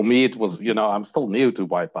for me, it was, I'm still new to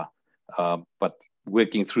WIPA, but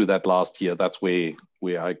working through that last year, that's where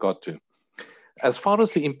I got to. As far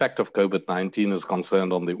as the impact of COVID-19 is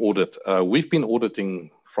concerned on the audit, we've been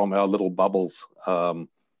auditing from our little bubbles ever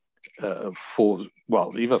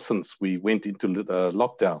since we went into the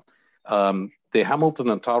lockdown. The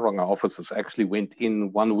Hamilton and Tauranga offices actually went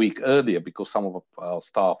in 1 week earlier because some of our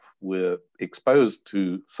staff were exposed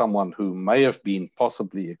to someone who may have been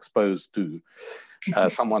possibly exposed to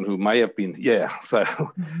someone who may have been, so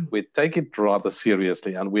we take it rather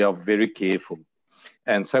seriously and we are very careful.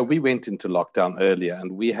 And so we went into lockdown earlier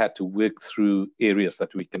and we had to work through areas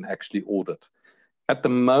that we can actually audit. At the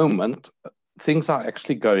moment, things are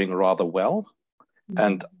actually going rather well.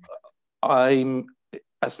 And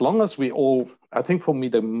as long as I think for me,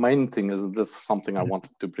 the main thing is, this is something I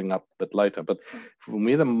wanted to bring up a bit later, but for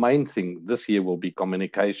me, the main thing this year will be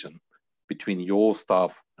communication between your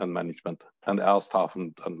staff and management and our staff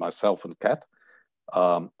and myself and Kat.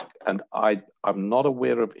 And I'm not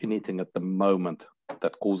aware of anything at the moment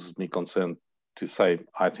that causes me concern to say,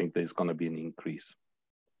 I think there's going to be an increase.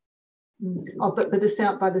 Oh, but by the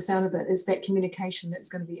sound of it, is that communication that's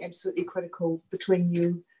going to be absolutely critical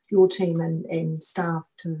between your team and staff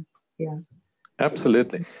to,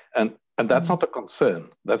 Absolutely. And that's not a concern.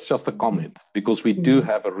 That's just a comment, because we do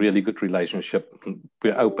have a really good relationship.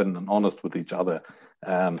 We're open and honest with each other.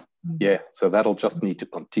 So that'll just need to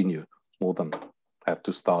continue more than have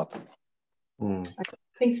to start.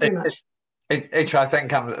 Thanks very much. Actually, I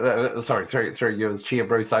think, sorry, through you as Chair,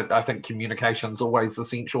 Bruce, I think communication is always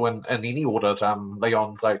essential in any audit,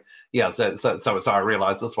 Leon. So, so I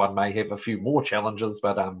realise this one may have a few more challenges,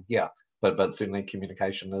 but but certainly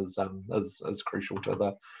communication is crucial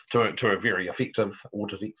to a very effective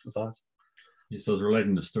audit exercise. Yes, I was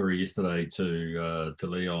relating the story yesterday to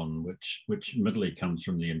Leon, which admittedly comes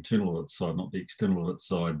from the internal audit side, not the external audit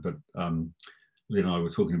side, but Lee and I were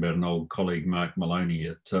talking about an old colleague, Mark Maloney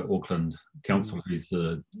at Auckland Council, who's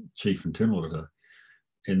the chief internal auditor,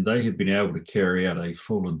 and they have been able to carry out a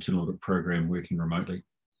full internal audit program working remotely.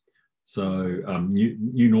 So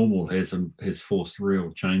new normal has forced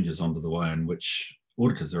real changes onto the way in which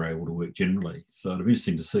auditors are able to work generally. So it'll be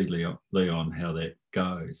interesting to see, Leon, how that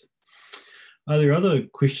goes. Are there other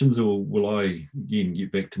questions, or will I again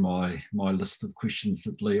get back to my list of questions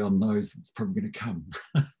that Leon knows that's probably going to come?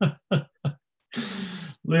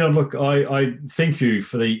 Leon, look, I thank you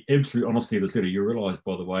for the absolute honesty of this letter. You realise,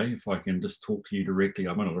 by the way, if I can just talk to you directly,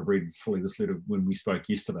 I might not have read fully this letter when we spoke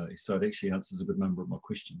yesterday, so it actually answers a good number of my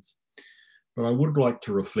questions. But I would like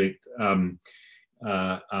to reflect.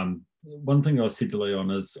 One thing I said to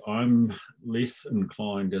Leon is I'm less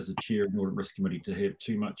inclined as a chair of the Audit Risk Committee to have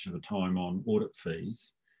too much of a time on audit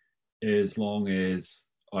fees, as long as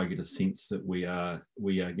I get a sense that we are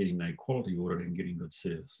getting a quality audit and getting good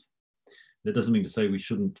service. That doesn't mean to say we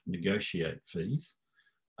shouldn't negotiate fees,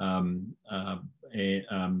 but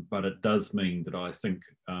it does mean that I think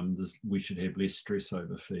we should have less stress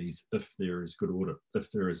over fees if there is good audit, if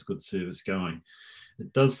there is good service going.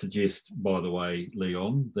 It does suggest, by the way,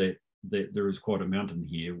 Leon, that there is quite a mountain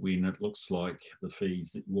here when it looks like the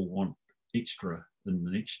fees that we'll want extra in the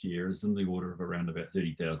next year is in the order of around about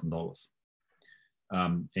 $30,000.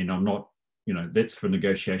 And I'm not, that's for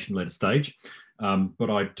negotiation later stage, but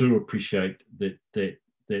I do appreciate that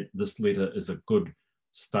this letter is a good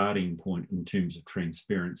starting point in terms of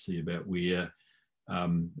transparency about where,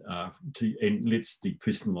 and let's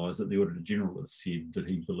depersonalise that the Auditor General has said that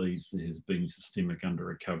he believes there has been systemic under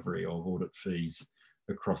recovery of audit fees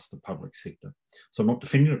across the public sector. So I'm not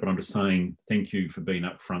defending it, but I'm just saying thank you for being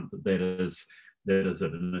upfront that is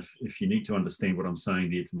it. And if you need to understand what I'm saying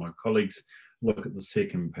there to my colleagues, look at the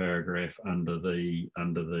second paragraph under the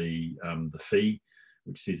fee,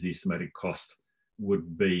 which says the estimated cost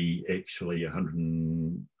would be actually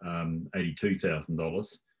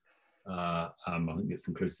 $182,000. I think that's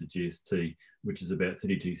inclusive GST, which is about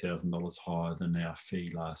 $32,000 higher than our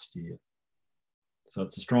fee last year. So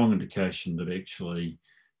it's a strong indication that actually,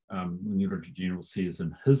 when the Auditor General says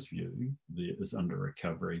in his view there is under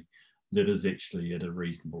recovery, that is actually at a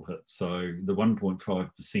reasonable hit. So the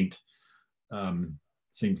 1.5%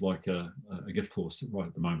 seems like a gift horse right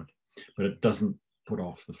at the moment, but it doesn't put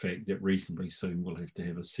off the fact that reasonably soon we'll have to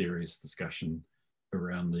have a serious discussion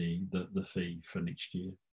around the fee for next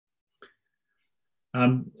year.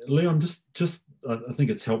 Leon, just I think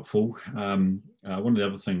it's helpful. One of the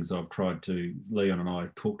other things I've tried to, Leon and I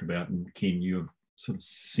talked about, and Ken, you have sort of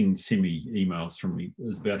seen semi-emails from me,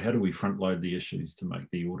 is about how do we front load the issues to make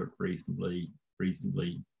the audit reasonably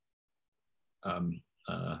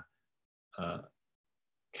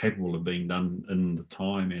capable of being done in the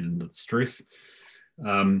time and in the stress.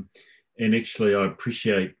 And actually, I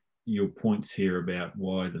appreciate your points here about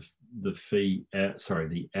why the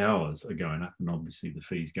hours are going up, and obviously the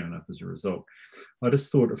fees going up as a result. I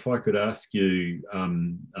just thought if I could ask you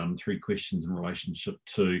 3 questions in relationship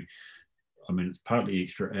to, I mean, it's partly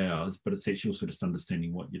extra hours, but it's actually also just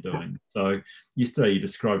understanding what you're doing. So yesterday you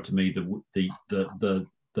described to me the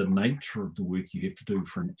nature of the work you have to do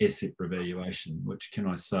for an asset revaluation, which, can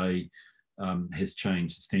I say, has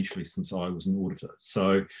changed substantially since I was an auditor.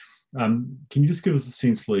 So can you just give us a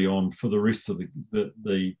sense, Leon, for the rest of the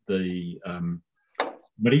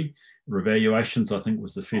committee, revaluations, I think,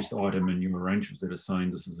 was the first item in your arrangements that are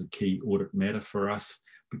saying this is a key audit matter for us.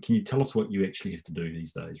 But can you tell us what you actually have to do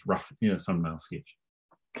these days? Rough, thumbnail sketch.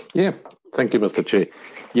 Yeah, thank you, Mr. Chair.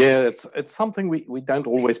 Yeah, it's something we don't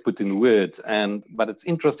always put in words, but it's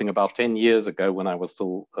interesting. About 10 years ago, when I was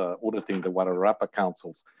still auditing the Wairarapa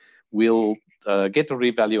councils, we'll get a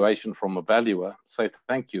revaluation from a valuer, say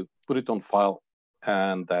thank you, put it on file,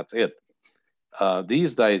 and that's it.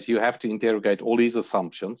 These days, you have to interrogate all his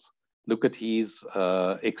assumptions, look at his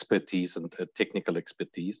expertise and technical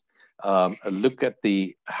expertise, look at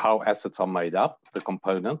how assets are made up, the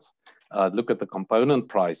components, look at the component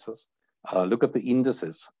prices, look at the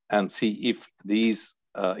indices, and see if his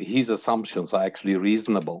assumptions are actually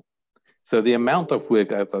reasonable. So the amount of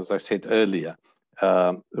work, as I said earlier,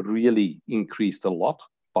 really increased a lot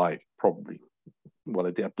by probably, well,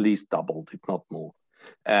 it at least doubled, if not more.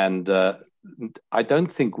 And I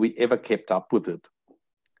don't think we ever kept up with it.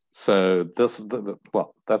 So that's the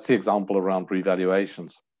example around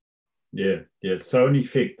revaluations. Yeah. So in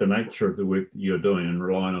effect, the nature of the work that you're doing and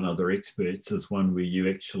relying on other experts is one where you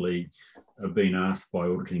actually have been asked by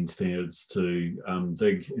auditing standards to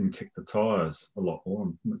dig and kick the tyres a lot more.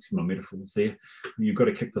 I'm mixing my metaphors there. You've got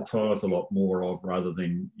to kick the tyres a lot more of rather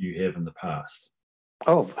than you have in the past.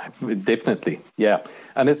 Oh, definitely. Yeah.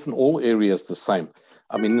 And it's in all areas the same.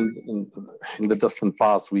 I mean, in the distant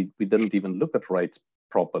past, we didn't even look at rates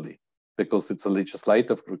properly, because it's a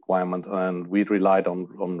legislative requirement and we relied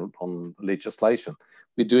on legislation.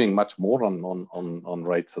 We're doing much more on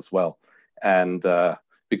rates as well. And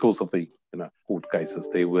because of the court cases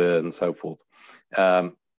there were and so forth.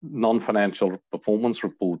 Non-financial performance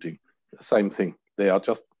reporting, same thing. There are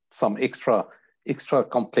just some extra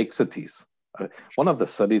complexities. One of the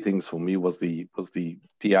silly things for me was the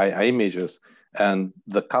DIA measures and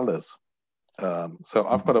the colors. So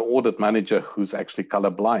I've got an audit manager who's actually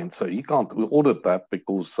colorblind, so he can't audit that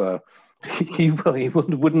because he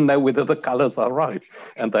wouldn't know whether the colors are right,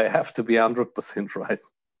 and they have to be 100% right.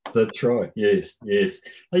 That's right. Yes.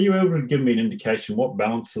 Are you able to give me an indication what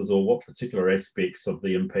balances or what particular aspects of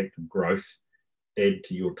the impact of growth add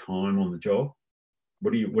to your time on the job?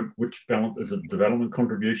 which balance is it? Development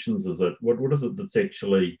contributions? Is it what is it that's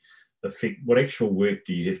actually affect? What actual work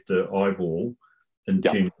do you have to eyeball in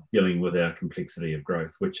terms of dealing with our complexity of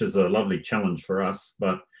growth, which is a lovely challenge for us,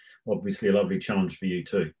 but obviously a lovely challenge for you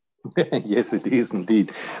too. Yes, it is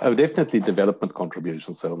indeed. Definitely development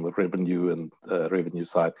contributions, so on the revenue and revenue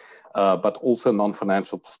side, but also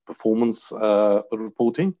non-financial performance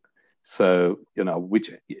reporting. So, you know,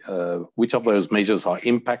 which of those measures are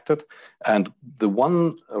impacted. And the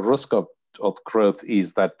one risk of growth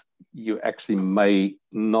is that you actually may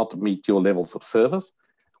not meet your levels of service,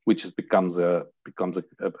 which becomes a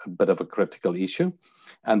bit of a critical issue.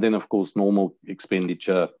 And then, of course, normal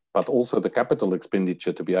expenditure, but also the capital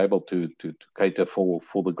expenditure to be able to cater for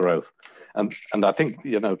the growth. And I think,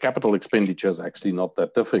 you know, capital expenditure is actually not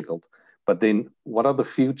that difficult. But then what are the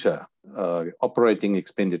future operating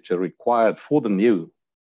expenditure required for the new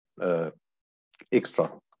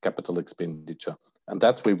extra capital expenditure? And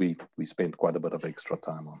that's where we spend quite a bit of extra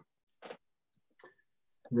time on.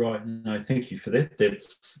 Right. No, thank you for that.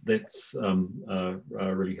 That's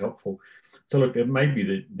really helpful. So look, it may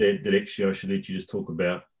be that actually I should let you just talk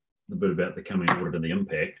about a bit about the coming audit and the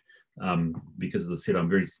impact, because as I said, I'm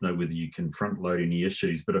very interested to know whether you can front load any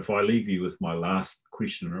issues. But if I leave you with my last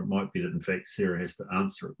question, or it might be that in fact Sarah has to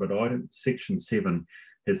answer it, but section 7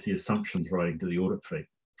 has the assumptions relating to the audit fee,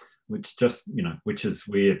 which just, you know, which is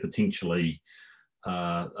where potentially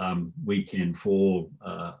we can fall,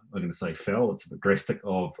 I'm going to say foul, it's a bit drastic,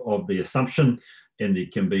 of the assumption, and there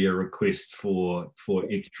can be a request for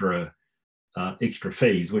extra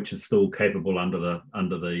fees, which is still capable under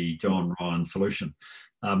the John Ryan solution.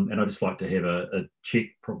 And I'd just like to have a check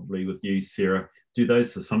probably with you, Sarah. Do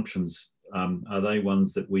those assumptions, are they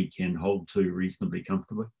ones that we can hold to reasonably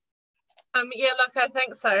comfortably? Yeah, look, I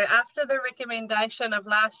think so. After the recommendation of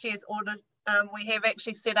last year's audit, we have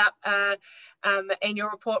actually set up an annual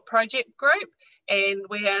report project group, and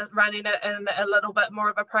we are running it in a little bit more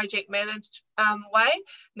of a project managed way.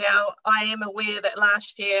 Now, I am aware that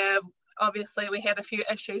last year, obviously, we had a few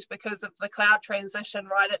issues because of the cloud transition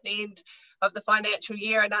right at the end of the financial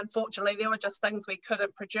year, and unfortunately there were just things we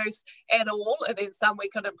couldn't produce at all, and then some we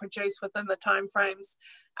couldn't produce within the timeframes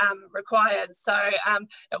required. So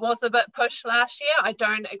it was a bit pushed last year. I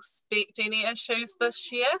don't expect any issues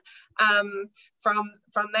this year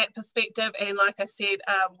from that perspective, and like I said,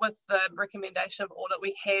 with the recommendation of audit,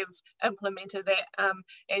 we have implemented that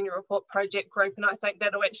annual report project group, and I think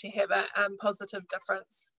that'll actually have a positive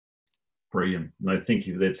difference. Brilliant. No, thank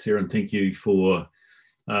you for that, Sarah, and thank you for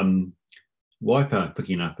WIPA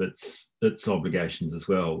picking up its obligations as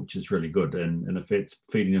well, which is really good. And if it's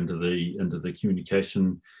feeding into the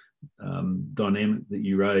communication dynamic that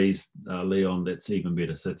you raised, Leon, that's even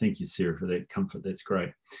better. So thank you, Sarah, for that comfort. That's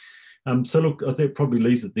great. So look, I think probably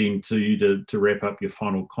leaves it then to you to wrap up your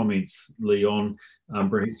final comments, Leon,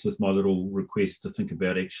 perhaps with my little request to think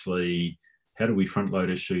about actually how do we front load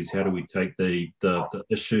issues? How do we take the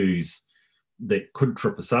issues that could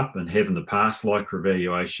trip us up and have in the past, like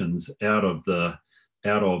revaluations, out of the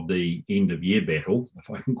end of year battle,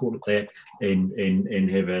 if I can call it that, and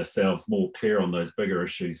have ourselves more clear on those bigger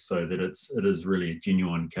issues, so that it is really a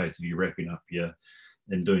genuine case of you wrapping up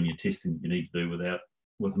and doing your testing that you need to do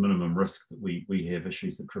with minimum risk that we have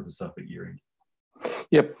issues that trip us up at year end.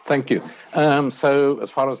 Yep, thank you. So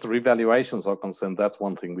as far as the revaluations are concerned, that's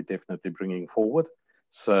one thing we're definitely bringing forward.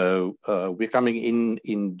 So we're coming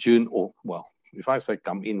in June, or well, if I say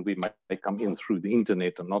come in, we may come in through the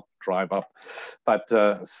internet and not drive up. But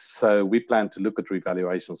so we plan to look at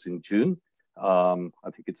revaluations in June. I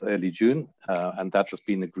think it's early June, and that has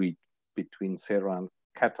been agreed between Sarah and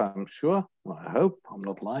Kat, I'm sure. I hope I'm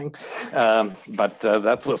not lying, but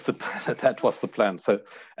that was the plan. So,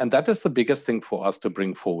 and that is the biggest thing for us to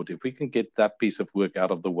bring forward. If we can get that piece of work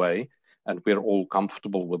out of the way, and we're all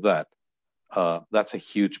comfortable with that, that's a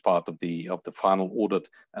huge part of the final audit,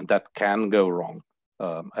 and that can go wrong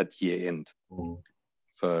at year end.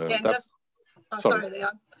 So yeah, that's, sorry,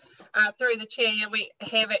 Leon. Through the chair, we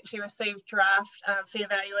have actually received draft fair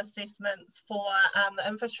value assessments for the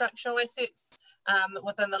infrastructure assets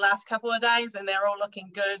within the last couple of days, and they're all looking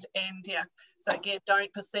good. And yeah, so again,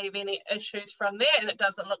 don't perceive any issues from there, and it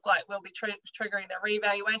doesn't look like we'll be triggering a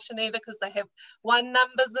revaluation either, because they have one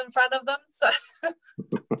numbers in front of them. So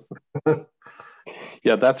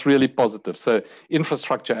yeah, that's really positive. So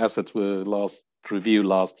infrastructure assets were reviewed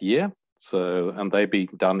last year. So, and they've been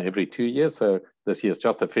done every 2 years. So this year's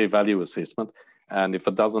just a fair value assessment. And if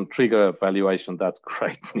it doesn't trigger a valuation, that's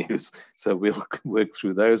great news. So we'll work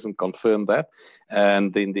through those and confirm that.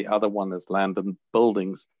 And then the other one is land and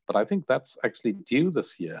buildings. But I think that's actually due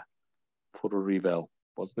this year for a reval.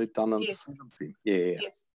 Wasn't it done on Yes. 17? Yeah.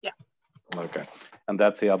 Yes. Yeah. Okay. And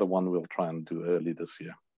that's the other one we'll try and do early this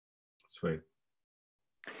year. Sweet.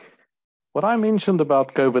 What I mentioned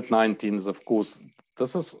about COVID-19 is, of course,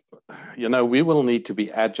 this is, you know, we will need to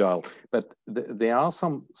be agile, but there are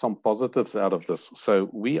some positives out of this. So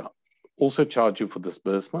we also charge you for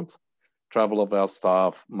disbursement, travel of our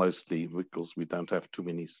staff mostly, because we don't have too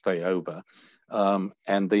many stay over.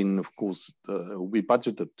 And then, of course, we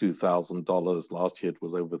budgeted $2,000. Last year it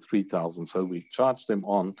was over 3,000. So we charged them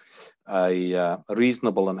on a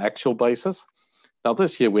reasonable and actual basis. Now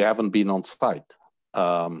this year we haven't been on site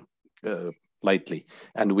lately,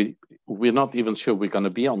 and we're not even sure we're going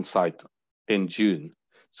to be on site in June.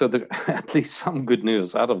 So at least some good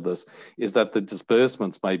news out of this is that the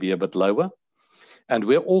disbursements may be a bit lower. And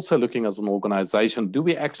we're also looking as an organization, do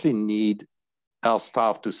we actually need our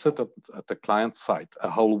staff to sit at the client site a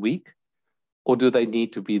whole week? Or do they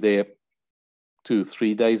need to be there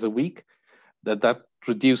 2-3 days a week? That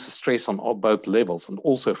reduces stress on both levels, and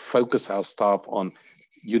also focus our staff on,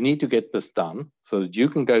 you need to get this done so that you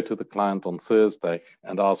can go to the client on Thursday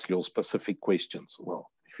and ask your specific questions. Well,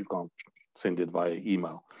 if you can't, send it via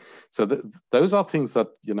email. So those are things that,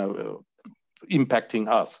 you know, impacting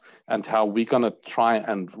us, and how we're going to try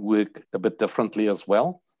and work a bit differently as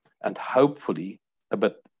well, and hopefully a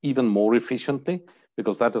bit even more efficiently,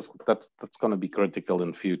 because that's going to be critical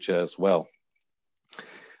in future as well.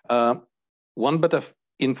 One bit of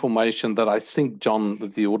information that I think John,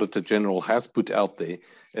 the Auditor General, has put out there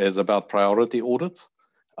is about priority audits.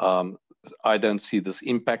 I don't see this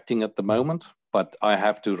impacting at the moment, but I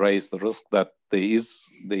have to raise the risk that there is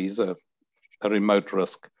a remote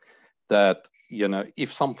risk that, you know,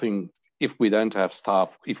 if we don't have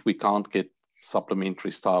staff, if we can't get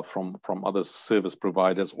supplementary staff from other service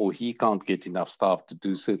providers, or he can't get enough staff to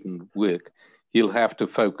do certain work, he'll have to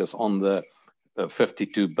focus on the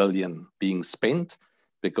 52 billion being spent,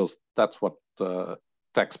 because that's what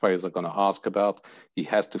taxpayers are going to ask about. He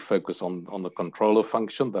has to focus on the controller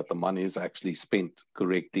function, that the money is actually spent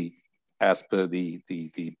correctly as per the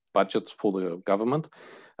budgets for the government.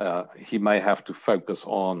 He may have to focus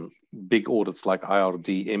on big audits like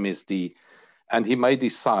IRD, MSD, and he may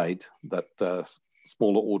decide that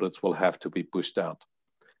smaller audits will have to be pushed out.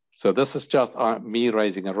 So this is just me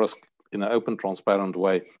raising a risk in an open, transparent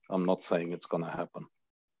way. I'm not saying it's going to happen.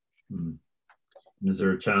 Hmm. Is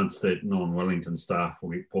there a chance that non-Wellington staff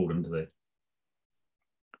will get pulled into that?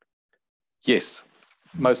 Yes,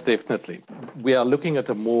 most definitely. We are looking at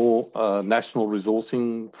a more national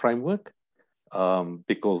resourcing framework,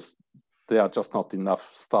 because there are just not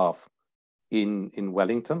enough staff in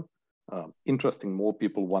Wellington. Interesting, more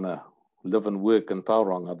people want to live and work in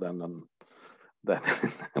Tauranga than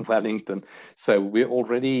in Wellington. So we're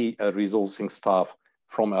already resourcing staff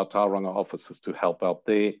from our Tauranga offices to help out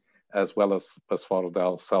there, as well as far as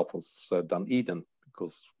our south as Dunedin,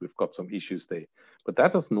 because we've got some issues there. But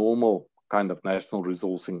that is normal kind of national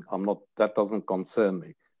resourcing. That doesn't concern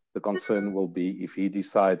me. The concern will be if he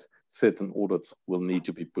decides certain audits will need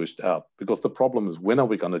to be pushed out, because the problem is, when are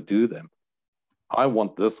we going to do them? I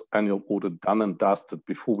want this annual audit done and dusted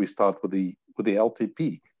before we start with the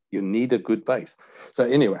LTP. You need a good base. So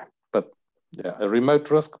anyway, but yeah, a remote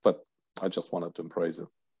risk, but I just wanted to praise it.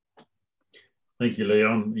 Thank you,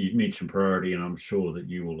 Leon. You mentioned priority, and I'm sure that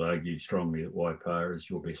you will argue strongly that Waipa is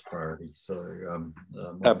your best priority. So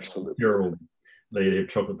absolutely. Sure, Leah, have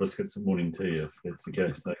chocolate biscuits and morning tea if that's the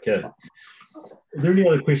case. Okay. Are there any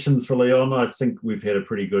other questions for Leon? I think we've had a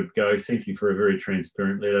pretty good go. Thank you for a very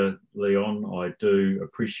transparent letter, Leon. I do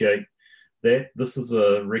appreciate that. This is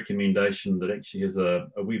a recommendation that actually has a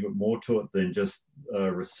wee bit more to it than just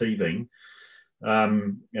receiving.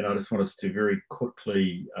 And I just want us to very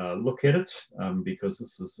quickly look at it, because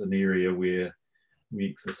this is an area where we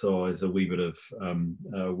exercise a wee bit of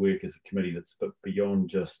work as a committee that's a bit beyond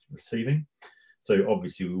just receiving. So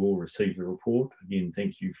obviously we will receive the report. Again,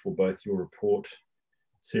 thank you for both your report,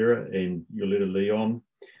 Sarah, and your letter, Leon.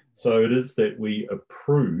 So it is that we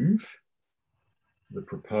approve the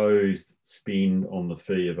proposed spend on the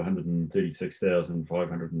fee of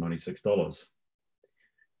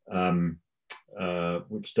 $136,596.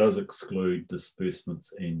 Which does exclude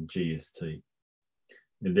disbursements and GST.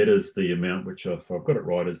 And that is the amount which, if I've got it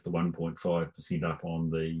right, is the 1.5% up on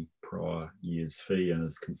the prior year's fee, and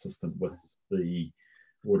is consistent with the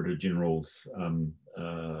Auditor General's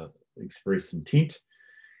express intent.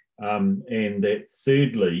 And that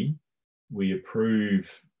thirdly, we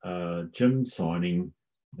approve Jim signing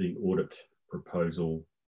the audit proposal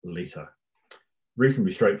letter.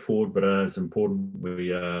 Reasonably straightforward, but it's important. We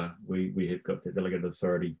have got the delegated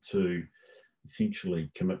authority to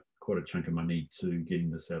essentially commit quite a chunk of money to getting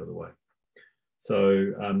this out of the way.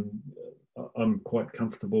 So I'm quite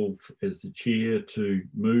comfortable as the chair to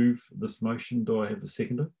move this motion. Do I have a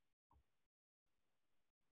seconder?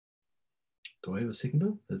 Do I have a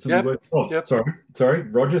seconder? Yep. Oh, yep. Sorry,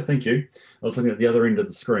 Roger, thank you. I was looking at the other end of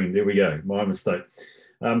the screen. There we go, my mistake.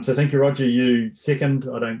 So thank you, Roger. You second.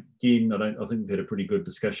 I think we've had a pretty good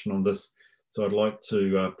discussion on this. So I'd like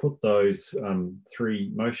to put those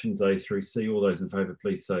 3 motions, A through C. All those in favour,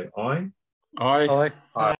 please say aye. Aye. Aye.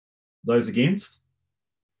 Aye. Those against?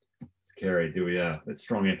 It's carried. There we are. That's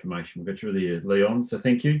strong affirmation. We'll get you there, Leon. So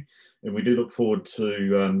thank you. And we do look forward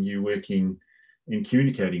to you working and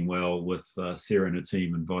communicating well with Sarah and her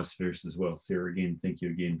team, and vice versa as well. Sarah, again, thank you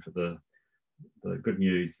again for the good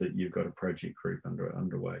news that you've got a project group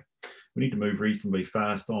underway. We need to move reasonably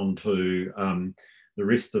fast on to the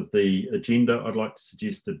rest of the agenda. I'd like to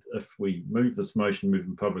suggest that if we move this motion, move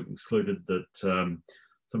in public excluded, that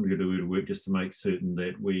somebody could do a bit of work just to make certain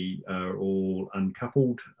that we are all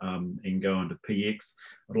uncoupled and go into PX.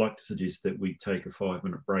 I'd like to suggest that we take a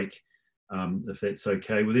 5-minute break, if that's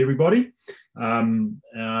okay with everybody.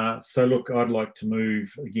 So look, I'd like to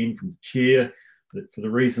move again from the chair that for the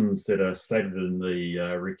reasons that are stated in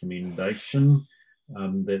the recommendation,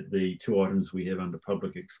 that the 2 items we have under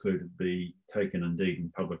public excluded be taken indeed in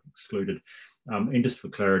public excluded. And just for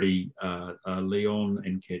clarity, Leon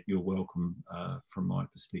and Kat, you're welcome from my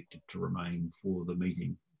perspective to remain for the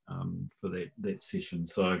meeting for that session.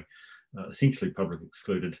 So essentially public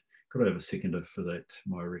excluded. Could I have a seconder for that,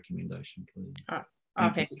 my recommendation, please?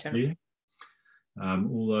 I'm happy to.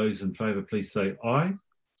 All those in favour, please say aye.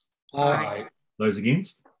 Aye. Those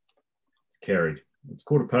against? It's carried. It's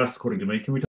 15:15 according to me. Can we